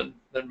him more than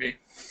me.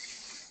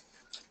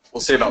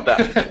 We'll see about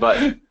that.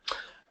 But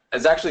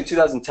it's actually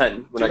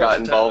 2010 when I got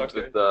involved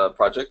with the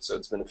project, so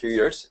it's been a few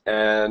years.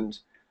 And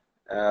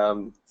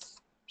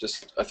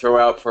just a throw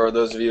out for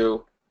those of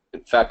you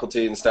in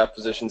faculty and staff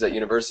positions at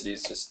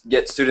universities, just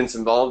get students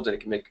involved and it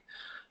can make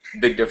a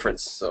big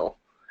difference, so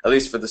at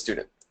least for the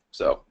student.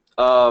 So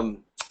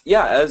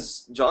yeah,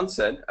 as John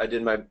said, I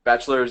did my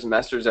bachelor's and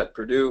master's at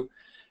Purdue,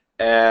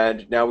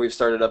 and now we've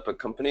started up a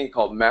company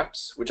called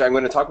MAPS, which I'm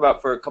going to talk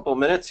about for a couple of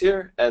minutes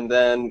here, and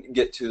then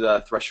get to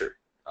the thresher.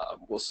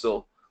 We'll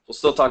still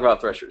talk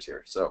about threshers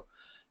here. So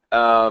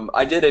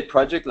I did a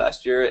project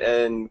last year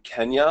in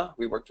Kenya.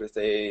 We worked with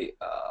a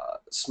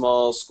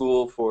small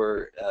school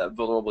for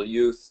vulnerable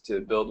youth to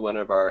build one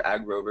of our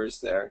ag rovers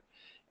there.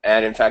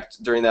 And in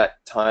fact, during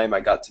that time, I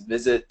got to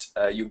visit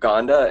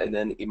Uganda and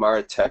then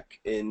Imara Tech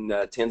in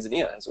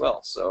Tanzania as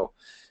well. So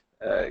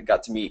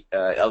got to meet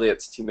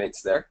Elliot's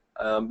teammates there.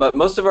 But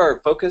most of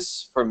our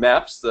focus for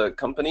MAPS, the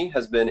company,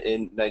 has been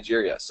in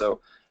Nigeria. So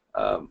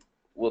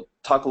we'll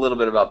talk a little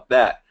bit about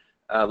that.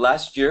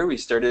 Last year, we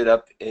started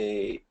up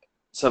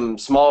some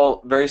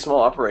very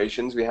small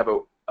operations. We have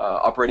a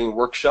operating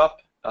workshop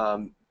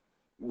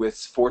with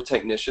 4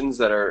 technicians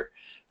that are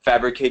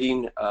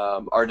fabricating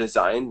our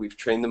design. We've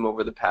trained them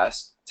over the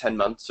past 10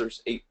 months or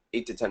 8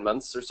 to 10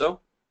 months or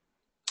so.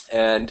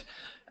 And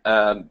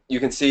you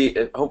can see,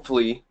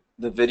 hopefully,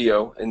 the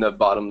video in the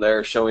bottom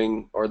there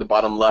showing, or the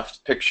bottom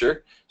left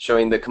picture,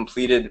 showing the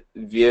completed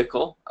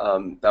vehicle.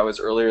 That was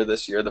earlier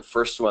this year, the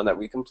first one that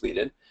we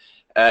completed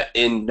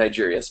in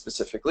Nigeria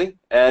specifically.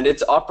 And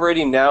it's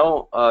operating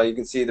now, you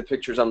can see the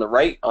pictures on the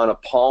right, on a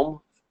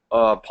palm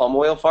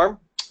oil farm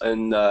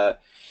in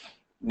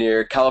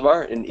near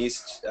Calabar in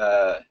East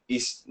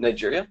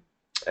Nigeria,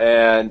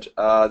 and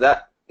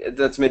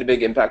that's made a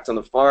big impact on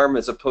the farm,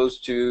 as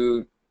opposed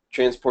to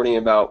transporting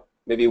about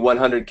maybe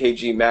 100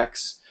 kg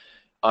max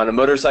on a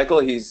motorcycle.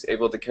 He's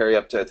able to carry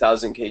up to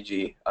 1,000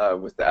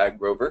 kg with the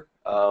ag rover,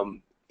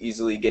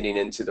 easily getting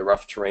into the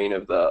rough terrain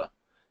of the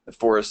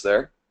forest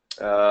there.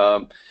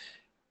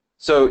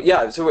 So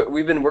yeah, so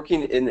we've been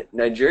working in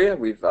Nigeria.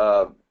 We've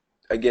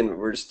again,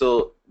 we're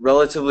still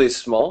relatively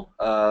small,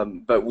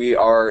 but we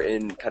are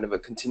in kind of a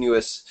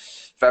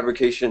continuous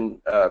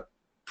fabrication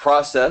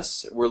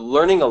process. We're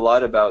learning a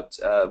lot about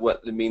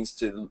what it means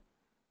to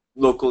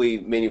locally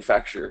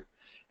manufacture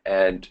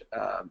and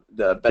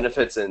the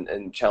benefits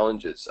and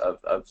challenges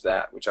of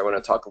that, which I want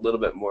to talk a little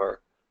bit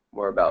more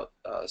about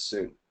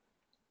soon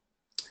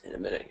in a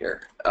minute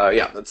here.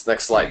 Yeah, that's the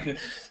next slide.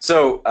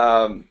 So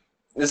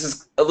this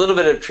is a little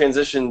bit of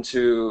transition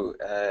to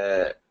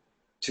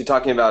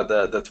talking about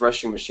the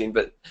threshing machine,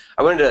 but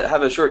I wanted to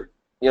have a short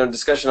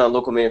discussion on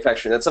local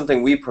manufacturing. That's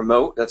something we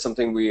promote. That's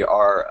something we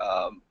are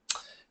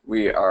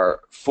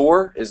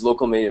for, is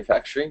local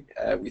manufacturing.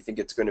 We think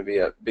it's going to be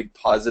a big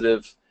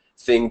positive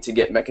thing to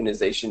get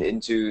mechanization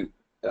into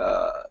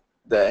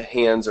the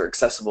hands or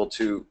accessible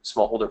to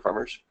smallholder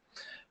farmers.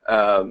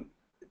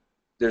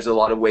 There's a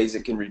lot of ways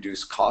it can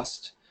reduce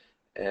cost.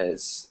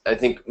 As I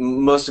think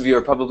most of you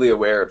are probably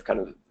aware of kind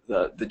of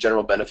the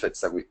general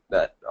benefits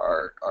that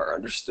are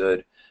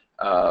understood.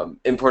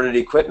 Imported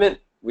equipment,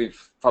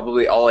 we've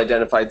probably all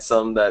identified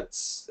some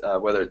that's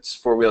whether it's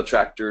 4-wheel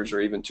tractors or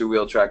even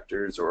 2-wheel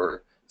tractors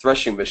or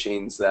threshing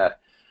machines that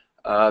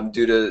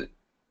due to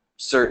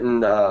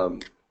certain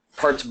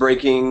parts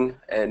breaking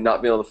and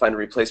not being able to find a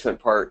replacement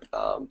part.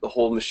 The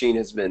whole machine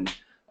has been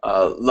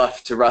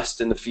left to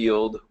rust in the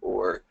field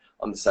or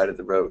on the side of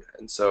the road.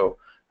 And so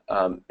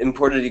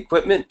imported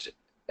equipment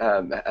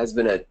has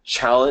been a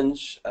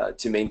challenge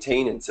to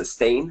maintain and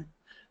sustain,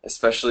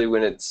 especially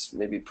when it's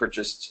maybe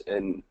purchased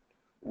in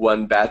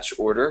one batch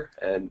order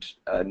and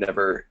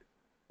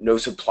no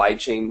supply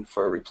chain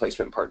for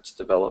replacement parts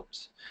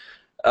developed.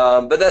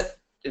 But that,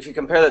 if you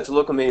compare that to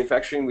local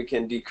manufacturing, we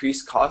can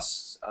decrease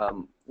costs.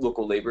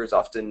 Local labor is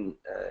often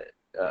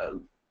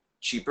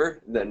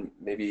cheaper than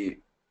maybe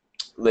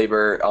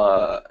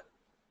labor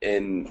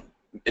in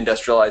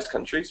industrialized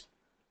countries.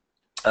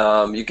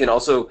 You can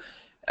also,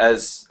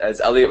 as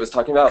Elliot was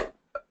talking about,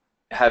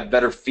 have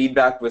better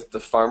feedback with the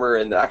farmer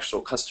and the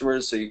actual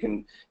customers, so you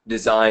can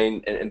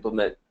design and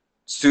implement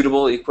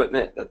suitable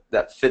equipment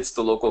that fits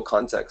the local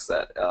context,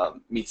 that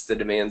meets the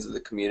demands of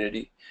the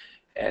community.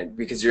 And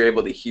because you're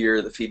able to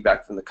hear the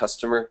feedback from the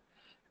customer,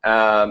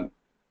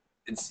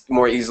 it's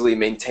more easily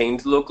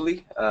maintained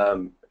locally.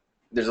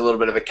 There's a little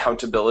bit of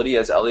accountability,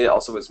 as Elliot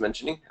also was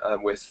mentioning,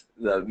 with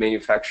the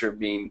manufacturer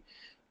being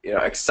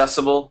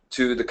accessible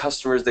to the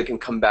customers. They can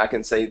come back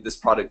and say this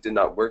product did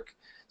not work.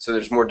 So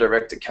there's more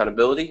direct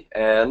accountability,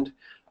 and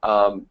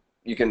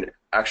you can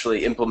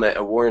actually implement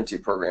a warranty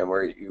program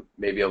where you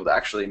may be able to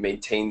actually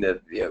maintain the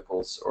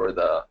vehicles or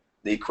the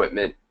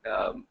equipment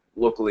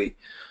locally.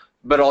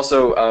 But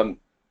also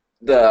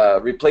the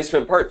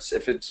replacement parts,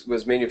 if it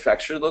was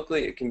manufactured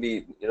locally, it can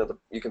be,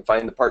 you can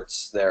find the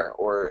parts there,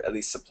 or at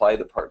least supply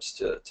the parts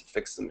to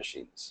fix the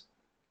machines.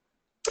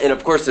 And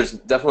of course, there's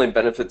definitely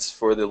benefits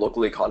for the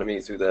local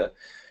economy through the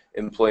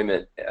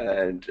employment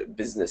and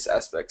business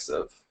aspects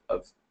of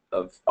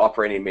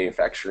operating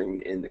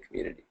manufacturing in the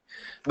community.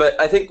 But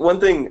I think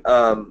one thing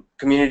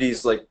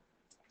communities like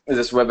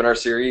this webinar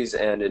series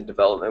and in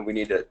development we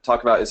need to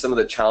talk about is some of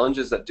the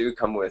challenges that do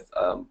come with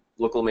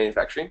local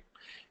manufacturing,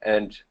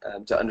 and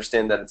to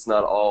understand that it's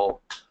not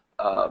all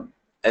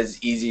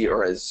as easy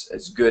or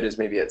as good as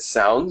maybe it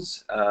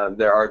sounds.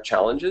 There are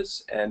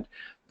challenges, and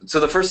so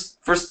the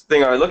first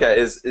thing I would look at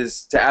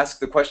is to ask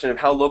the question of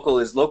how local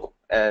is local,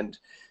 and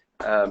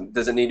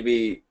does it need to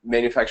be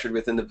manufactured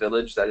within the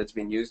village that it's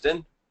being used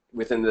in,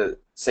 within the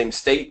same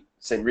state,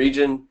 same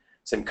region,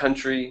 same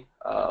country,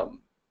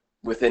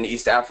 within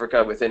East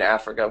Africa, within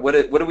Africa? What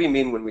do we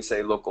mean when we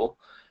say local,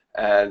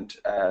 and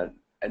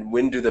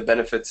when do the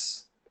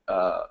benefits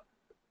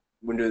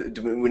when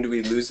do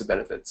we lose the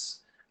benefits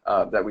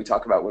that we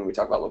talk about when we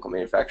talk about local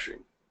manufacturing?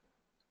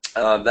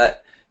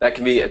 That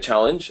can be a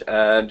challenge,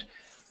 and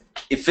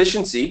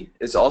efficiency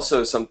is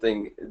also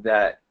something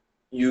that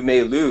you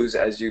may lose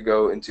as you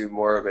go into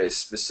more of a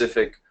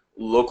specific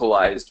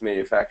localized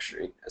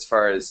manufacturing. As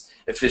far as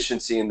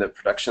efficiency in the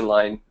production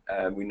line,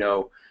 we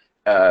know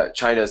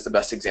China is the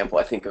best example,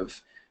 I think,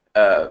 of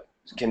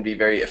can be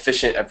very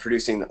efficient at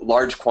producing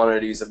large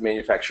quantities of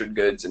manufactured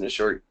goods in a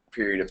short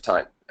period of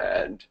time,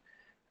 and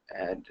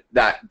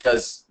that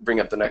does bring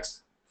up the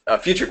next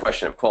future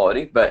question of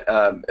quality. But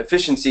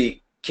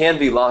efficiency can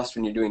be lost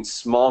when you're doing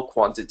small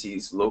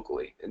quantities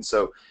locally, and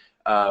so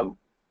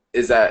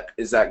is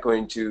that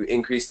going to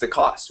increase the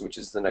cost, which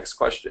is the next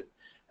question.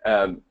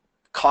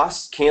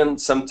 Costs can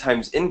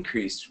sometimes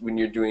increase when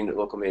you're doing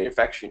local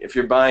manufacturing. If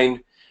you're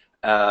buying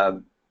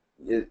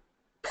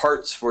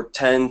parts for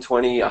 10,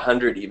 20,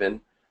 100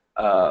 even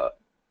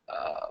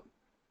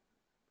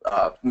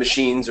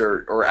machines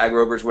or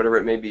agrobers, whatever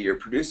it may be you're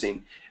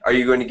producing, are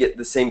you going to get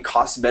the same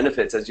cost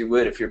benefits as you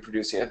would if you're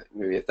producing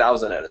maybe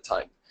 1,000 at a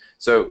time?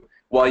 So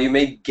while you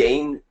may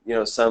gain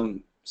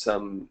some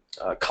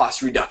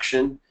cost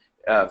reduction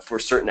for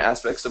certain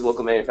aspects of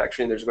local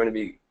manufacturing, there's going to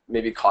be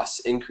maybe costs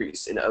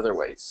increase in other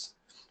ways.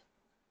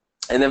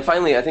 And then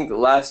finally, I think the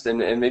last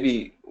and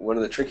maybe one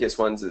of the trickiest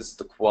ones is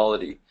the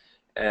quality,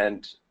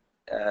 and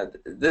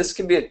this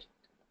can be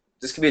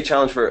a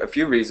challenge for a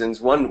few reasons.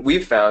 One,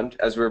 we've found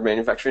as we're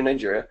manufacturing in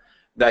Nigeria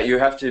that you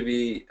have to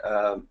be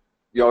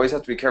you always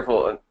have to be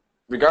careful,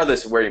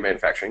 regardless of where you're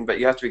manufacturing, but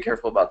you have to be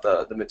careful about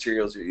the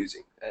materials you're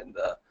using and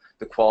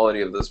the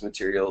quality of those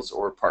materials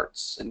or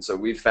parts. And so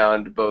we've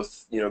found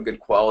both good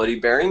quality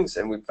bearings,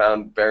 and we've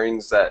found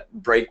bearings that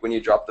break when you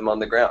drop them on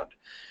the ground.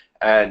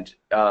 And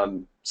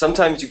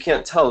sometimes you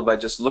can't tell by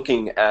just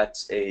looking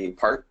at a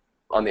part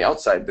on the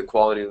outside the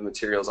quality of the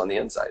materials on the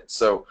inside.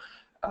 So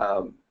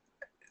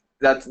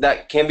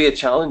that can be a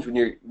challenge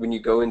when you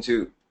go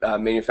into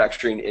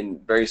manufacturing in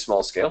very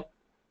small scale,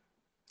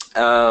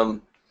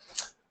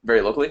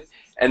 very locally.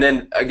 And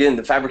then again,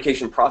 the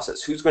fabrication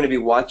process. Who's going to be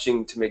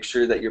watching to make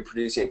sure that you're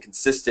producing a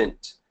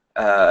consistent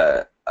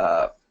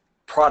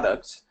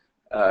product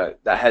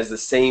that has the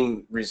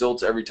same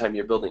results every time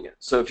you're building it?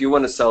 So if you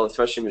want to sell a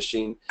threshing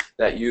machine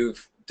that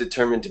you've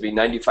determined to be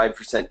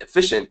 95%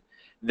 efficient,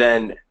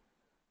 then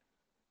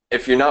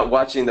if you're not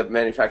watching the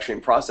manufacturing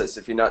process,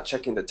 if you're not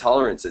checking the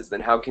tolerances, then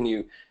how can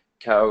you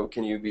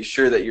be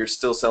sure that you're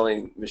still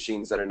selling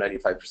machines that are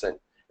 95%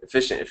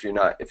 efficient if you're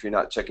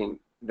not checking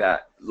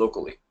that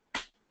locally?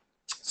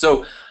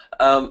 So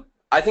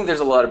I think there's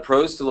a lot of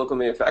pros to local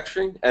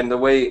manufacturing, and the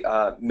way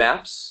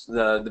MAPS,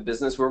 the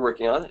business we're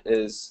working on,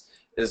 is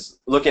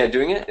looking at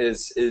doing it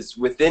is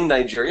within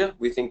Nigeria.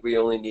 We think we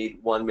only need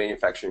one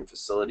manufacturing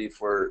facility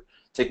for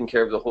taking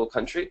care of the whole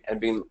country, and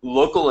being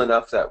local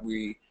enough that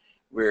we're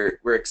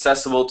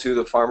accessible to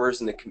the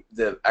farmers and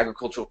the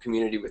agricultural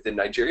community within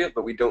Nigeria,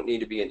 but we don't need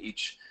to be in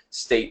each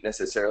state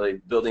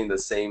necessarily building the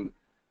same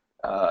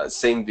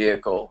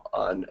vehicle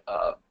on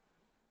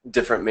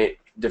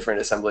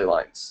different assembly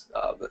lines.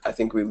 I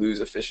think we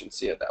lose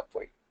efficiency at that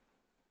point.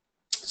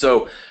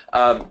 So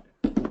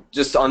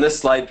just on this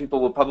slide, people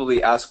will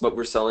probably ask what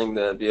we're selling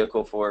the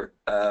vehicle for.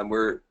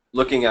 We're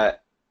looking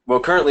at, well,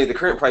 currently the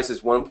current price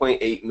is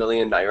 1.8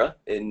 million naira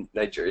in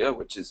Nigeria,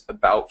 which is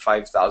about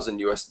 5,000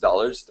 US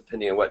dollars,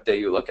 depending on what day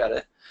you look at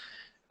it.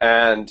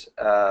 And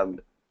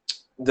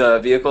the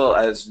vehicle,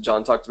 as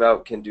John talked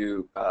about, can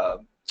do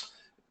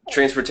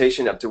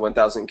transportation up to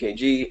 1,000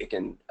 kg. It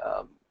can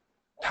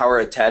power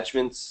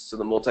attachments, so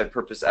the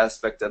multi-purpose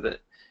aspect of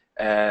it,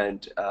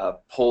 and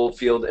pull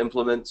field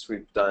implements.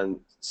 We've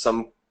done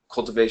some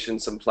cultivation,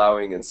 some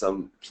plowing, and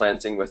some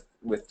planting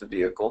with the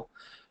vehicle.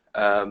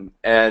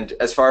 And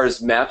as far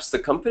as MAPS, the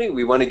company,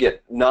 we want to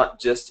get not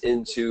just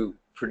into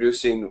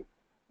producing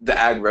the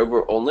ag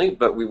rover only,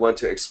 but we want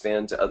to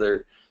expand to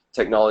other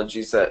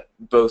technologies that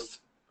both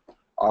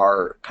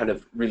are kind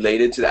of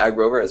related to the ag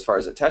rover as far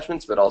as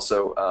attachments, but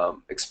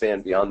also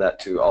expand beyond that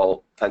to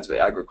all kinds of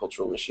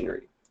agricultural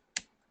machinery.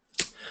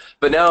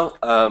 But now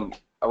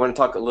I want to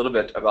talk a little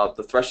bit about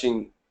the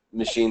threshing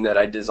machine that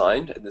I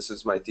designed, and this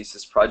is my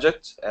thesis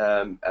project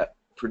at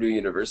Purdue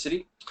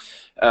University.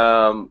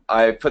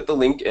 I put the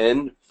link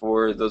in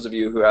for those of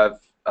you who have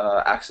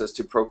access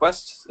to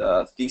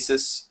ProQuest.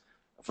 Thesis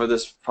for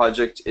this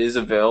project is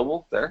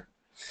available there.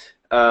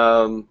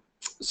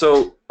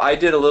 So I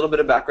did a little bit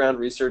of background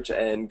research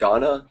in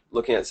Ghana,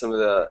 looking at some of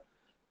the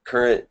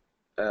current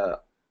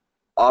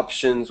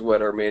options,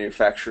 what are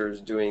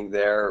manufacturers doing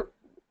there,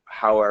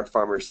 how are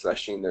farmers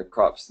threshing their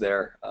crops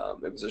there.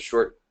 It was a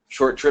short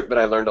trip, but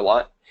I learned a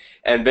lot.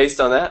 And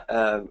based on that,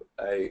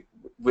 I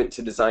went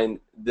to design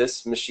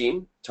this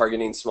machine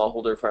targeting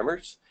smallholder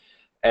farmers.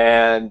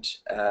 And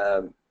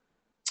I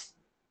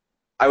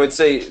would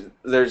say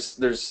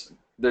there's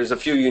a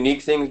few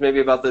unique things maybe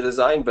about the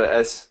design, but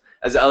as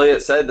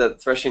Elliot said, the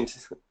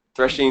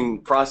threshing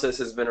process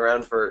has been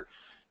around for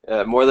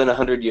more than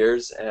 100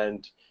 years,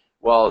 and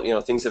while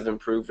things have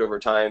improved over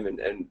time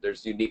and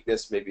there's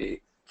uniqueness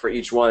maybe for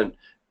each one,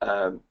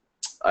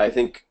 I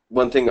think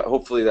one thing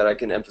hopefully that I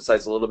can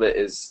emphasize a little bit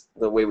is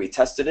the way we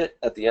tested it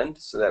at the end,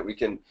 so that we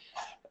can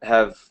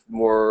have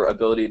more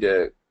ability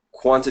to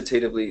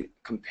quantitatively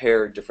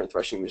compare different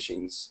threshing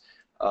machines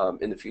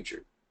in the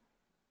future.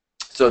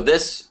 So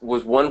this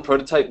was one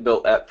prototype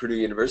built at Purdue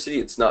University.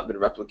 It's not been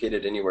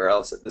replicated anywhere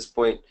else at this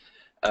point,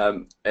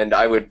 and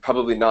I would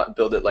probably not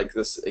build it like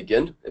this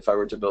again if I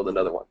were to build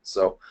another one.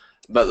 So,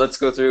 but let's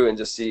go through and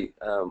just see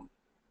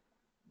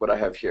what I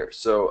have here.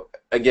 So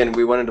again,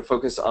 we wanted to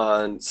focus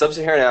on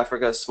sub-Saharan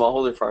Africa,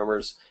 smallholder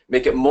farmers,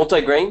 make it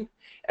multi-grain,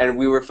 and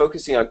we were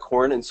focusing on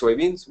corn and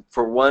soybeans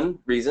for one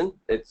reason.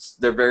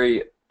 They're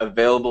very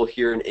available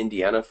here in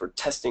Indiana for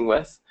testing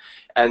with,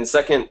 and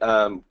second,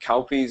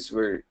 cowpeas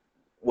were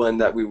one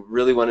that we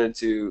really wanted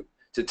to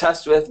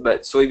test with,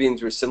 but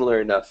soybeans were similar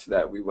enough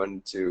that we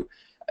wanted to,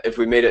 if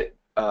we made it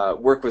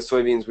work with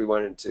soybeans,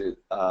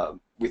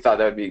 we thought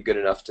that would be good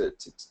enough to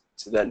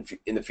then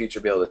in the future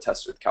be able to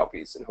test with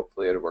cowpeas, and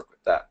hopefully it would work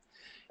with that.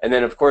 And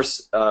then of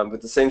course, with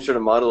the same sort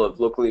of model of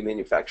locally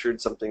manufactured,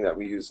 something that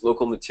we use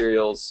local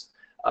materials,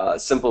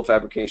 simple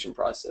fabrication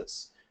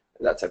process,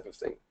 that type of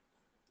thing.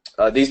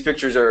 These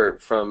pictures are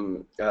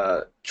from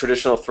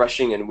traditional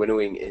threshing and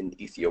winnowing in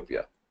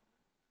Ethiopia.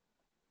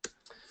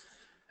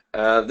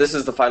 This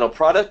is the final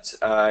product.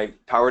 I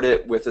powered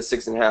it with a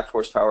 6.5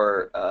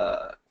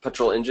 horsepower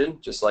petrol engine,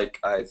 just like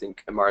I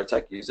think Imara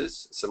Tech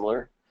uses,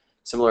 similar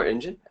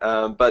engine.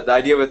 But the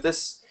idea with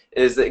this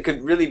is that it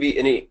could really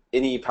be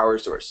any power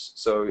source.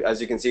 So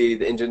as you can see,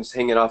 the engine's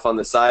hanging off on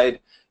the side.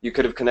 You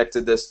could have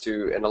connected this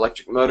to an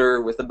electric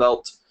motor with a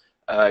belt.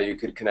 You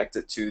could connect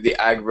it to the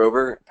ag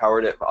rover,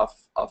 powered it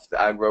off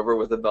the ag rover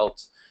with a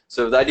belt.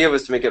 So the idea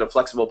was to make it a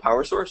flexible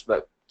power source,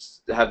 but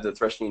to have the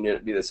threshing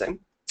unit be the same.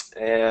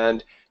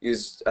 And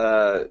use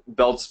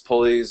belts,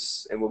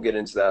 pulleys, and we'll get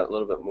into that a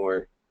little bit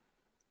more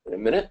in a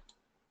minute.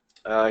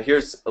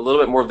 Here's a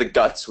little bit more of the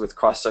guts with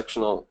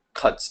cross-sectional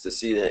cuts to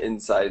see the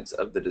insides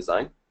of the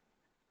design.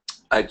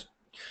 I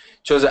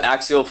chose an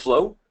axial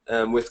flow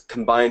with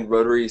combined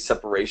rotary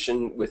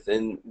separation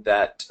within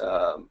that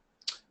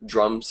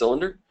drum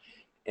cylinder,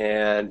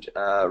 and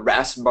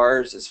rasp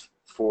bars is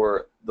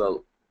for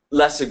the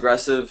less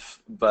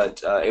aggressive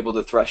but able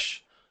to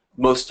thresh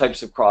most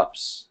types of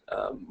crops,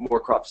 more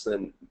crops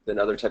than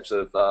other types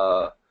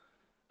of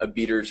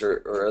beaters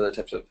or other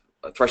types of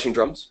threshing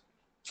drums.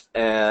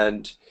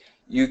 And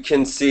you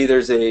can see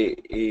there's a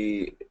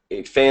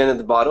fan at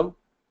the bottom,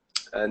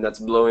 and that's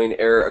blowing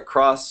air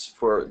across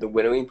for the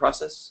winnowing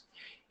process.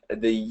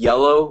 The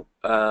yellow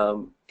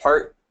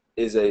part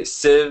is a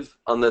sieve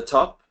on the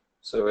top,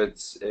 So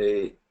it's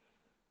a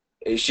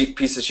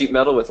piece of sheet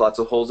metal with lots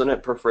of holes in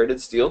it,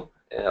 perforated steel.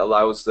 It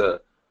allows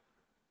the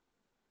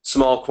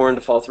small corn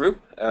to fall through,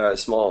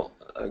 small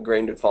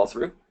grain to fall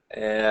through,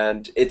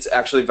 and it's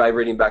actually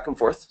vibrating back and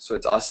forth, so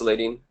it's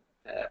oscillating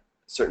at a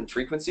certain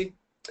frequency,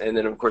 and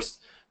then of course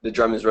the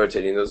drum is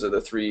rotating. Those are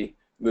the three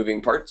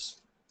moving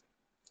parts.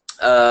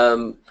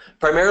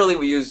 Primarily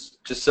we use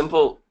just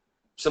simple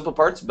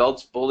parts: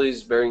 belts,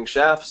 pulleys, bearing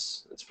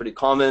shafts. It's pretty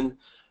common.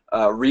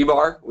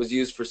 Rebar was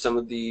used for some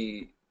of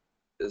the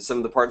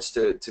parts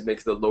to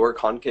make the lower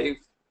concave,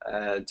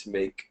 to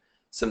make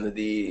some of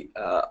the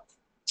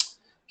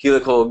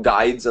helical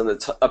guides on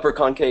the upper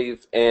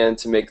concave, and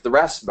to make the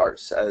rasp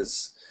bars,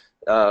 as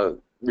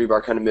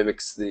rebar kind of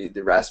mimics the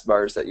rasp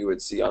bars that you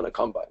would see on a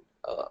combine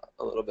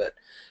a little bit.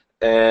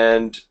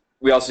 And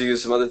we also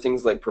use some other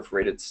things like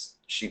perforated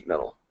sheet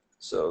metal,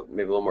 so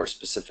maybe a little more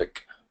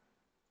specific.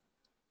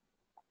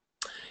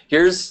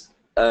 Here's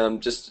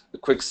just a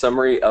quick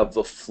summary of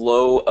the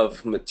flow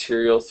of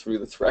material through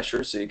the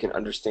thresher, so you can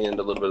understand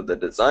a little bit of the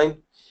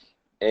design.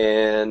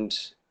 And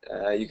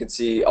you can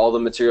see all the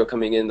material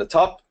coming in the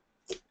top.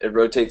 It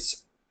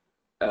rotates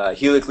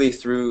helically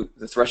through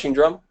the threshing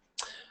drum,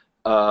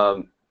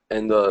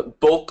 and the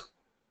bulk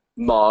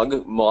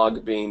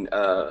mog being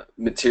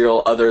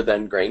material other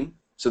than grain.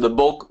 So the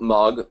bulk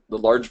mog, the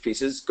large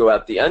pieces, go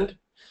at the end.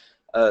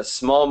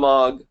 Small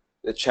mog,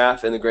 the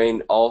chaff, and the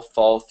grain all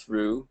fall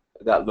through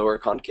that lower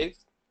concave.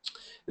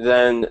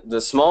 Then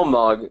the small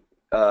mog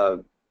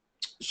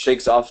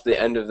shakes off the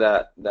end of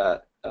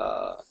that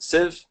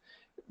sieve,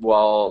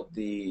 while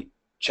the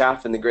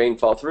chaff and the grain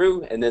fall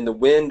through, and then the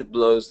wind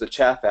blows the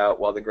chaff out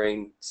while the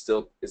grain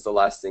still is the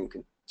last thing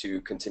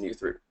to continue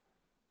through.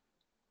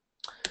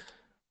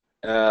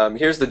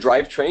 Here's the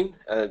drivetrain.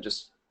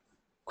 Just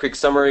quick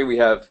summary: we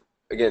have,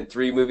 again,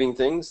 three moving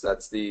things.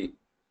 That's the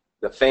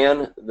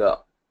fan,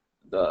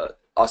 the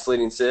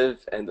oscillating sieve,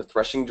 and the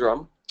threshing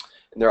drum,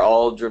 and they're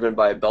all driven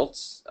by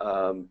belts.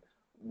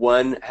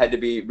 One had to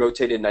be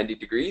rotated 90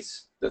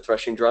 degrees, the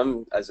threshing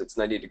drum, as it's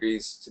 90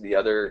 degrees to the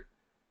other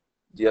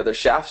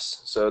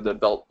shafts, so the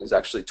belt is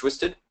actually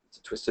twisted. It's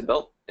a twisted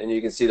belt, and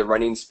you can see the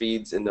running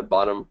speeds in the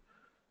bottom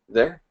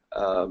there.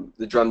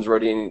 The drum's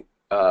rotating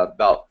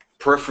about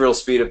peripheral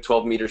speed of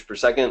 12 meters per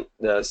second.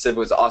 The sieve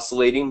was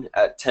oscillating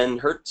at 10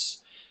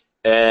 hertz,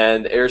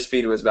 and the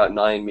airspeed was about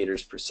 9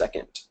 meters per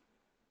second.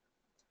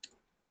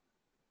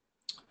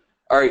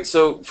 All right,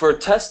 so for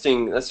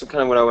testing, that's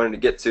kind of what I wanted to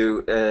get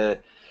to.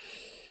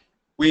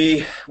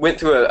 We went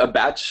through a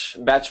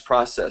batch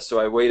process, so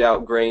I weighed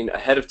out grain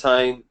ahead of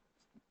time,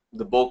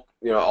 the bulk,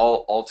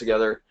 all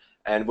together,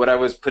 and what I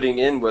was putting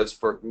in was,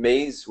 for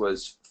maize,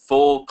 was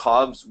full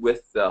cobs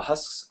with the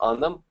husks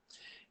on them,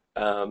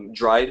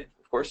 dried,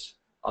 of course,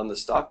 on the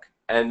stalk.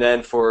 And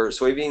then for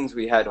soybeans,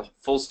 we had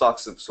full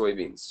stalks of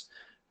soybeans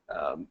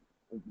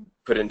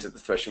put into the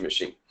threshing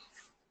machine.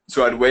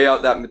 So I'd weigh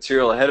out that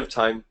material ahead of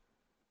time,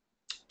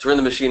 turn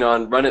the machine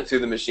on, run it through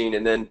the machine,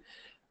 and then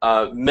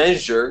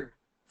measure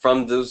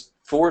from those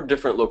 4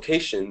 different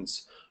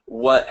locations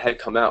what had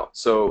come out.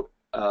 So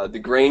the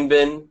grain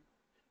bin,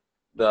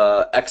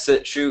 the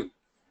exit chute,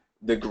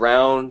 the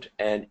ground,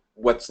 and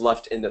what's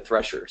left in the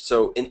thresher.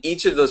 So in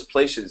each of those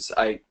places,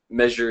 I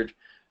measured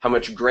how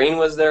much grain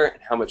was there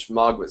and how much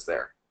mog was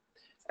there,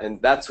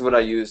 and that's what I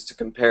used to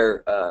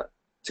compare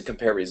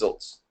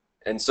results.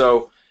 And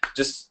so,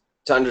 just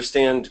to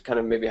understand kind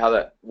of maybe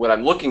what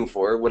I'm looking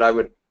for, what I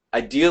would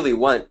ideally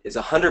want is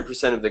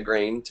 100% of the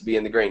grain to be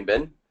in the grain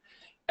bin,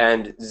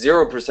 and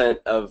 0%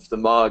 of the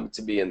mog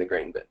to be in the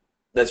grain bin.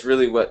 That's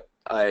really what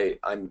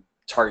I'm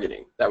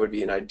targeting. That would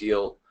be an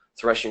ideal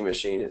threshing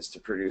machine, is to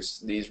produce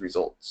these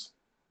results.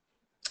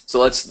 So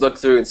let's look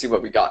through and see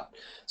what we got.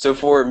 So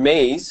for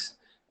maize,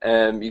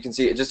 you can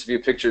see just a few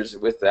pictures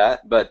with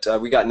that, but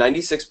we got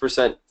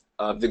 96%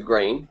 of the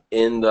grain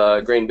in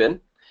the grain bin,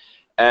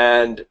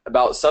 and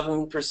about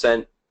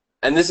 7%,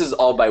 and this is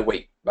all by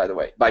weight, by the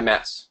way, by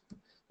mass.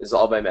 This is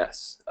all by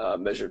mass,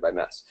 measured by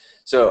mass.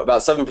 So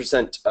about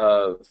 7%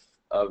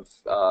 of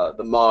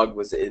the mog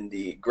was in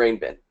the grain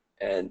bin,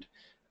 and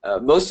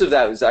most of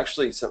that was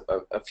actually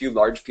a few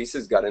large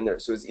pieces got in there,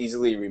 so it's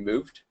easily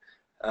removed.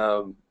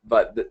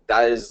 But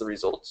that is the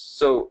results.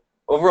 So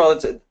overall,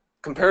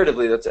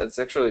 comparatively, that's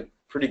actually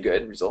pretty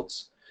good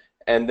results.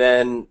 And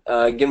then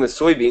again with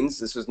soybeans,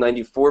 this was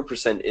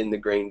 94% in the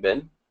grain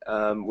bin,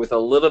 with a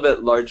little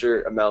bit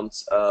larger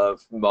amounts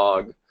of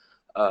mog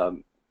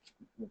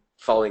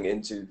falling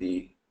into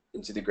the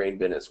grain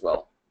bin as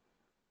well.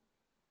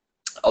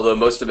 Although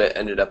most of it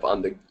ended up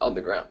on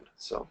the ground.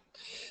 So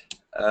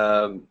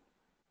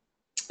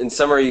in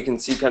summary, you can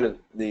see kind of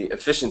the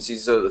efficiency.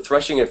 So the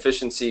threshing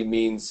efficiency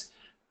means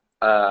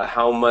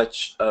how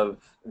much of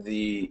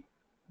the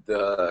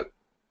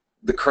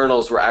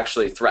kernels were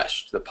actually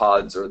threshed, the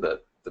pods or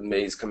the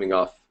maize coming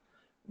off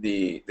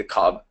the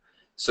cob.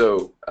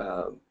 So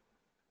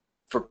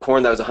for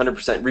corn, that was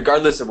 100%,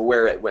 regardless of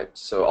where it went.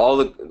 So all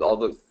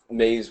the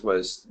maize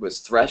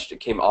was threshed. It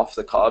came off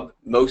the cob.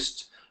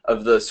 Most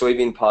of the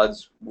soybean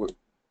pods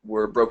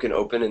were broken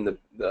open and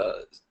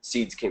the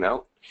seeds came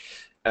out.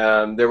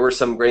 There were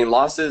some grain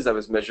losses that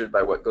was measured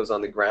by what goes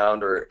on the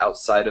ground or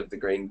outside of the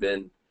grain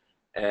bin.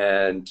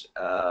 And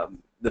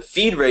the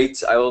feed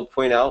rates, I will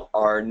point out,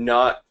 are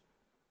not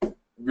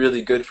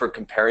really good for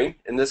comparing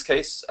in this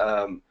case.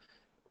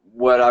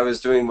 What I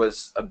was doing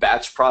was a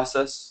batch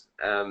process,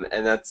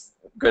 and that's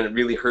going to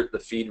really hurt the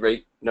feed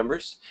rate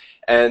numbers.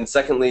 And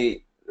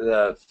secondly,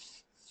 the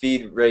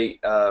feed rate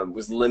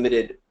was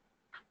limited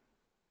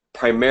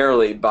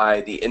primarily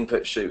by the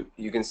input chute.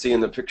 You can see in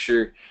the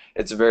picture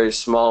it's a very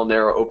small,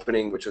 narrow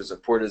opening, which was a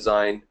poor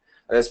design.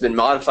 That's been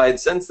modified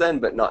since then,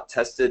 but not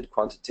tested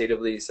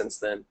quantitatively since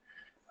then.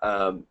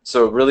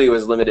 So really it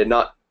was limited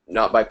not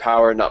by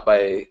power, not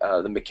by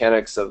the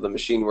mechanics of the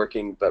machine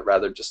working, but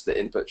rather just the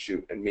input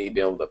chute and me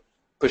being able to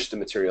push the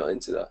material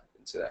into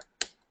there.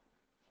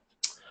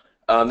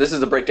 This is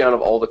the breakdown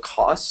of all the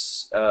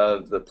costs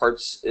of the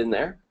parts in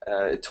there.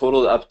 It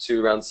totaled up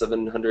to around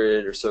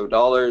 $700 or so.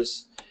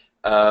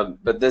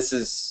 But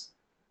this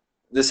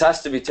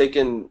has to be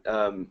taken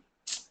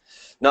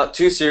not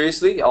too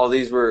seriously. All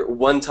these were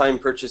one-time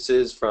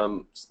purchases,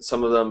 from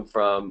some of them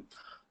from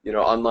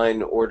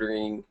online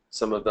ordering,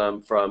 some of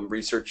them from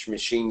research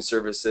machine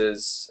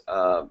services,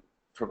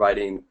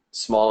 providing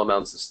small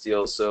amounts of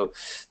steel. So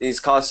these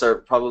costs are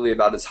probably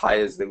about as high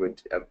as they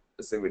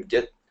would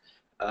get.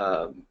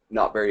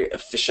 Not very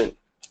efficient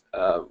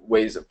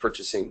ways of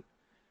purchasing,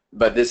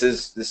 but this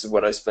is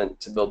what I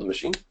spent to build the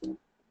machine.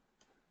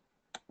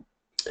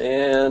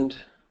 And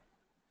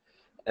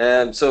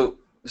so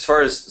as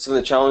far as some of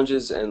the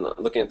challenges and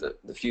looking at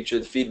the future,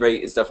 the feed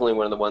rate is definitely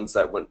one of the ones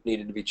that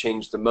needed to be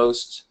changed the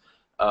most.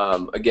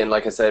 Again,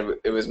 like I said,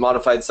 it was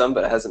modified some,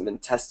 but it hasn't been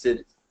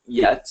tested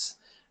yet.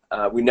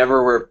 We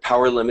never were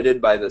power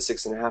limited by the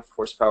 6.5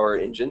 horsepower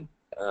engine.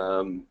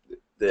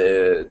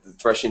 The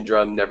threshing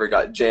drum never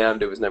got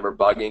jammed. It was never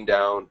bogging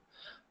down.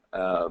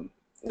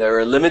 There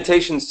are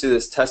limitations to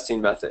this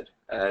testing method,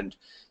 and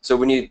so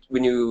when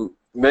you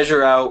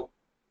measure out,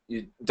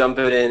 you dump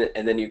it in,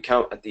 and then you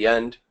count at the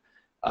end.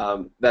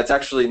 That's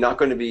actually not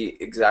going to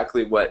be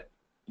exactly what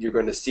you're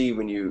going to see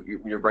when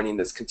you're running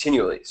this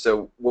continually.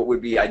 So what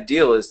would be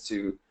ideal is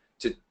to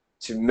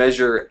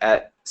measure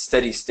at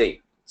steady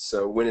state.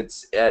 So when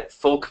it's at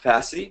full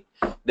capacity,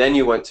 then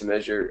you want to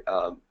measure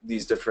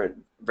these different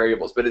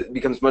variables. But it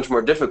becomes much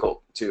more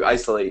difficult to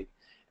isolate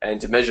and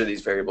to measure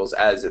these variables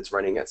as it's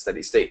running at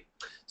steady state.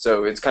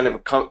 So it's kind of a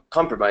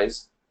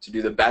compromise to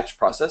do the batch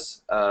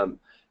process,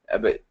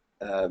 but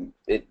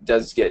it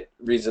does get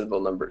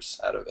reasonable numbers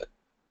out of it.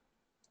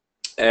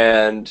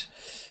 And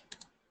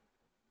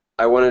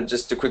I wanted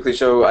just to quickly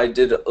show, I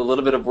did a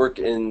little bit of work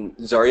in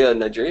Zaria,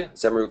 Nigeria,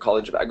 Zamaru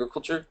College of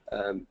Agriculture.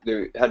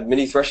 They had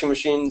mini threshing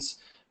machines,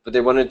 but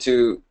they wanted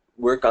to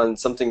work on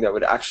something that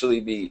would actually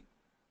be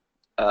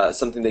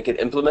something they could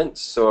implement.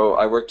 So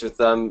I worked with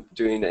them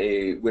doing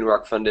a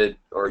Winrock funded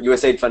or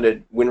USAID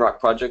funded Winrock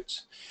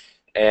project,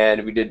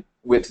 and we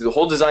went through the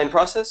whole design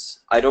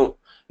process. I don't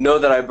know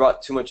that I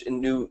brought too much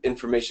new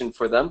information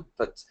for them,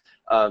 but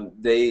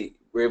they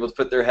were able to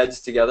put their heads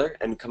together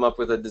and come up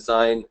with a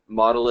design,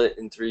 model it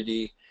in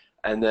 3D,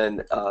 and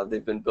then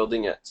they've been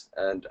building it.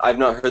 And I've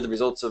not heard the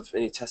results of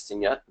any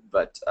testing yet,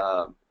 but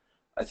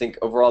I think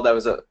overall that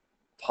was a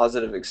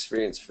positive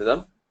experience for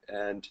them.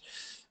 And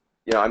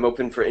I'm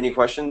open for any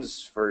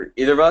questions for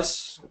either of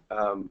us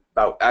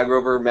about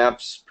AgRover,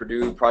 maps,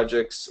 Purdue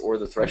projects, or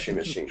the threshing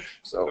machine.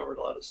 So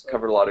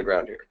covered a lot of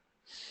ground here.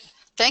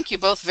 Thank you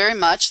both very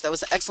much. That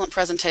was an excellent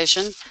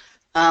presentation.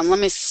 Let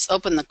me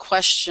open the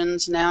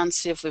questions now and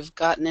see if we've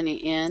gotten any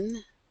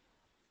in.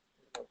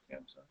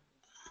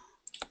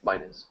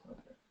 Mine is.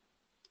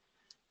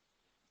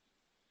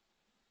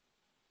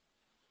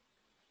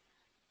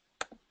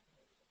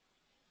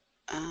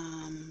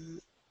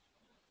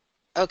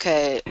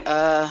 Okay.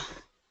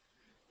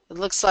 It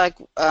looks like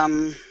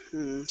some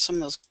of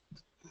those.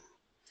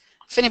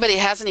 If anybody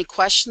has any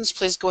questions,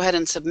 please go ahead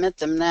and submit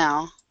them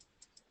now.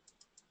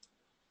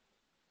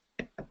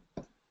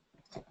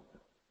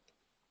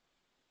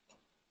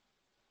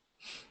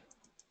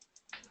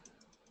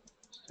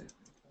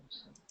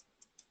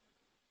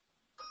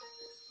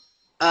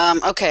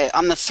 Okay,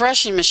 on the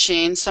threshing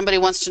machine, somebody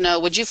wants to know,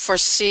 would you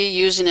foresee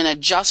using an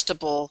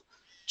adjustable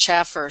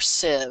chaffer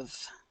sieve?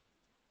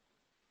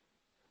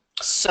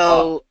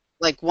 So,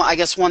 like, I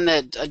guess one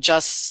that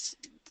adjusts,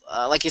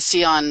 like you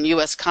see on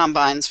U.S.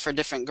 combines for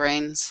different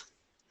grains?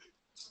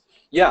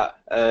 Yeah,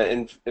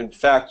 in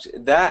fact,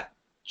 that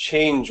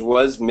change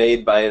was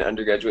made by an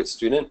undergraduate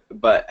student,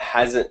 but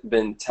hasn't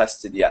been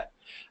tested yet.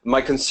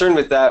 My concern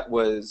with that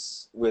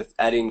was with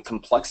adding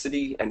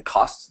complexity and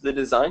cost to the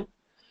design.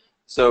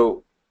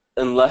 So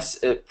unless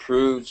it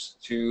proves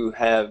to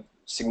have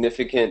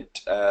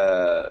significant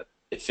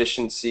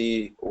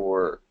efficiency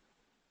or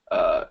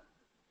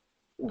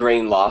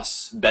grain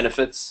loss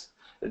benefits,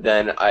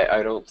 then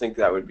I don't think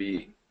that would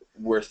be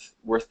worth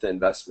the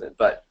investment.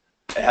 But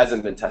it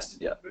hasn't been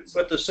tested yet.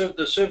 But the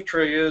sieve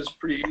tray is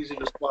pretty easy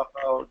to swap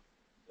out,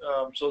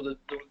 so the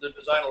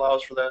design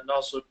allows for that, and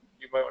also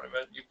you might want to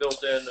mention you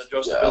built in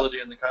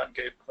adjustability in the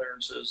concave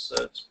clearances.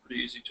 That's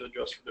pretty easy to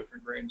adjust for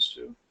different grains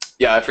too.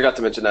 Yeah, I forgot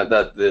to mention that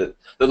the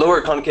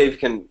lower concave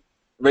can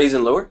raise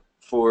and lower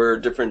for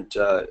different.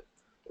 Of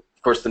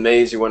course, the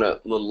maize you want a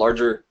little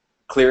larger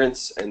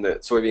clearance, and the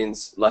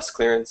soybeans less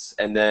clearance,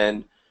 and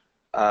then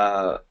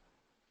the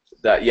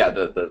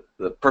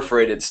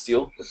perforated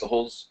steel with the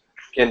holes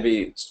can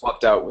be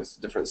swapped out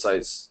with different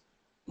size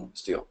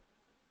steel.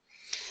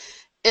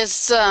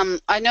 Is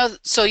I know,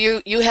 so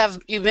you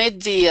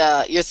made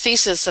the your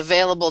thesis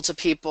available to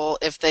people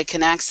if they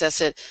can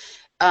access it.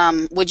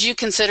 Would you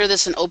consider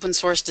this an open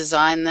source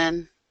design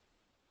then?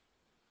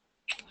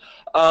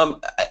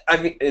 I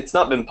mean, it's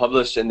not been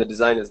published and the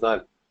design is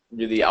not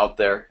really out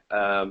there.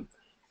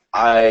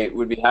 I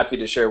would be happy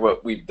to share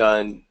what we've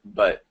done,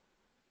 but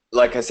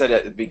like I said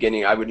at the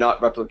beginning, I would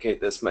not replicate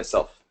this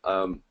myself.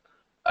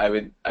 I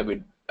would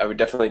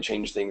definitely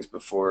change things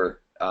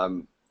before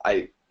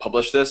I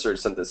published this or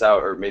sent this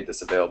out or made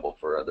this available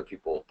for other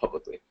people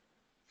publicly.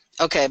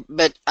 Okay,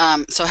 but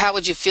so how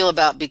would you feel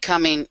about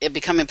becoming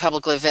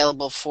publicly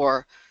available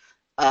for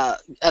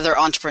other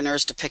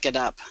entrepreneurs to pick it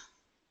up?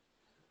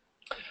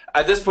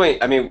 At this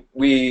point, I mean,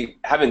 we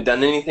haven't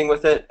done anything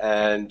with it,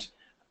 and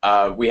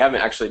we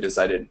haven't actually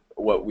decided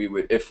what we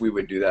would, if we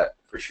would do that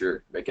for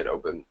sure, make it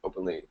openly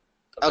available.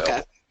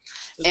 Okay,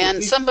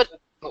 and somebody,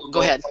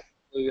 go ahead.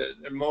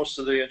 And most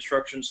of the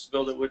instructions to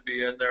build it would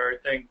be in there. I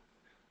think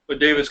what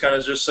David's kind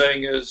of just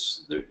saying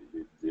is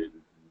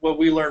what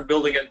we learned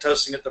building it and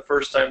testing it the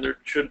first time, there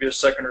should be a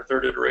second or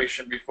third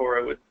iteration before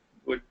I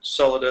would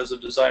sell it as a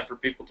design for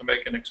people to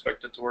make and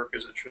expect it to work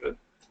as it should.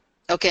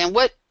 Okay, and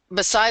what,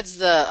 besides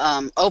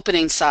the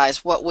opening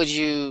size, what would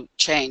you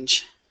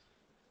change?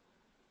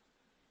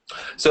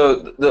 So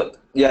the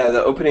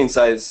opening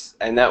size,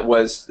 and that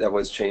was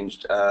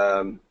changed.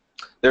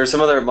 There are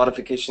some other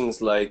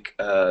modifications, like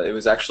it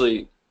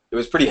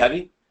was pretty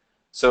heavy.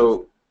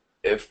 So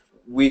if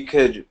we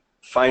could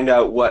find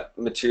out what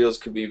materials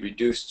could be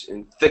reduced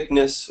in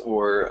thickness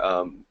or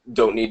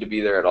don't need to be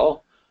there at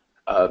all,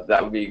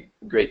 that would be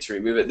great to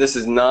remove it. This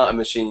is not a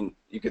machine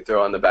you could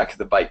throw on the back of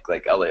the bike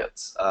like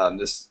Elliot's.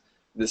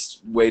 This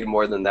weighed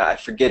more than that. I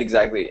forget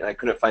exactly, and I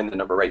couldn't find the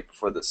number right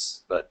before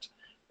this, but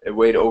it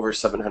weighed over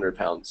 700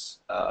 pounds,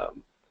 so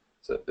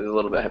it was a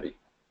little bit heavy.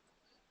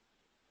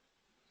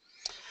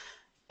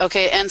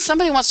 Okay, and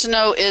somebody wants to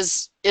know,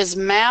 is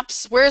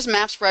MAPS, where is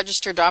MAPS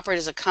registered to operate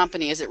as a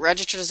company? Is it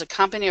registered as a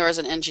company or as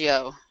an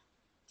NGO?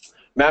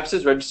 MAPS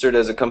is registered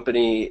as a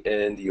company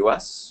in the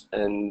U.S.,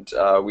 and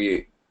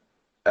we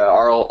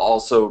are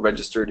also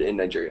registered in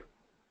Nigeria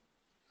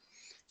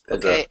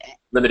as a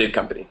limited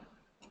company.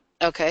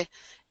 Okay,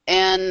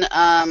 and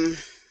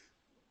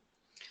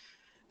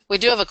we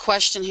do have a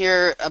question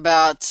here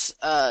about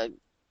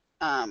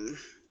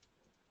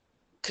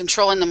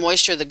controlling the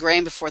moisture of the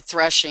grain before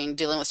threshing,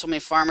 dealing with so many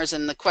farmers,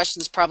 and the question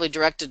is probably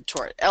directed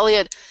toward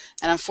Elliot,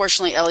 and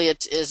unfortunately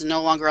Elliot is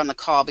no longer on the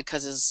call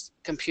because his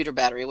computer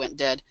battery went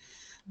dead.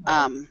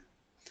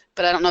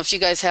 But I don't know if you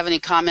guys have any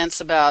comments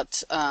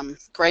about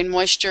grain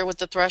moisture with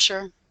the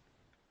thresher.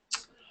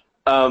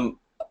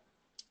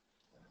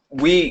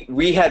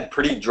 We had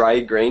pretty dry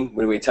grain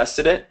when we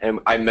tested it,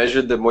 and I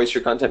measured the moisture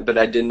content, but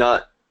I did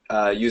not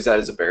use that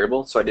as a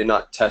variable, so I did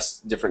not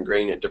test different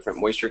grain at different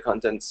moisture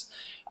contents.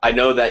 I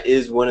know that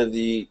is one of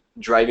the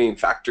driving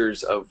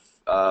factors of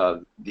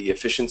the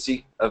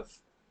efficiency of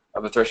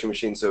a threshing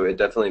machine, so it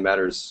definitely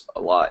matters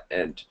a lot.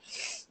 And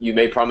you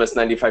may promise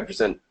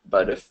 95%,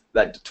 but if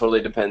that totally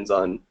depends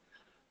on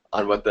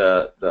what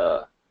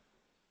the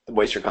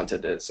moisture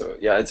content is. So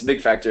yeah, it's a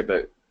big factor,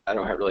 but I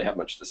don't really have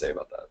much to say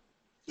about that.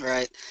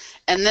 Right.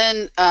 And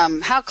then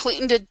how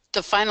clean did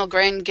the final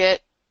grain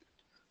get?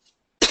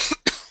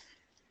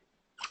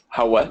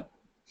 How what?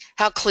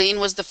 How clean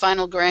was the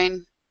final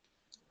grain?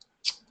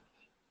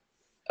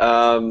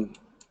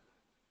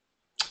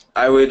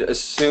 I would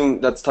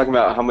assume that's talking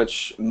about how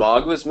much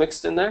MOG was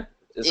mixed in there.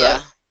 Is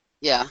that?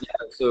 Yeah.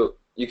 Yeah. So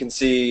you can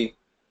see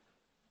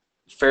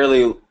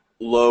fairly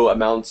low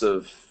amounts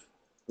of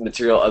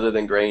material other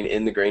than grain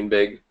in the grain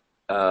bag.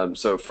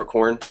 So for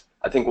corn,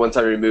 I think once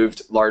I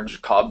removed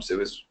large cobs, it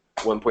was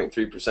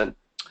 1.3%,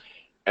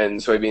 and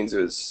soybeans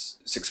it was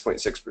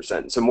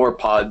 6.6%. So more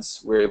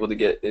pods were able to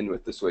get in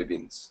with the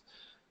soybeans.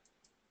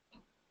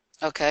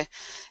 Okay.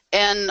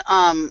 And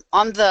on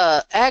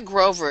the Ag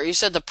Rover, you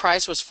said the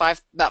price was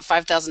about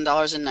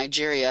 $5,000 in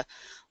Nigeria.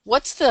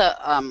 What's the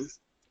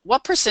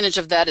what percentage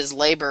of that is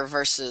labor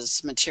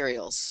versus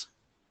materials?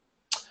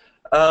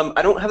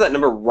 I don't have that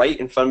number right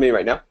in front of me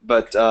right now,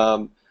 but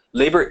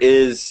labor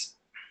is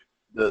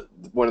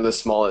one of the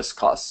smallest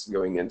costs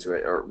going into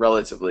it, or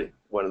relatively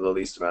one of the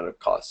least amount of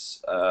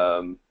costs.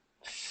 I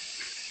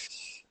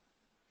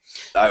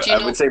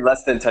would say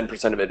less than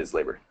 10% of it is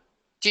labor.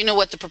 Do you know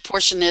what the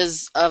proportion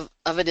is of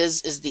it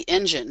is the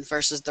engine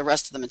versus the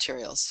rest of the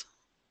materials?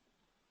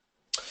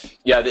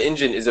 Yeah, the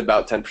engine is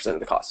about 10% of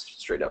the cost,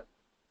 straight up.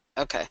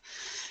 Okay.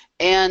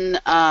 And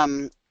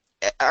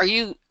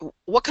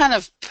what kind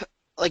of,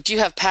 like, do you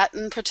have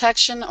patent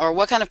protection, or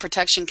what kind of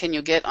protection can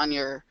you get on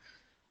your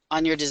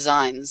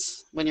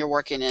designs when you're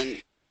working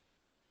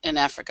in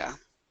Africa?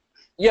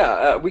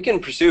 Yeah, we can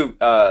pursue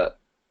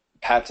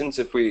patents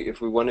if we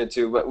wanted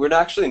to, but we're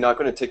actually not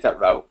going to take that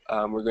route.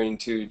 We're going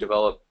to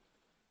develop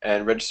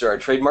and register our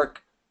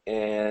trademark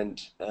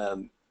and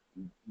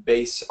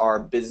base our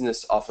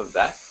business off of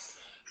that.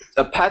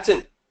 A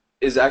patent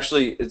is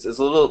actually it's a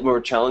little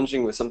more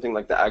challenging with something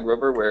like the ag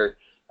rover, where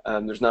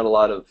there's not a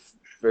lot of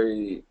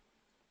very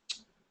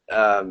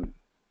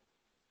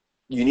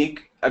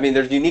unique. I mean,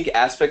 there's unique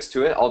aspects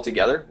to it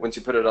altogether once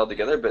you put it all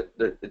together, but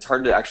it's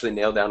hard to actually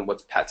nail down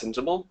what's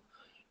patentable.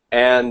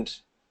 And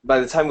by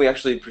the time we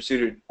actually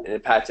pursued a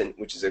patent,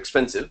 which is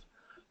expensive,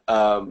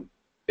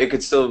 it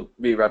could still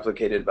be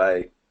replicated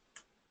by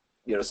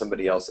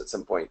somebody else at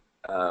some point.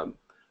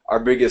 Our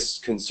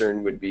biggest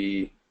concern would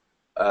be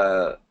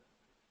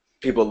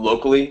people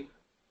locally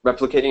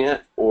replicating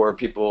it, or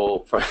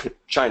people from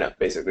China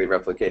basically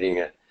replicating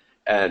it,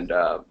 and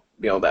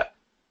be able to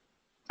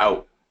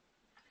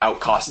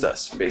outcost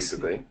us,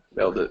 basically,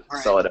 be able to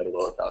sell it at a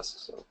lower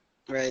cost. So.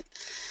 Right.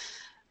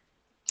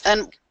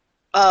 And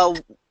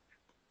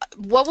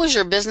what was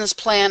your business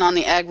plan on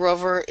the Ag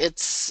Rover?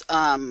 It's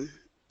will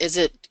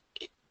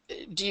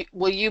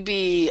you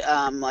be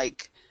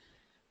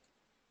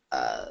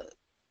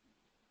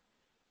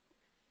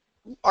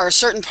are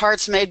certain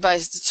parts made by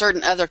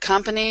certain other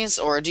companies,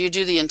 or do you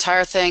do the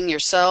entire thing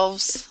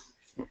yourselves?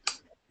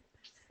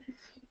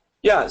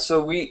 Yeah,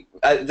 so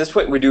at this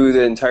point we do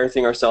the entire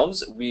thing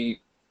ourselves.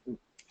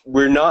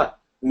 We're not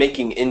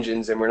making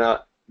engines and we're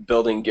not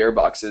building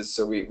gearboxes,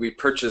 so we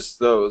purchase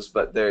those,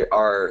 but they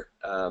are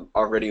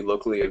already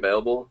locally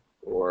available,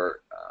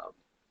 or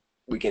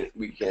we can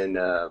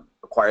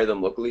acquire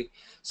them locally.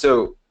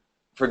 So,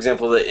 for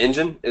example, the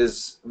engine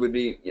it's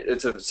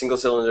a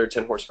single-cylinder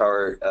 10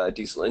 horsepower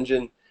diesel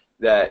engine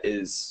that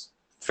is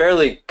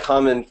fairly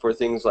common for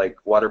things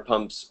like water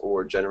pumps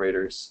or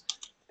generators,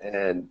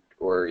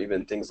 or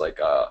even things like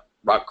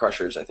rock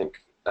crushers, I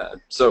think.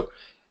 So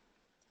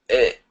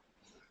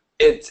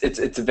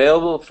it's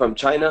available from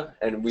China,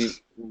 and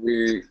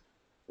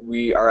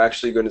we are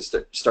actually going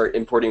to start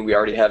importing. We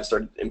already have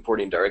started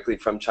importing directly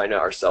from China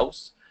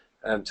ourselves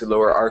to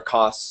lower our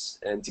costs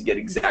and to get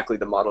exactly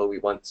the model we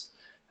want.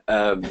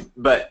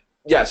 But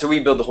yeah, so we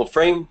build the whole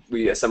frame,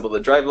 we assemble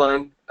the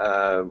driveline,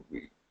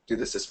 we do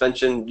the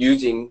suspension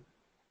using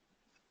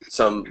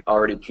some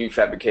already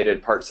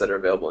prefabricated parts that are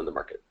available in the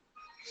market.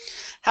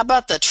 How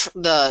about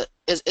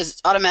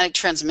is automatic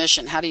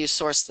transmission? How do you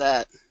source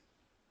that?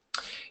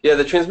 Yeah,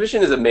 the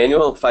transmission is a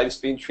manual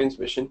 5-speed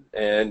transmission,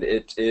 and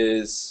it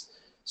is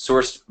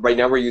sourced. Right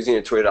now we're using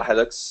a Toyota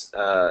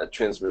Hilux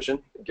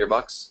transmission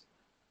gearbox.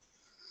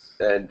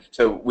 And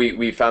so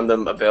we found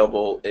them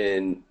available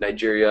in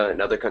Nigeria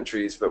and other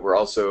countries, but we're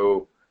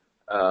also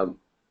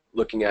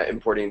looking at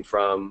importing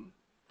from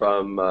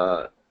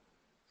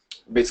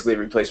basically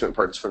replacement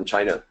parts from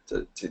China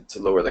to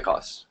lower the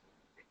costs.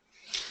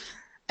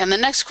 And the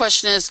next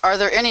question is, are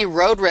there any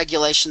road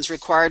regulations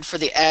required for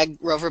the Ag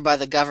Rover by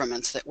the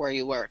governments where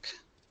you work?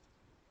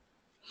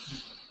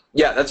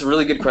 Yeah, that's a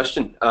really good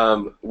question.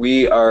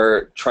 We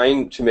are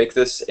trying to make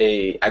this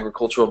an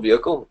agricultural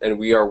vehicle, and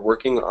we are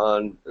working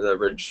on the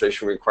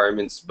registration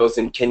requirements both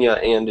in Kenya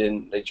and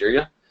in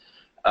Nigeria.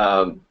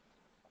 But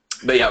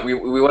yeah, we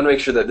want to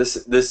make sure that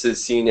this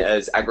is seen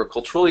as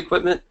agricultural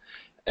equipment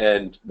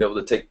and be able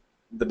to take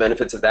the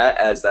benefits of that,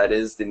 as that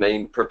is the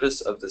main purpose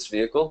of this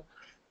vehicle.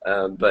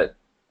 But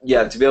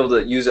yeah, to be able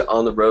to use it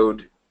on the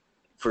road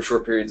for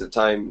short periods of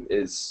time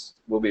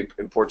will be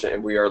important,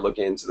 and we are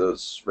looking into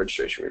those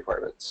registration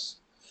requirements.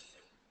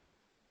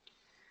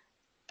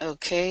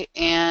 Okay,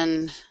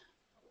 and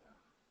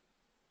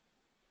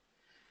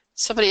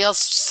somebody else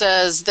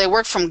says they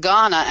work from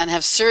Ghana and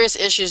have serious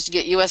issues to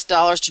get U.S.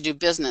 dollars to do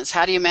business.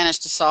 How do you manage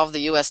to solve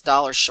the U.S.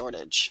 dollar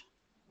shortage?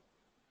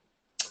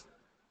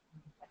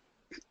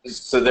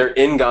 So they're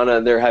in Ghana.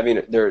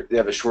 They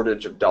have a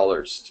shortage of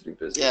dollars to do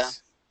business. Yeah.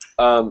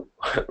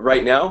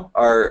 Right now,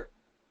 our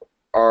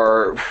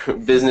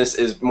business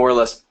is more or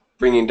less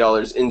bringing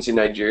dollars into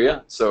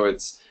Nigeria, so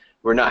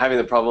we're not having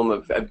the problem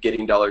of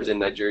getting dollars in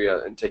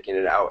Nigeria and taking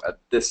it out at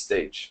this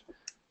stage.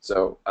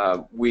 So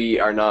we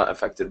are not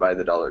affected by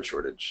the dollar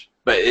shortage,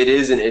 but it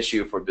is an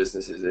issue for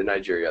businesses in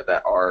Nigeria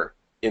that are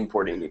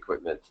importing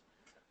equipment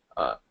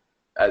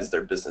as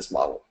their business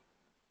model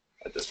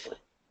at this point.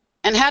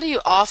 And how do you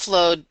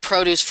offload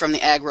produce from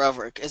the Ag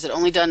Rover? Is it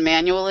only done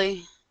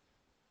manually?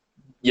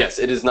 Yes,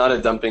 it is not a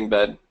dumping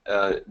bed.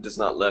 It does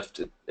not lift.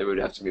 It would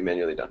have to be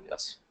manually done,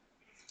 yes.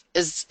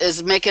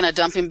 Is making a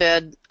dumping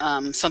bed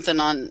something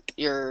on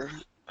your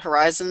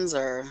horizons,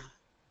 or?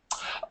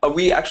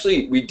 We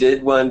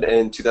did one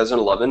in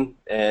 2011,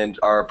 and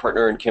our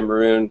partner in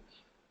Cameroon,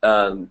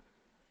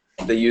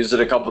 they used it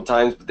a couple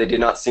times, but they did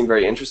not seem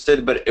very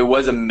interested. But it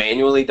was a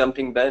manually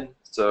dumping bed,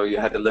 so you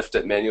had to lift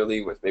it manually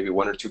with maybe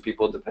 1 or 2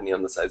 people, depending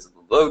on the size of the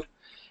load.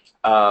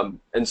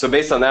 And so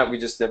based on that, we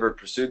just never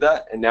pursued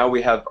that. And now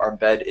we have our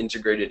bed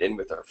integrated in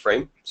with our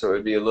frame, so it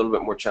would be a little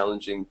bit more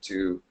challenging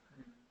to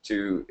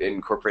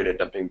incorporate a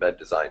dumping bed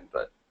design.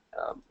 But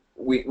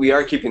we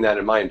are keeping that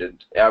in mind,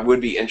 and I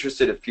would be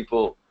interested if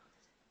people,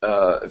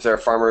 if there are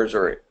farmers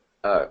or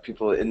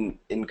people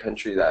in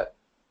country that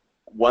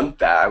want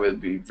that, I would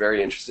be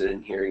very interested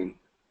in hearing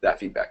that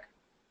feedback.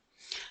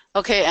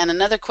 Okay, and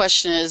another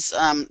question is,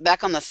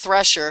 back on the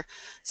thresher,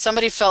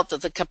 somebody felt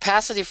that the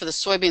capacity for the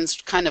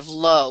soybeans kind of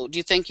low. Do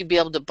you think you'd be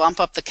able to bump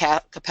up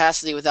the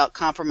capacity without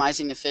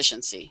compromising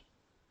efficiency?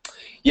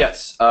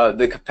 Yes,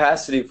 the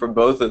capacity for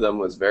both of them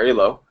was very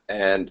low,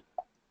 and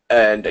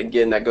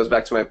again, that goes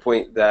back to my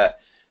point that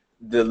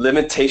the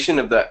limitation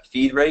of that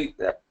feed rate,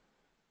 that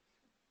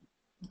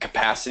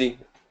capacity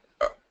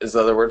is the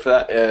other word for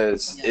that,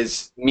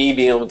 is me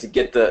being able to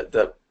get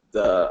the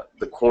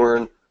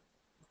corn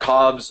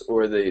cobs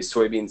or the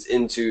soybeans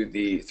into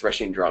the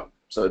threshing drum.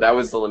 So that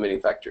was the limiting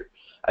factor.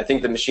 I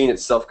think the machine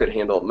itself could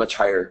handle much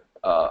higher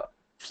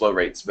flow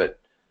rates, but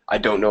I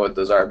don't know what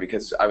those are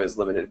because I was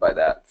limited by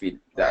that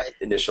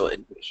initial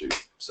input issue.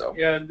 So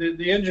yeah,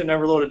 the engine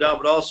never loaded down,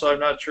 but also I'm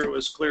not sure it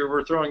was clear.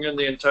 We're throwing in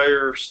the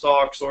entire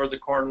stalks or the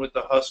corn with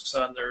the husks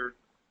on there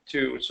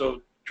too.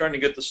 So trying to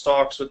get the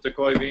stalks with the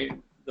soybean,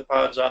 the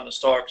pods on the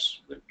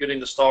stalks, getting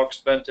the stalks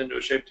bent into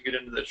a shape to get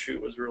into the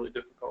chute was really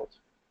difficult.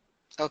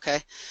 Okay.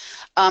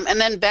 And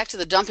then back to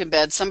the dumping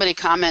bed, somebody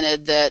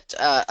commented that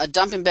a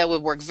dumping bed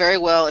would work very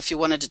well if you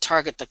wanted to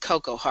target the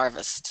cocoa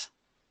harvest.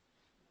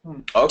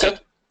 okay.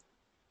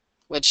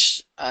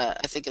 Which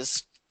I think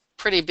is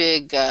pretty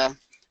big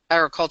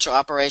agricultural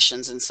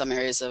operations in some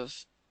areas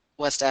of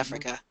West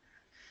Africa.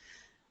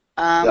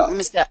 Let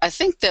me see. I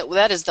think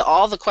that is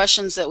all the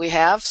questions that we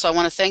have. So I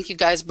want to thank you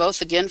guys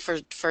both again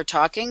for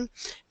talking, and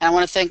I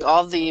want to thank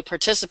all the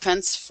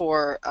participants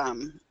for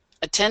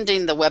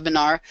attending the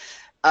webinar.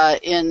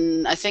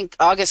 I think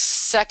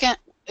August 2nd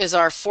is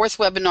our 4th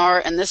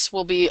webinar, and this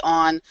will be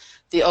on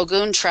the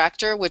Ogun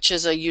tractor, which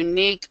is a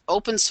unique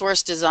open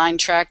source design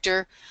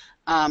tractor.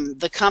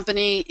 The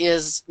company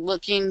is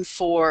looking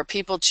for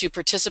people to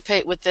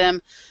participate with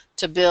them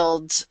to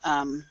build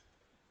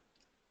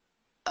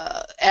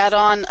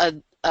add-on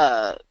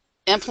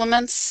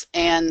implements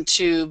and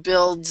to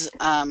build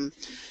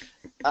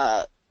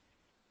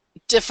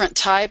different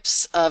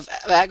types of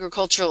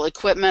agricultural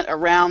equipment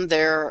around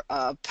their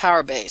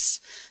power base.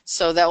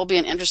 So that will be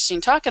an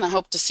interesting talk, and I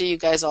hope to see you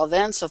guys all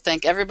then. So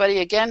thank everybody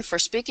again for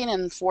speaking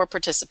and for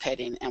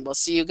participating, and we'll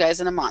see you guys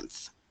in a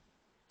month.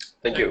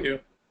 Thank you. Thank you.